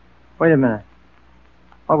 Wait a minute.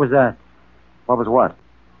 What was that? What was what?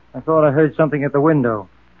 I thought I heard something at the window.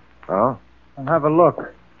 Oh? I'll have a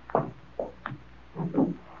look.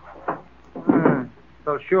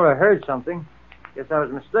 So sure I heard something. Guess I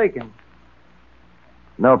was mistaken.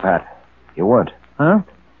 No, Pat. You weren't. Huh?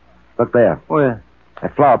 Look there. Where?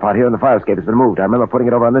 That flower pot here in the fire escape has been moved. I remember putting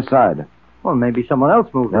it over on this side. Well, maybe someone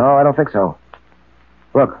else moved it. No, I don't think so.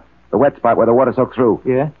 Look, the wet spot where the water soaked through.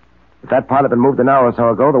 Yeah? If that pot had been moved an hour or so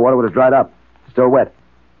ago, the water would have dried up. Still wet.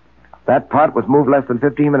 That pot was moved less than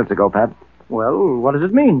 15 minutes ago, Pat. Well, what does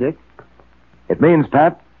it mean, Dick? It means,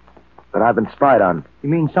 Pat, that I've been spied on. You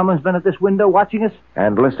mean someone's been at this window watching us?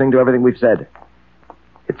 And listening to everything we've said.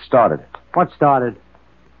 It started. What started?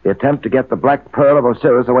 The attempt to get the Black Pearl of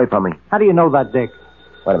Osiris away from me. How do you know that, Dick?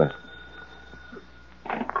 Wait a minute.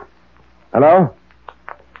 Hello?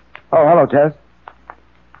 Oh, hello, Tess.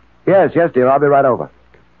 Yes, dear, I'll be right over.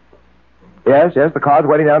 Yes, the car's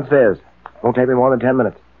waiting downstairs. Won't take me more than 10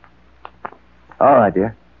 minutes. All right,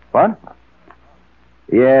 dear. What?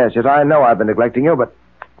 Yes, I know I've been neglecting you, but...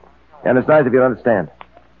 And it's nice of you to understand.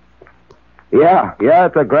 Yeah,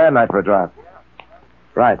 it's a grand night for a drive.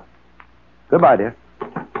 Right. Goodbye, dear.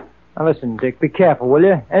 Now listen, Dick, be careful, will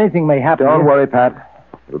you? Anything may happen. Don't worry, Pat.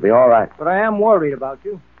 It'll be all right. But I am worried about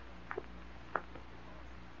you.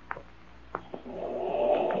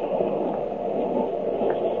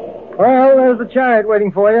 Well, there's the chariot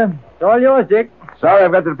waiting for you. It's all yours, Dick. Sorry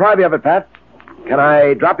I've got to deprive you of it, Pat. Can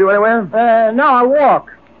I drop you anywhere? No, I'll walk.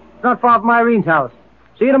 It's not far from Irene's house.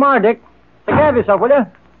 See you tomorrow, Dick. Take care of yourself, will you?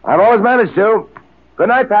 I've always managed to. Good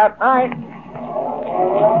night, Pat. All right.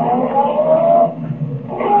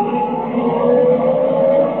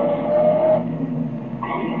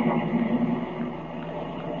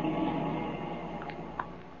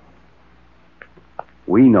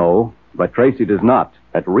 We know, but Tracy does not,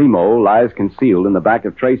 that Remo lies concealed in the back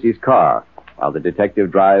of Tracy's car while the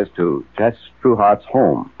detective drives to Tess Trueheart's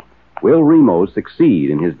home. Will Remo succeed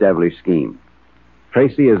in his devilish scheme?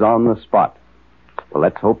 Tracy is on the spot. Well,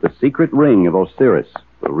 let's hope the secret ring of Osiris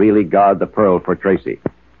will really guard the pearl for Tracy,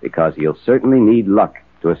 because he'll certainly need luck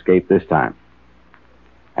to escape this time.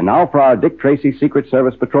 And now for our Dick Tracy Secret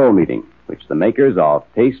Service Patrol meeting, which the makers of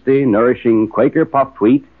tasty, nourishing Quaker puffed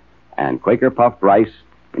wheat and Quaker puffed rice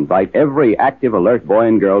invite every active, alert boy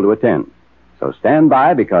and girl to attend. So stand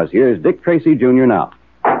by, because here's Dick Tracy Jr. now.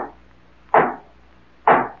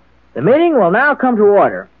 The meeting will now come to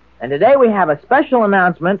order, and today we have a special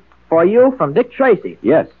announcement for you from Dick Tracy.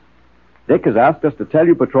 Yes. Dick has asked us to tell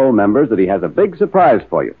you patrol members that he has a big surprise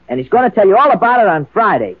for you. And he's going to tell you all about it on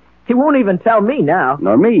Friday. He won't even tell me now.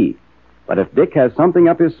 Nor me. But if Dick has something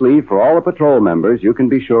up his sleeve for all the patrol members, you can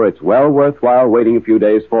be sure it's well worthwhile waiting a few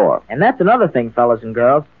days for. And that's another thing, fellas and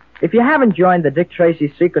girls. If you haven't joined the Dick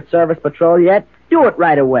Tracy Secret Service Patrol yet, do it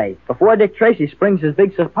right away, before Dick Tracy springs his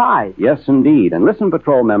big surprise. Yes, indeed. And listen,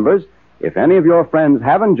 patrol members, if any of your friends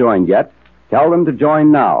haven't joined yet, tell them to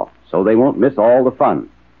join now, so they won't miss all the fun.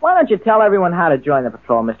 Why don't you tell everyone how to join the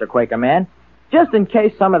patrol, Mr. Quaker Man? Just in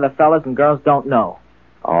case some of the fellas and girls don't know.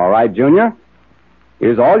 All right, Junior.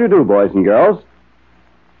 Here's all you do, boys and girls.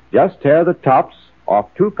 Just tear the tops off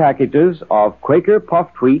 2 packages of Quaker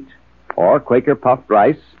puffed wheat or Quaker puffed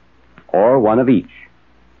rice, or one of each.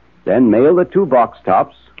 Then mail the 2 box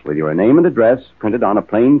tops with your name and address printed on a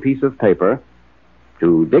plain piece of paper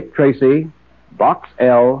to Dick Tracy, Box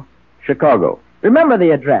L, Chicago. Remember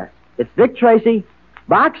the address. It's Dick Tracy,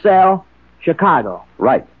 Box L, Chicago.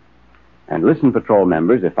 Right. And listen, patrol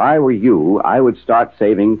members, if I were you, I would start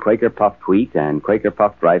saving Quaker Puffed Wheat and Quaker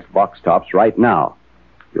Puffed Rice box tops right now.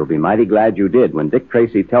 You'll be mighty glad you did when Dick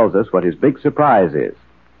Tracy tells us what his big surprise is.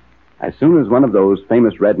 As soon as one of those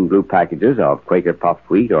famous red and blue packages of Quaker Puffed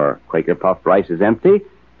Wheat or Quaker Puffed Rice is empty,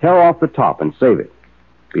 tear off the top and save it.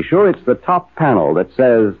 Be sure it's the top panel that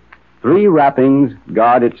says, 3 wrappings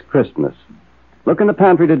guard its crispness. Look in the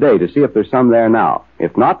pantry today to see if there's some there now.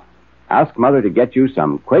 If not, ask Mother to get you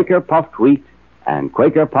some Quaker Puffed Wheat and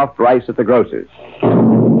Quaker Puffed Rice at the grocer's.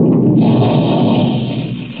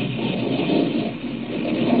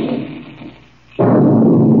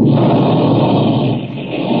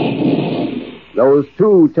 Those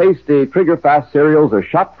 2 tasty trigger-fast cereals are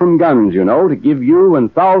shot from guns, you know, to give you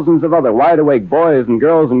and thousands of other wide-awake boys and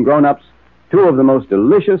girls and grown-ups 2 of the most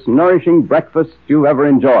delicious, nourishing breakfasts you've ever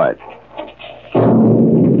enjoyed.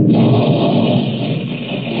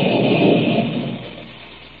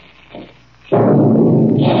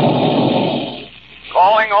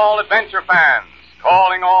 Calling all adventure fans,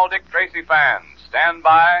 calling all Dick Tracy fans. Stand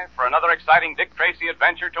by for another exciting Dick Tracy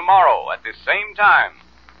adventure tomorrow at this same time.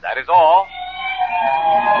 That is all.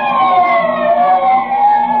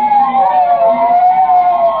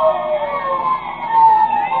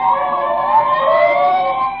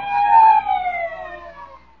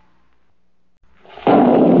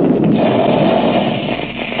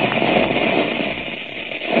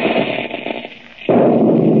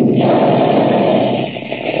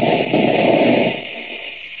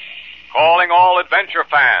 Calling all adventure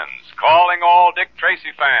fans, calling all Dick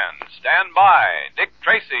Tracy fans. Stand by. Dick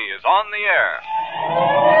Tracy is on the air.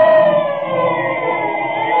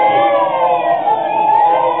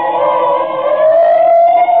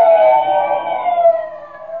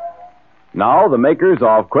 Now, the makers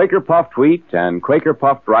of Quaker Puffed Wheat and Quaker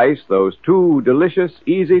Puffed Rice, those 2 delicious,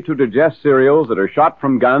 easy-to-digest cereals that are shot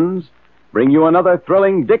from guns, bring you another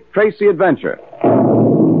thrilling Dick Tracy adventure.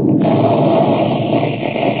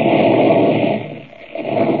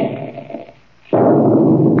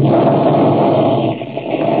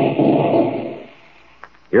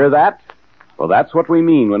 Hear that? Well, that's what we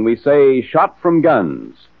mean when we say shot from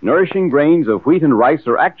guns. Nourishing grains of wheat and rice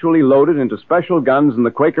are actually loaded into special guns in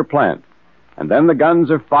the Quaker plant. And then the guns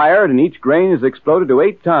are fired and each grain is exploded to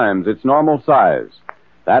 8 times its normal size.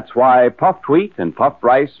 That's why puffed wheat and puffed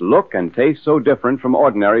rice look and taste so different from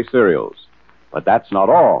ordinary cereals. But that's not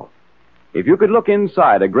all. If you could look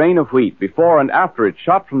inside a grain of wheat before and after it's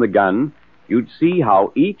shot from the gun, you'd see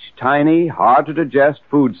how each tiny, hard-to-digest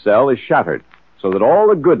food cell is shattered, so that all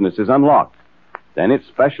the goodness is unlocked. Then it's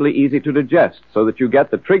specially easy to digest, so that you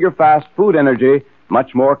get the trigger-fast food energy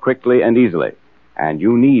much more quickly and easily. And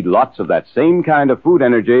you need lots of that same kind of food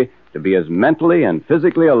energy to be as mentally and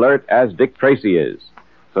physically alert as Dick Tracy is.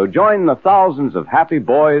 So join the thousands of happy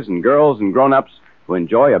boys and girls and grown-ups who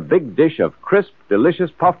enjoy a big dish of crisp,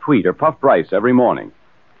 delicious puffed wheat or puffed rice every morning.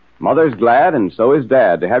 Mother's glad, and so is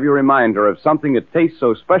Dad, to have you remind her of something that tastes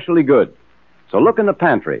so specially good. So look in the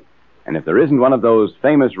pantry. And if there isn't one of those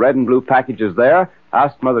famous red and blue packages there,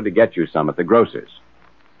 ask Mother to get you some at the grocer's.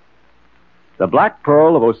 The Black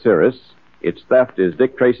Pearl of Osiris, its theft is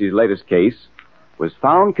Dick Tracy's latest case, was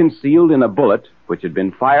found concealed in a bullet which had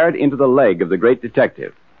been fired into the leg of the great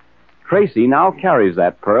detective. Tracy now carries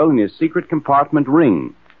that pearl in his secret compartment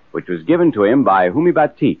ring, which was given to him by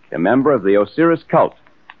Humibatik, a member of the Osiris cult.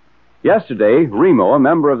 Yesterday, Remo, a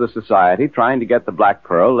member of the society trying to get the Black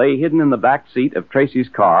Pearl, lay hidden in the back seat of Tracy's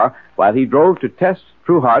car while he drove to Tess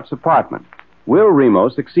Trueheart's apartment. Will Remo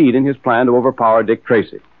succeed in his plan to overpower Dick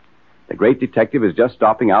Tracy? The great detective is just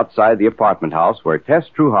stopping outside the apartment house where Tess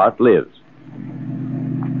Trueheart lives.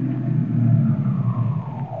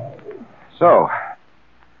 So,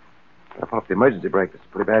 gotta pull up the emergency brake. It's a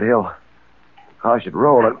pretty bad hill. The car should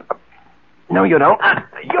roll. And... No, you don't.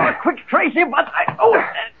 You're quick, Tracy, but I... Oh,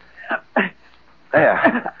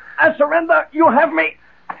 There. I surrender. You have me.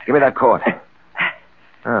 Give me that coat.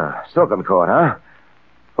 Ah, silken coat, huh?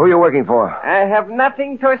 Who are you working for? I have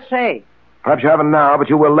nothing to say. Perhaps you haven't now, but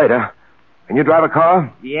you will later. Can you drive a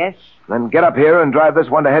car? Yes. Then get up here and drive this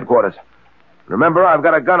one to headquarters. Remember, I've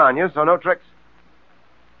got a gun on you, so no tricks.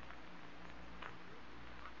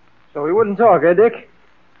 So he wouldn't talk, eh, Dick?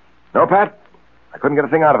 No, Pat. I couldn't get a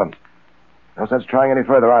thing out of him. No sense trying any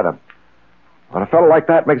further either. When a fellow like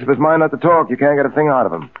that makes up his mind not to talk, you can't get a thing out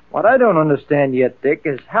of him. What I don't understand yet, Dick,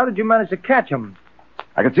 is how did you manage to catch him?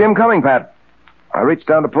 I could see him coming, Pat. I reached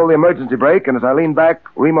down to pull the emergency brake, and as I leaned back,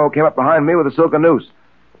 Remo came up behind me with a silken noose.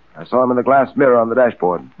 I saw him in the glass mirror on the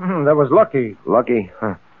dashboard. That was lucky. Lucky?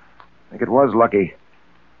 Huh. I think it was lucky.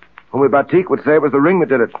 Humi Batik would say it was the ring that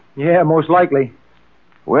did it. Yeah, most likely.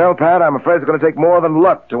 Well, Pat, I'm afraid it's going to take more than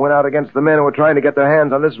luck to win out against the men who are trying to get their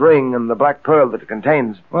hands on this ring and the black pearl that it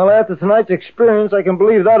contains. Well, after tonight's experience, I can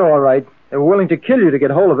believe that all right. They were willing to kill you to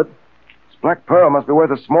get hold of it. This black pearl must be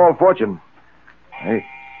worth a small fortune. Hey,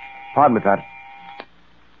 pardon me, Pat.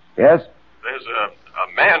 Yes? There's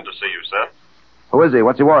a man to see you, sir. Who is he?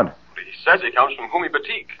 What's he want? He says he comes from Humi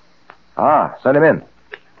Batik. Ah, send him in.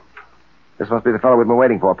 This must be the fellow we've been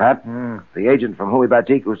waiting for, Pat. The agent from Humi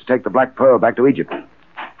Batik who's to take the black pearl back to Egypt.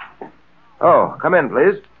 Oh, come in,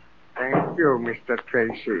 please. Thank you, Mr.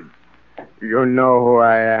 Tracy. You know who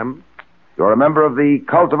I am? You're a member of the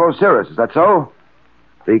cult of Osiris, is that so?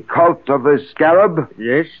 The cult of the scarab?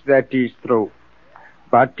 Yes, that is true.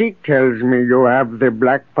 Batik tells me you have the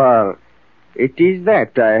black pearl. It is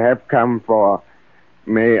that I have come for.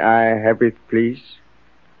 May I have it, please?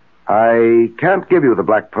 I can't give you the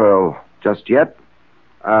black pearl just yet.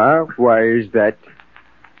 Why is that?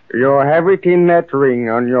 You have it in that ring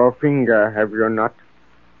on your finger, have you not?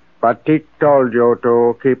 Batik told you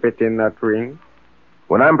to keep it in that ring.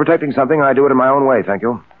 When I'm protecting something, I do it in my own way, thank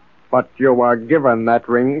you. But you were given that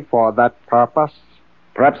ring for that purpose?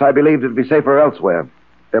 Perhaps I believed it'd be safer elsewhere.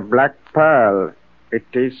 The black pearl, it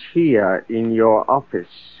is here in your office.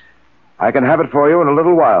 I can have it for you in a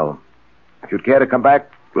little while. If you'd care to come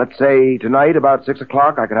back, let's say tonight about 6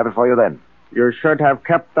 o'clock, I can have it for you then. You should have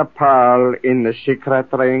kept the pearl in the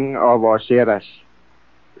secret ring of Osiris.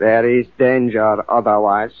 There is danger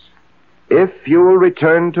otherwise. If you will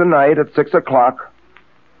return tonight at 6 o'clock,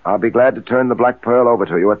 I'll be glad to turn the black pearl over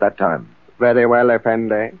to you at that time. Very well,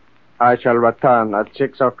 Effendi. I shall return at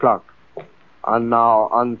 6 o'clock. And now,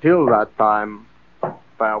 until that time,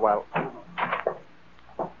 farewell.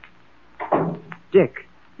 Dick,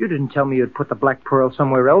 you didn't tell me you'd put the black pearl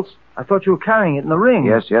somewhere else. I thought you were carrying it in the ring.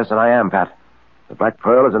 Yes, and I am, Pat. The black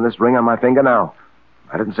pearl is in this ring on my finger now.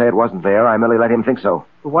 I didn't say it wasn't there. I merely let him think so.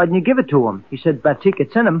 Well, why didn't you give it to him? He said Batik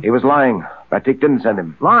had sent him. He was lying. Batik didn't send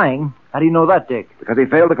him. Lying? How do you know that, Dick? Because he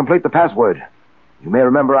failed to complete the password. You may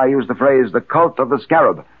remember I used the phrase, the cult of the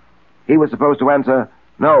scarab. He was supposed to answer,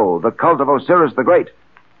 no, the cult of Osiris the Great.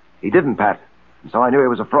 He didn't, Pat. And so I knew he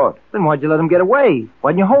was a fraud. Then why'd you let him get away?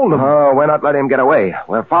 Why didn't you hold him? Oh, we're not letting him get away.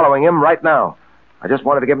 We're following him right now. I just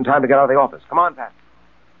wanted to give him time to get out of the office. Come on, Pat.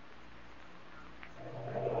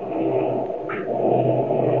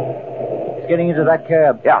 He's getting into that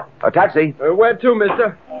cab. Yeah, a taxi. Where to,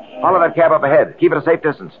 mister? Follow that cab up ahead. Keep it a safe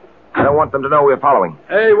distance. I don't want them to know we're following.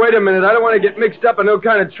 Hey, wait a minute. I don't want to get mixed up in no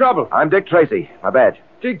kind of trouble. I'm Dick Tracy. My badge.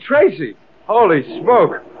 Dick Tracy? Holy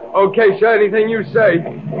smoke. Okay, sir, anything you say.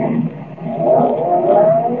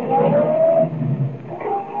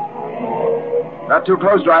 Not too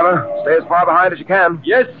close, driver. Stay as far behind as you can.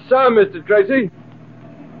 Yes, sir, Mr. Tracy.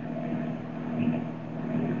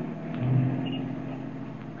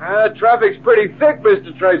 Traffic's pretty thick,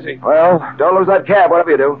 Mr. Tracy. Well, don't lose that cab,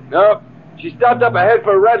 whatever you do. No, she stopped up ahead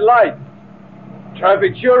for a red light.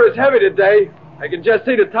 Traffic sure is heavy today. I can just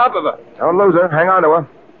see the top of her. Don't lose her. Hang on to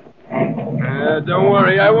her. Don't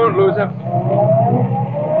worry, I won't lose her.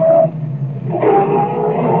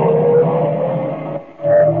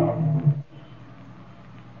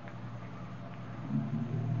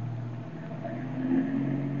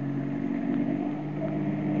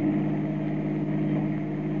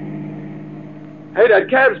 Hey, that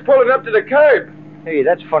cab's pulling up to the curb. Hey,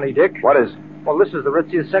 that's funny, Dick. What is? Well, this is the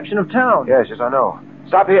ritziest section of town. Yes, I know.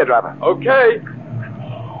 Stop here, driver. Okay.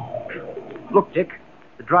 Look, Dick.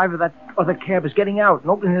 The driver of that other cab is getting out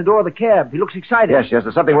and opening the door of the cab. He looks excited. Yes,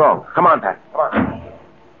 there's something wrong. Come on, Pat. Come on.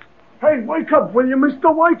 Hey, wake up, will you,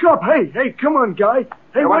 mister? Wake up. Hey, come on, guy.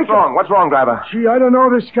 Hey, what's wake wrong? up. What's wrong, driver? Gee, I don't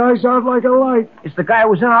know. This guy's out like a light. It's the guy who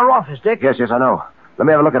was in our office, Dick. Yes, I know. Let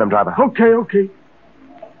me have a look at him, driver. Okay.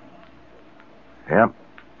 Yeah.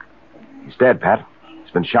 He's dead, Pat.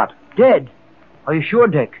 He's been shot. Dead? Are you sure,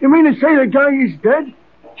 Dick? You mean to say the guy is dead?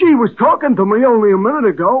 Gee, he was talking to me only a minute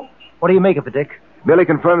ago. What do you make of it, Dick? Merely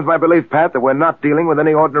confirms my belief, Pat, that we're not dealing with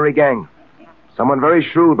any ordinary gang. Someone very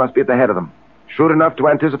shrewd must be at the head of them. Shrewd enough to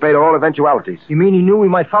anticipate all eventualities. You mean he knew we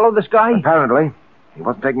might follow this guy? Apparently. He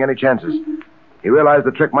wasn't taking any chances. He realized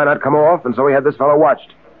the trick might not come off, and so he had this fellow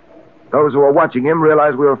watched. Those who were watching him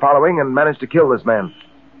realized we were following and managed to kill this man.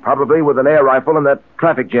 Probably with an air rifle in that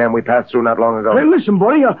traffic jam we passed through not long ago. Hey, listen,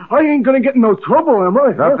 buddy, I ain't gonna get in no trouble, am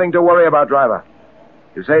I? Nothing to worry about, driver.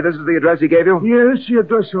 You say this is the address he gave you? Yeah, this is the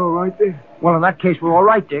address all right there. Well, in that case, we're all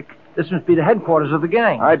right, Dick. This must be the headquarters of the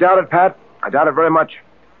gang. I doubt it, Pat. I doubt it very much.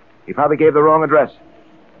 He probably gave the wrong address.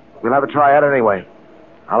 We'll have a try at it anyway.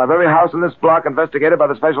 I'll have every house in this block investigated by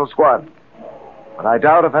the special squad. But I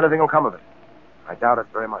doubt if anything will come of it. I doubt it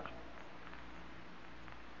very much.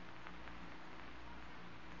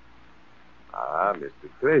 Ah, Mr.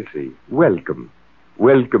 Tracy, welcome.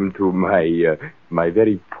 Welcome to my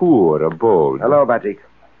very poor abode. Hello, Batik.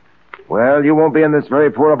 Well, you won't be in this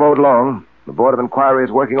very poor abode long. The Board of Inquiry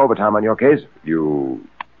is working overtime on your case. You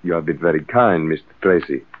have been very kind, Mr.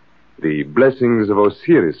 Tracy. The blessings of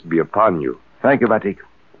Osiris be upon you. Thank you, Batik.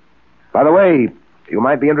 By the way, you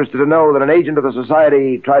might be interested to know that an agent of the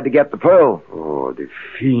society tried to get the pearl. Oh, the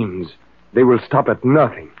fiends. They will stop at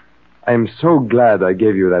nothing. I am so glad I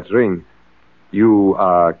gave you that ring. You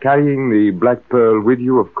are carrying the black pearl with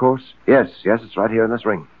you, of course? Yes, it's right here in this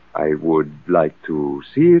ring. I would like to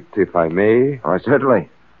see it, if I may. Oh, certainly.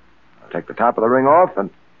 I'll take the top of the ring off and...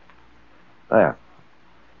 There.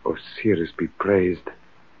 Osiris be praised.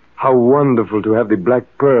 How wonderful to have the black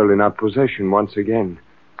pearl in our possession once again.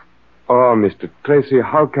 Oh, Mr. Tracy,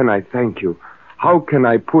 how can I thank you? How can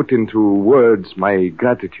I put into words my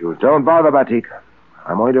gratitude? Don't bother, Batik.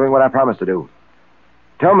 I'm only doing what I promised to do.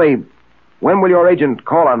 Tell me, when will your agent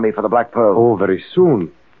call on me for the black pearl? Oh, very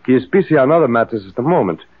soon. He is busy on other matters at the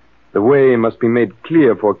moment. The way must be made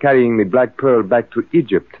clear for carrying the black pearl back to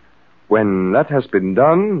Egypt. When that has been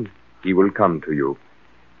done, he will come to you.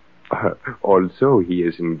 Also, he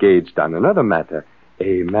is engaged on another matter,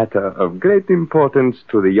 a matter of great importance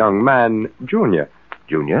to the young man, Junior.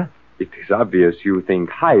 Junior? It is obvious you think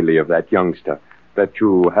highly of that youngster, that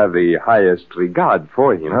you have the highest regard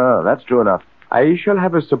for him. Oh, that's true enough. I shall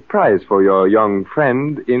have a surprise for your young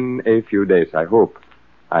friend in a few days, I hope.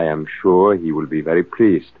 I am sure he will be very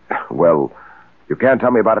pleased. Well, you can't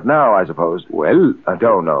tell me about it now, I suppose. Well...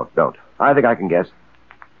 Don't. I think I can guess.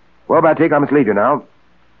 Well, Batik, I must leave you now.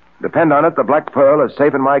 Depend on it, the black pearl is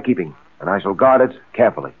safe in my keeping, and I shall guard it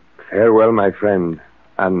carefully. Farewell, my friend,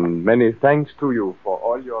 and many thanks to you for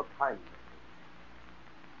all your kindness.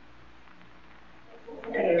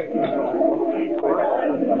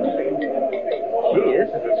 Gee, this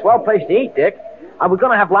is a swell place to eat, Dick. Are we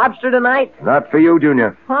going to have lobster tonight? Not for you,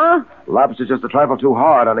 Junior. Huh? Lobster's just a trifle too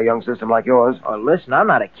hard on a young system like yours. Oh, listen, I'm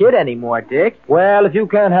not a kid anymore, Dick. Well, if you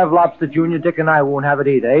can't have lobster, Junior, Dick and I won't have it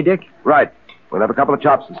either, eh, Dick? Right. We'll have a couple of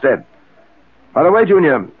chops instead. By the way,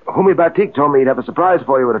 Junior, Humi Batik told me he'd have a surprise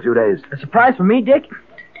for you in a few days. A surprise for me, Dick?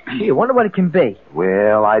 Gee, I wonder what it can be.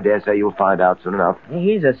 Well, I dare say you'll find out soon enough.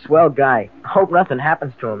 He's a swell guy. Hope nothing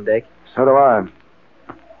happens to him, Dick. So do I. I'm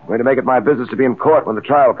going to make it my business to be in court when the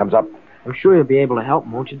trial comes up. I'm sure you'll be able to help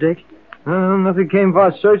him, won't you, Dick? Well, nothing came for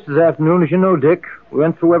our search this afternoon, as you know, Dick. We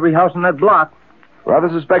went through every house in that block. Rather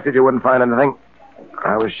suspected you wouldn't find anything.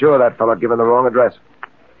 I was sure that fellow had given the wrong address.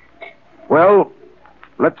 Well,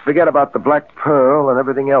 let's forget about the black pearl and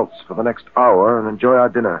everything else for the next hour and enjoy our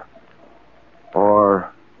dinner. Or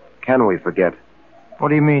can we forget? What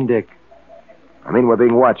do you mean, Dick? I mean, we're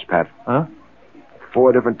being watched, Pat. Huh?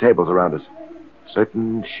 4 different tables around us.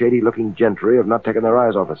 Certain shady-looking gentry have not taken their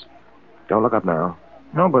eyes off us. Don't look up now.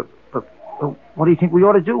 No, but what do you think we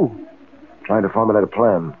ought to do? Trying to formulate a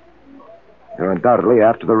plan. They're undoubtedly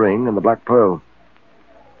after the ring and the black pearl.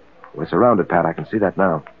 We're surrounded, Pat. I can see that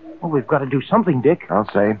now. Well, we've got to do something, Dick. I'll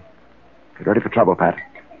say. Get ready for trouble, Pat.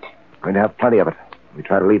 We're going to have plenty of it. We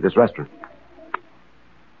try to leave this restaurant.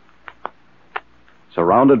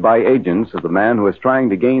 Surrounded by agents of the man who is trying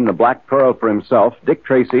to gain the black pearl for himself, Dick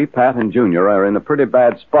Tracy, Pat, and Junior are in a pretty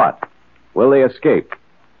bad spot. Will they escape?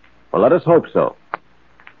 Well, let us hope so.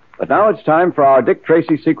 But now it's time for our Dick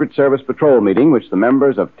Tracy Secret Service Patrol meeting, which the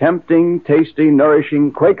members of Tempting, Tasty,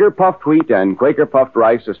 Nourishing Quaker Puffed Wheat and Quaker Puffed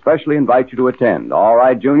Rice especially invite you to attend. All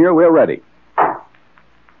right, Junior, we're ready.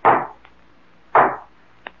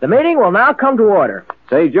 The meeting will now come to order.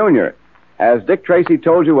 Say, Junior, has Dick Tracy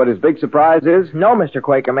told you what his big surprise is? No, Mr.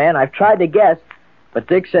 Quaker Man. I've tried to guess, but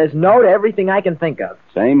Dick says no to everything I can think of.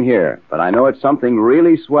 Same here, but I know it's something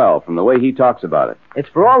really swell from the way he talks about it. It's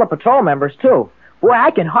for all the patrol members, too. Boy,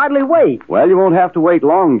 I can hardly wait. Well, you won't have to wait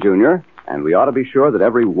long, Junior. And we ought to be sure that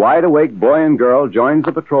every wide-awake boy and girl joins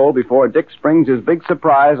the patrol before Dick springs his big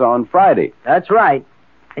surprise on Friday. That's right.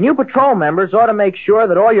 And you patrol members ought to make sure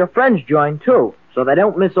that all your friends join, too, so they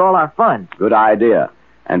don't miss all our fun. Good idea.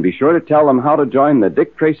 And be sure to tell them how to join the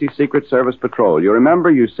Dick Tracy Secret Service Patrol. You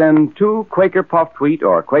remember you send 2 Quaker Puffed Wheat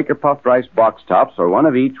or Quaker Puffed Rice box tops, or one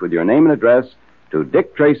of each with your name and address, to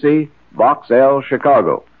Dick Tracy, Box L,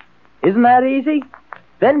 Chicago. Isn't that easy?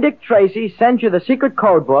 Then Dick Tracy sends you the secret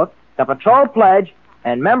code book, the patrol pledge,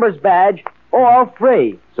 and member's badge, all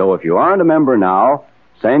free. So if you aren't a member now,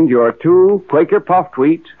 send your 2 Quaker Puffed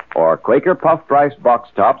Wheat or Quaker Puffed Rice box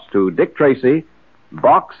tops to Dick Tracy,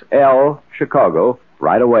 Box L, Chicago,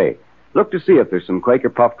 right away. Look to see if there's some Quaker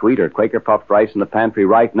puffed wheat or Quaker puffed rice in the pantry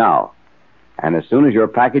right now. And as soon as your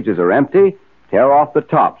packages are empty, tear off the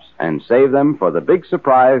tops and save them for the big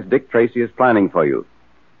surprise Dick Tracy is planning for you.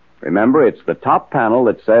 Remember, it's the top panel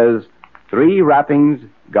that says, 3 wrappings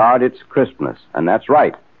guard its crispness. And that's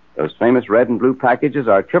right. Those famous red and blue packages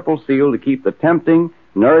are triple sealed to keep the tempting,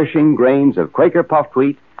 nourishing grains of Quaker puffed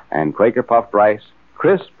wheat and Quaker puffed rice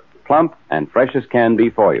crisp, plump, and fresh as can be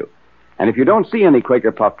for you. And if you don't see any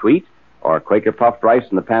Quaker puffed wheat or Quaker puffed rice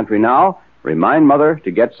in the pantry now, remind Mother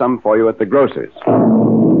to get some for you at the grocer's.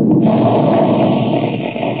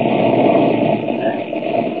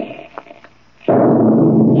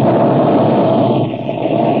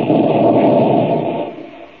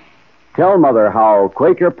 Tell Mother how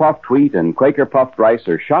Quaker puffed wheat and Quaker puffed rice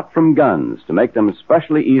are shot from guns to make them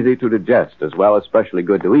especially easy to digest as well as especially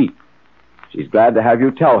good to eat. She's glad to have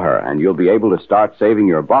you tell her, and you'll be able to start saving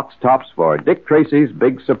your box tops for Dick Tracy's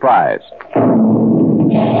big surprise.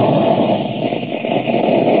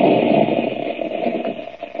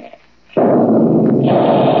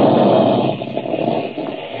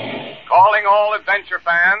 Calling all adventure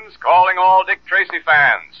fans, calling all Dick Tracy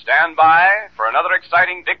fans. Stand by for another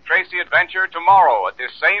exciting Dick Tracy adventure tomorrow at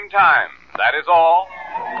this same time. That is all.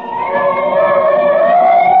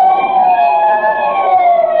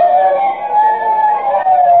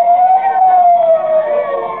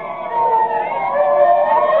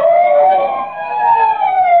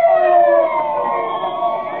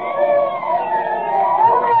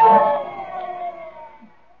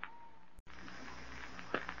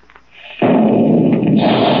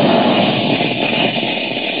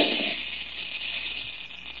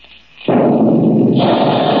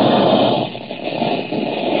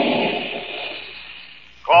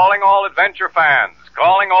 Adventure fans,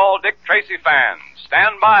 calling all Dick Tracy fans.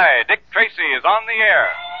 Stand by. Dick Tracy is on the air.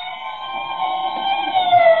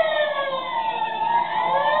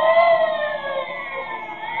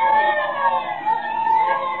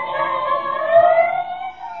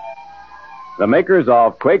 The makers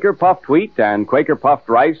of Quaker puffed wheat and Quaker puffed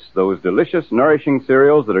rice, those delicious, nourishing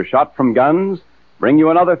cereals that are shot from guns, bring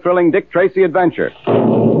you another thrilling Dick Tracy adventure.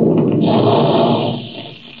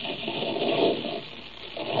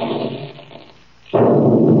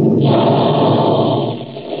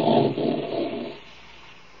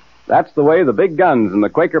 That's the way the big guns in the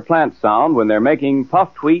Quaker plant sound when they're making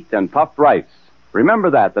puffed wheat and puffed rice. Remember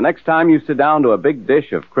that the next time you sit down to a big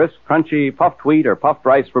dish of crisp, crunchy puffed wheat or puffed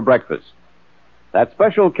rice for breakfast. That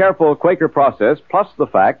special, careful Quaker process, plus the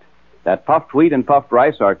fact that puffed wheat and puffed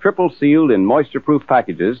rice are triple sealed in moisture-proof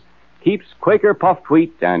packages, keeps Quaker puffed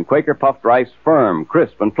wheat and Quaker puffed rice firm,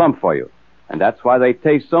 crisp, and plump for you. And that's why they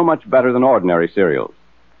taste so much better than ordinary cereals.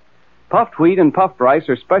 Puffed wheat and puffed rice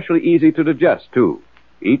are especially easy to digest, too.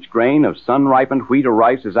 Each grain of sun-ripened wheat or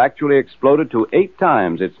rice is actually exploded to 8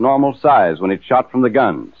 times its normal size when it's shot from the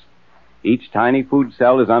guns. Each tiny food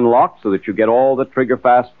cell is unlocked so that you get all the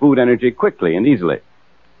trigger-fast food energy quickly and easily.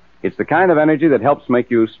 It's the kind of energy that helps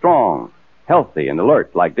make you strong, healthy, and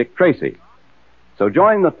alert like Dick Tracy. So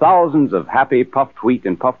join the thousands of happy puffed wheat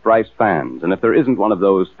and puffed rice fans, and if there isn't one of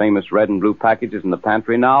those famous red and blue packages in the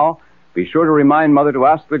pantry now, be sure to remind Mother to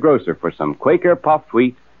ask the grocer for some Quaker puffed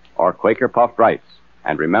wheat or Quaker puffed rice.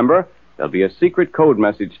 And remember, there'll be a secret code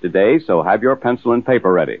message today, so have your pencil and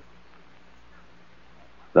paper ready.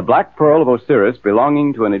 The black pearl of Osiris,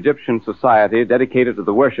 belonging to an Egyptian society dedicated to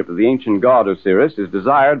the worship of the ancient god Osiris, is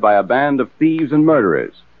desired by a band of thieves and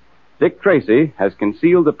murderers. Dick Tracy has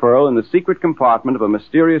concealed the pearl in the secret compartment of a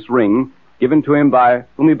mysterious ring given to him by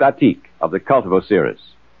Umibatik of the cult of Osiris,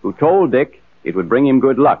 who told Dick it would bring him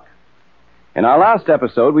good luck. In our last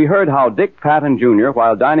episode, we heard how Dick, Pat, and Junior,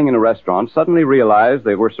 while dining in a restaurant, suddenly realized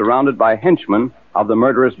they were surrounded by henchmen of the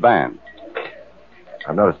murderous band.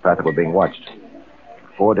 I've noticed, Pat, that we're being watched.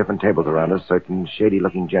 4 different tables around us. Certain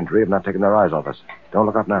shady-looking gentry have not taken their eyes off us. Don't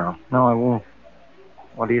look up now. No, I won't.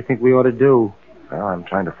 What do you think we ought to do? Well, I'm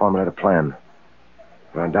trying to formulate a plan.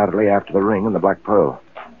 We're undoubtedly after the ring and the black pearl.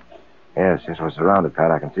 Yes, we're surrounded,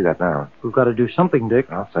 Pat. I can see that now. We've got to do something, Dick.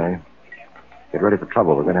 I'll say. Get ready for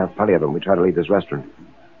trouble. We're going to have plenty of them. We try to leave this restaurant.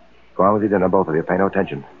 Go on with your dinner, both of you. Pay no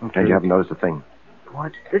attention. Okay. Pretend you haven't noticed a thing.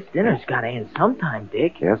 What? This dinner's got to end sometime,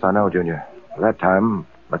 Dick. Yes, I know, Junior. For that time,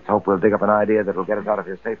 let's hope we'll dig up an idea that'll get us out of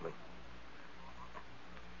here safely.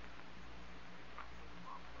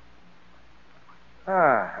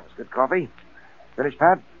 That was good coffee. Finished,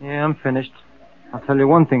 Pat? Yeah, I'm finished. I'll tell you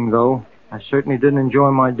one thing, though. I certainly didn't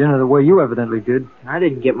enjoy my dinner the way you evidently did. I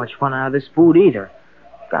didn't get much fun out of this food either.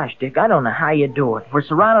 Gosh, Dick, I don't know how you do it. We're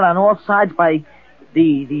surrounded on all sides by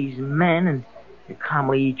these men, and You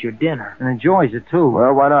calmly eat your dinner. And enjoys it, too.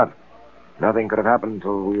 Well, why not? Nothing could have happened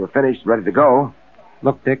until we were finished, ready to go.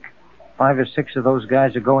 Look, Dick, 5 or 6 of those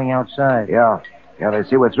guys are going outside. Yeah, they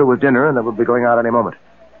see we're through with dinner and they will be going out any moment.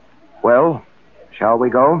 Well, shall we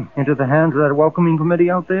go? Into the hands of that welcoming committee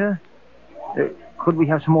out there? Could we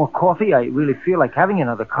have some more coffee? I really feel like having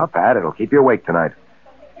another cup. Pat, it'll keep you awake tonight.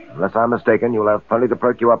 Unless I'm mistaken, you'll have plenty to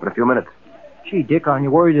perk you up in a few minutes. Gee, Dick, aren't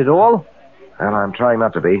you worried at all? Well, I'm trying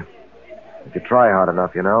not to be. If you try hard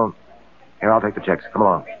enough, you know. Here, I'll take the checks. Come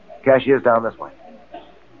along. Cashier's down this way.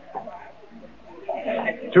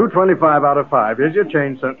 $2.25 out of 5. Here's your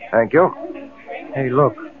change, sir. Thank you. Hey,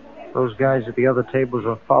 look. Those guys at the other tables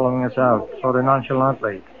are following us out, sort of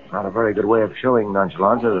nonchalantly. Not a very good way of showing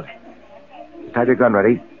nonchalance, is it? Just have your gun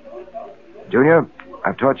ready. Junior,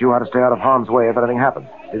 I've taught you how to stay out of harm's way if anything happens.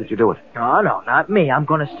 See that you do it. No, not me. I'm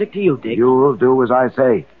going to stick to you, Dick. You'll do as I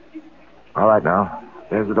say. All right, now.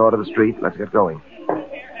 There's the door to the street. Let's get going.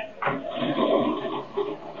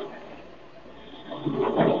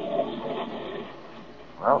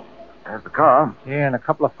 Well, there's the car. Yeah, and a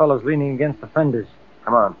couple of fellows leaning against the fenders.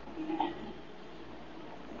 Come on.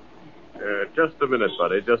 Just a minute,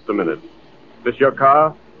 buddy. Just a minute. This your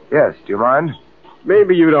car? Yes. Do you mind?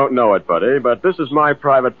 Maybe you don't know it, buddy, but this is my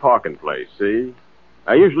private parking place, see?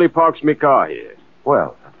 I usually parks me car here.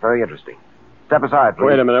 Well, that's very interesting. Step aside, please.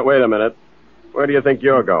 Wait a minute. Where do you think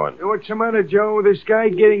you're going? What's the matter, Joe? This guy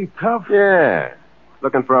getting tough? Yeah.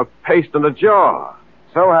 Looking for a paste in the jaw.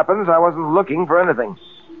 So happens I wasn't looking for anything.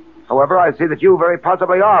 However, I see that you very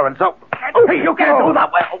possibly are, and so... Oh, hey, you can't do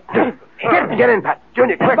that well. Get in, Pat.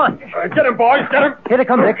 Junior, quick. Come on. Get him, boys. Get him. Here they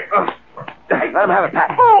come, Dick. Let him have it,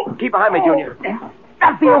 Pat. Keep behind me, Junior.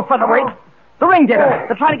 That's the old featherweight. The ring did it.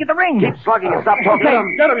 They're trying to get the ring. Keep slugging and stop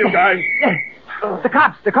talking. Get him, you guys. The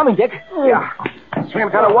cops, they're coming, Dick. Yeah. Swinging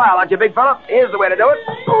kind of wild, aren't you, big fella? Here's the way to do it.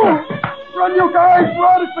 Run, you guys!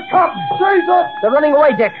 Run! It's the cops! Jesus! They're running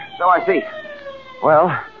away, Dick. So I see.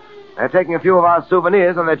 Well, they're taking a few of our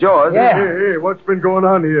souvenirs on their jaws. Yeah. Hey, what's been going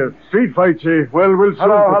on here? Street fights, eh? Well, we'll soon...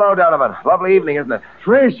 Hello, Donovan. Lovely evening, isn't it?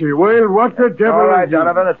 Tracy, well, what the devil... All right,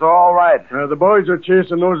 Donovan, it's all right. The boys are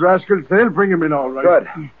chasing those rascals. They'll bring him in all right.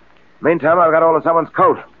 Good. Meantime, I've got hold of someone's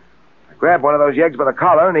coat. I grabbed one of those yeggs by the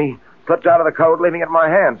collar, and he slipped out of the coat, leaving it in my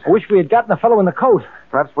hands. I wish we had gotten the fellow in the coat.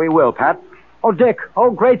 Perhaps we will, Pat. Oh, Dick. Oh,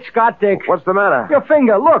 great Scott, Dick. What's the matter? Your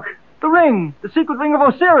finger. Look. The ring. The secret ring of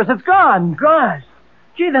Osiris. It's gone. Gone.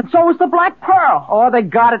 Gee, then so is the Black Pearl. Oh, they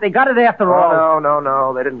got it. They got it after all.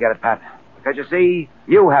 No. They didn't get it, Pat. Because you see,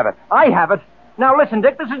 you have it. I have it. Now, listen,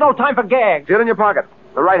 Dick. This is no time for gags. Feel in your pocket.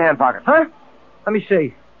 The right-hand pocket. Huh? Let me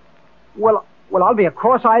see. Well, I'll be a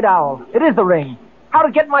cross-eyed owl. It is the ring. How'd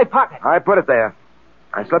it get in my pocket? I put it there.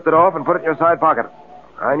 I slipped it off and put it in your side pocket.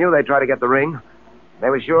 I knew they'd try to get the ring. They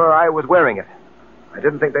were sure I was wearing it. I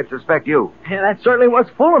didn't think they'd suspect you. Yeah, that certainly was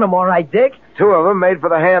fooling them, all right, Dick. 2 of them made for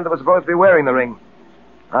the hand that was supposed to be wearing the ring.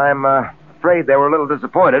 I'm afraid they were a little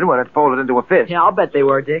disappointed when it folded into a fist. Yeah, I'll bet they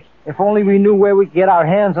were, Dick. If only we knew where we could get our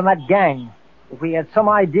hands on that gang. If we had some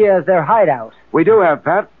idea of their hideout. We do have,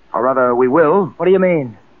 Pat. Or rather, we will. What do you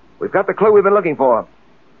mean? We've got the clue we've been looking for.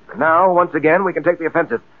 And now, once again, we can take the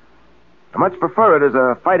offensive. I much prefer it as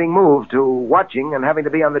a fighting move to watching and having to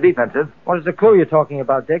be on the defensive. What is the clue you're talking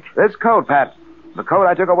about, Dick? This coat, Pat. The coat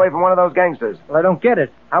I took away from one of those gangsters. Well, I don't get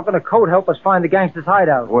it. How can a coat help us find the gangster's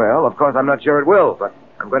hideout? Well, of course, I'm not sure it will, but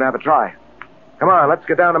I'm going to have a try. Come on, let's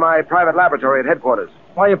get down to my private laboratory at headquarters.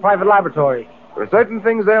 Why your private laboratory? There are certain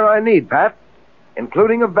things there I need, Pat,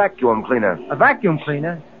 including a vacuum cleaner. A vacuum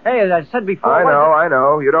cleaner? Hey, as I said before... I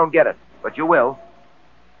know. You don't get it, but you will.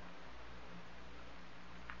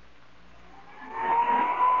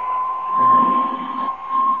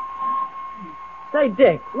 Say,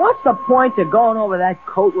 Dick, what's the point of going over that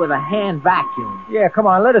coat with a hand vacuum? Yeah, come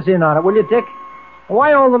on, let us in on it, will you, Dick?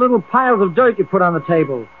 Why all the little piles of dirt you put on the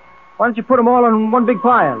table? Why don't you put them all in one big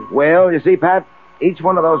pile? Well, you see, Pat, each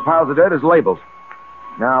one of those piles of dirt is labeled.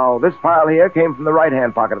 Now, this pile here came from the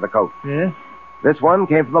right-hand pocket of the coat. Yeah? This one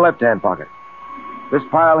came from the left-hand pocket. This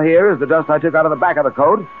pile here is the dust I took out of the back of the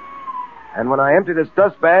coat. And when I empty this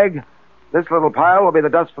dust bag, this little pile will be the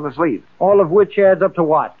dust from the sleeves. All of which adds up to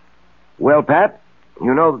what? Well, Pat,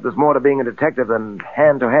 you know that there's more to being a detective than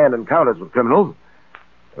hand-to-hand encounters with criminals.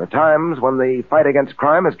 There are times when the fight against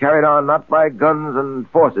crime is carried on not by guns and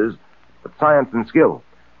forces, but science and skill.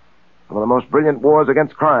 Some of the most brilliant wars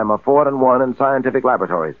against crime are fought and won in scientific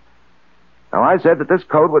laboratories. Now, I said that this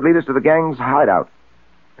code would lead us to the gang's hideout,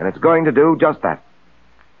 and it's going to do just that.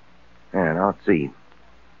 Yeah, now, let's see.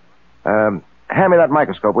 Hand me that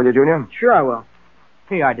microscope, will you, Junior? Sure I will.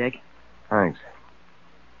 Here you are, Dick. Thanks.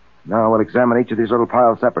 Now we'll examine each of these little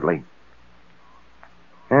piles separately.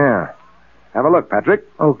 Yeah. That Have a look, Patrick.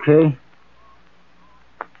 Okay.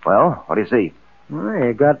 Well, what do you see? Well,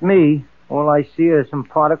 you got me. All I see are some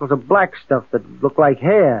particles of black stuff that look like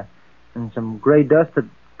hair, and some gray dust that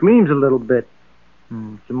gleams a little bit,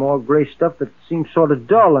 and some more gray stuff that seems sort of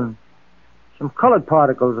dull, and some colored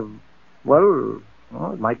particles of, well,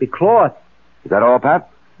 it might be cloth. Is that all, Pat?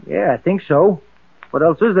 Yeah, I think so. What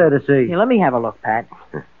else is there to see? Here, let me have a look, Pat.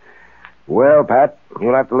 Well, Pat,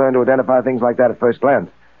 you'll have to learn to identify things like that at first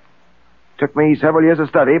glance. Took me several years of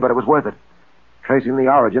study, but it was worth it. Tracing the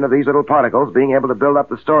origin of these little particles, being able to build up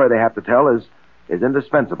the story they have to tell is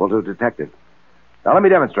indispensable to a detective. Now, let me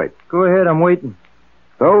demonstrate. Go ahead, I'm waiting.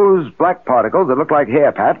 Those black particles that look like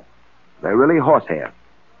hair, Pat, they're really horsehair.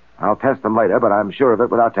 I'll test them later, but I'm sure of it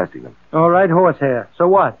without testing them. All right, horsehair. So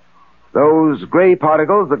what? Those gray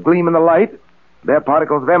particles that gleam in the light, they're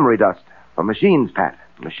particles of emery dust. From machines, Pat.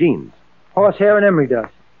 Machines. Horsehair and emery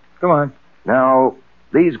dust. Come on. Now,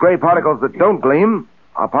 these gray particles that don't gleam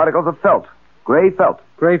are particles of felt. Gray felt.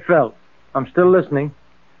 Gray felt. I'm still listening.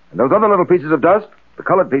 And those other little pieces of dust, the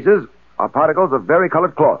colored pieces, are particles of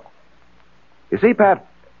varicolored cloth. You see, Pat,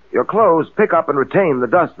 your clothes pick up and retain the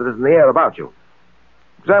dust that is in the air about you.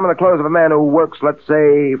 Examine the clothes of a man who works, let's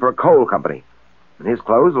say, for a coal company. And his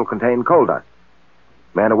clothes will contain coal dust.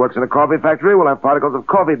 A man who works in a coffee factory will have particles of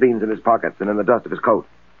coffee beans in his pockets and in the dust of his coat,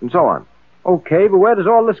 and so on. Okay, but where does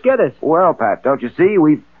all this get us? Well, Pat, don't you see?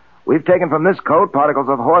 We've taken from this coat particles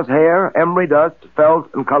of horsehair, emery dust, felt,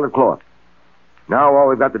 and colored cloth. Now all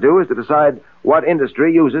we've got to do is to decide what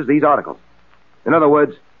industry uses these articles. In other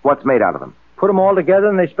words, what's made out of them. Put them all together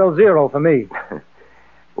and they spell zero for me.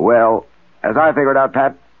 Well, as I figured out,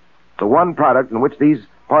 Pat, the one product in which these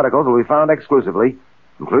particles will be found exclusively,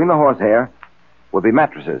 including the horsehair, would be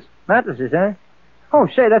mattresses. Mattresses, eh? Oh,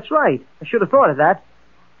 say, that's right. I should have thought of that.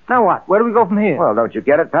 Now what? Where do we go from here? Well, don't you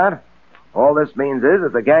get it, Pat? All this means is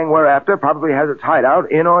that the gang we're after probably has its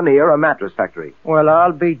hideout in or near a mattress factory. Well,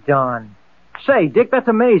 I'll be darned. Say, Dick, that's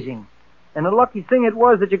amazing. And the lucky thing it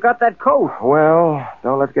was that you got that coat. Well,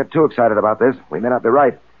 don't let's get too excited about this. We may not be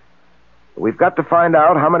right. We've got to find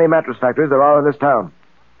out how many mattress factories there are in this town.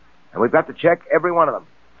 And we've got to check every one of them.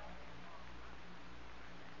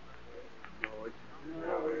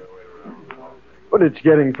 But it's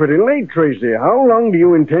getting pretty late, Tracy. How long do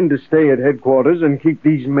you intend to stay at headquarters and keep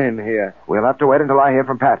these men here? We'll have to wait until I hear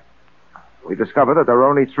from Pat. We've discovered that there are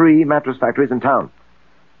only 3 mattress factories in town.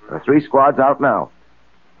 There are 3 squads out now.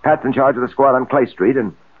 Pat's in charge of the squad on Clay Street,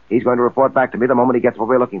 and he's going to report back to me the moment he gets what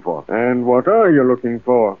we're looking for. And what are you looking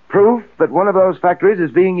for? Proof that one of those factories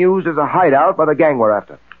is being used as a hideout by the gang we're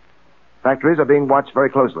after. Factories are being watched very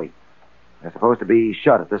closely. They're supposed to be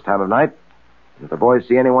shut at this time of night. If the boys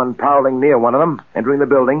see anyone prowling near one of them, entering the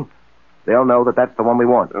building, they'll know that that's the one we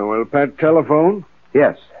want. Will Pat telephone?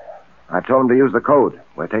 Yes. I've told him to use the code.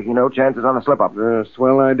 We're taking no chances on a slip-up.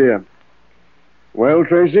 Swell idea. Well,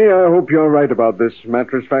 Tracy, I hope you're right about this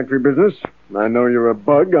mattress factory business. I know you're a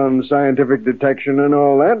bug on scientific detection and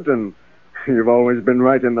all that, and you've always been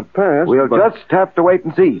right in the past. We'll just have to wait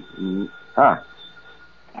and see.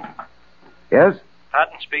 Yes?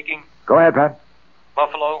 Patton speaking. Go ahead, Pat.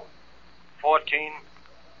 Buffalo, 14,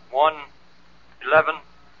 1, 11,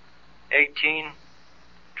 18,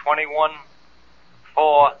 21,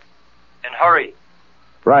 4, and hurry.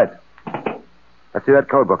 Right. Let's see that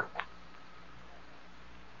code book.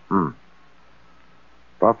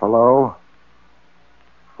 Buffalo,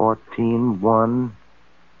 14, 1,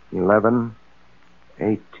 11,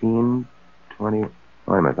 18, 20... Wait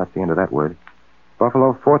a minute, that's the end of that word.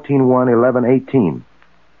 Buffalo, 14, 1, 11, 18,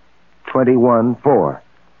 21, 4.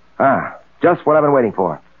 Just what I've been waiting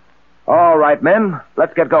for. All right, men,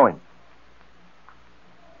 let's get going.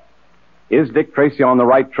 Is Dick Tracy on the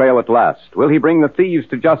right trail at last? Will he bring the thieves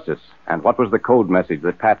to justice? And what was the code message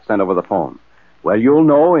that Pat sent over the phone? Well, you'll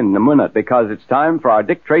know in a minute, because it's time for our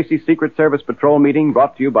Dick Tracy Secret Service Patrol meeting,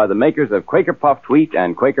 brought to you by the makers of Quaker Puffed Wheat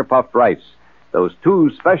and Quaker Puffed Rice. Those 2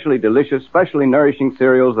 specially delicious, specially nourishing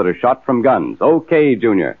cereals that are shot from guns. Okay,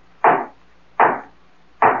 Junior.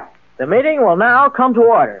 The meeting will now come to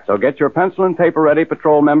order. So get your pencil and paper ready,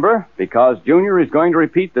 patrol member, because Junior is going to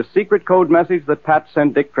repeat the secret code message that Pat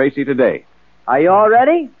sent Dick Tracy today. Are you all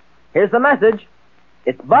ready? Here's the message.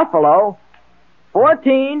 It's Buffalo,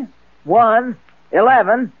 14, 1,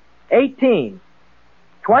 11, 18,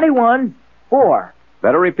 21, 4.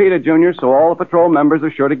 Better repeat it, Junior, so all the patrol members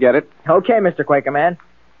are sure to get it. Okay, Mr. Quakerman.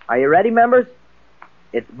 Are you ready, members?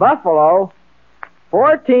 It's Buffalo,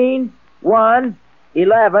 14, 1,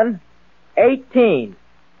 11, 18,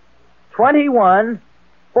 21,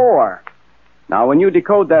 4. Now, when you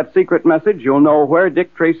decode that secret message, you'll know where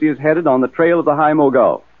Dick Tracy is headed on the trail of the High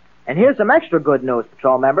Mogo. And here's some extra good news,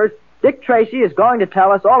 patrol members. Dick Tracy is going to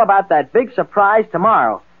tell us all about that big surprise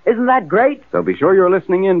tomorrow. Isn't that great? So be sure you're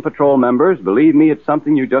listening in, patrol members. Believe me, it's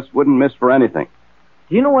something you just wouldn't miss for anything.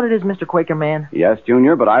 Do you know what it is, Mr. Quaker Man? Yes,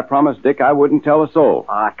 Junior, but I promised Dick I wouldn't tell a soul.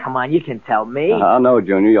 Ah, come on, you can tell me. No,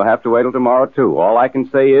 Junior, you'll have to wait till tomorrow, too. All I can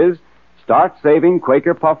say is, start saving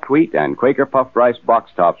Quaker Puffed Wheat and Quaker Puffed Rice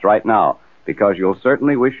box tops right now, because you'll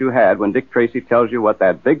certainly wish you had when Dick Tracy tells you what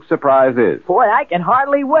that big surprise is. Boy, I can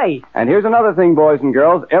hardly wait. And here's another thing, boys and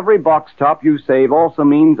girls. Every box top you save also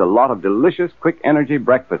means a lot of delicious, quick energy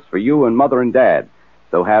breakfasts for you and Mother and Dad.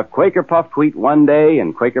 So have Quaker Puffed Wheat one day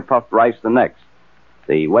and Quaker Puffed Rice the next,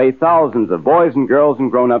 the way thousands of boys and girls and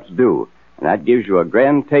grown-ups do. And that gives you a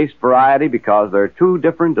grand taste variety because there are two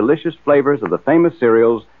different delicious flavors of the famous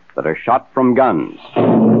cereals that are shot from guns.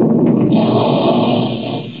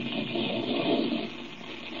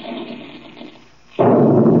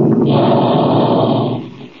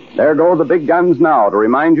 There go the big guns now to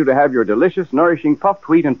remind you to have your delicious, nourishing puffed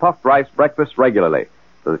wheat and puffed rice breakfast regularly,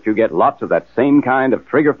 so that you get lots of that same kind of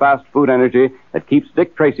trigger-fast food energy that keeps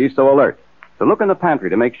Dick Tracy so alert. So look in the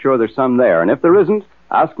pantry to make sure there's some there, and if there isn't,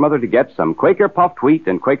 ask Mother to get some Quaker Puffed Wheat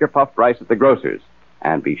and Quaker Puffed Rice at the grocer's.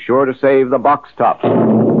 And be sure to save the box top.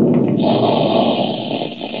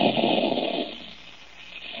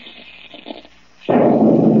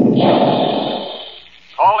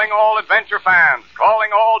 Calling all adventure fans, calling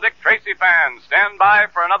all Dick Tracy fans. Stand by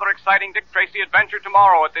for another exciting Dick Tracy adventure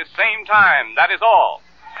tomorrow at this same time. That is all.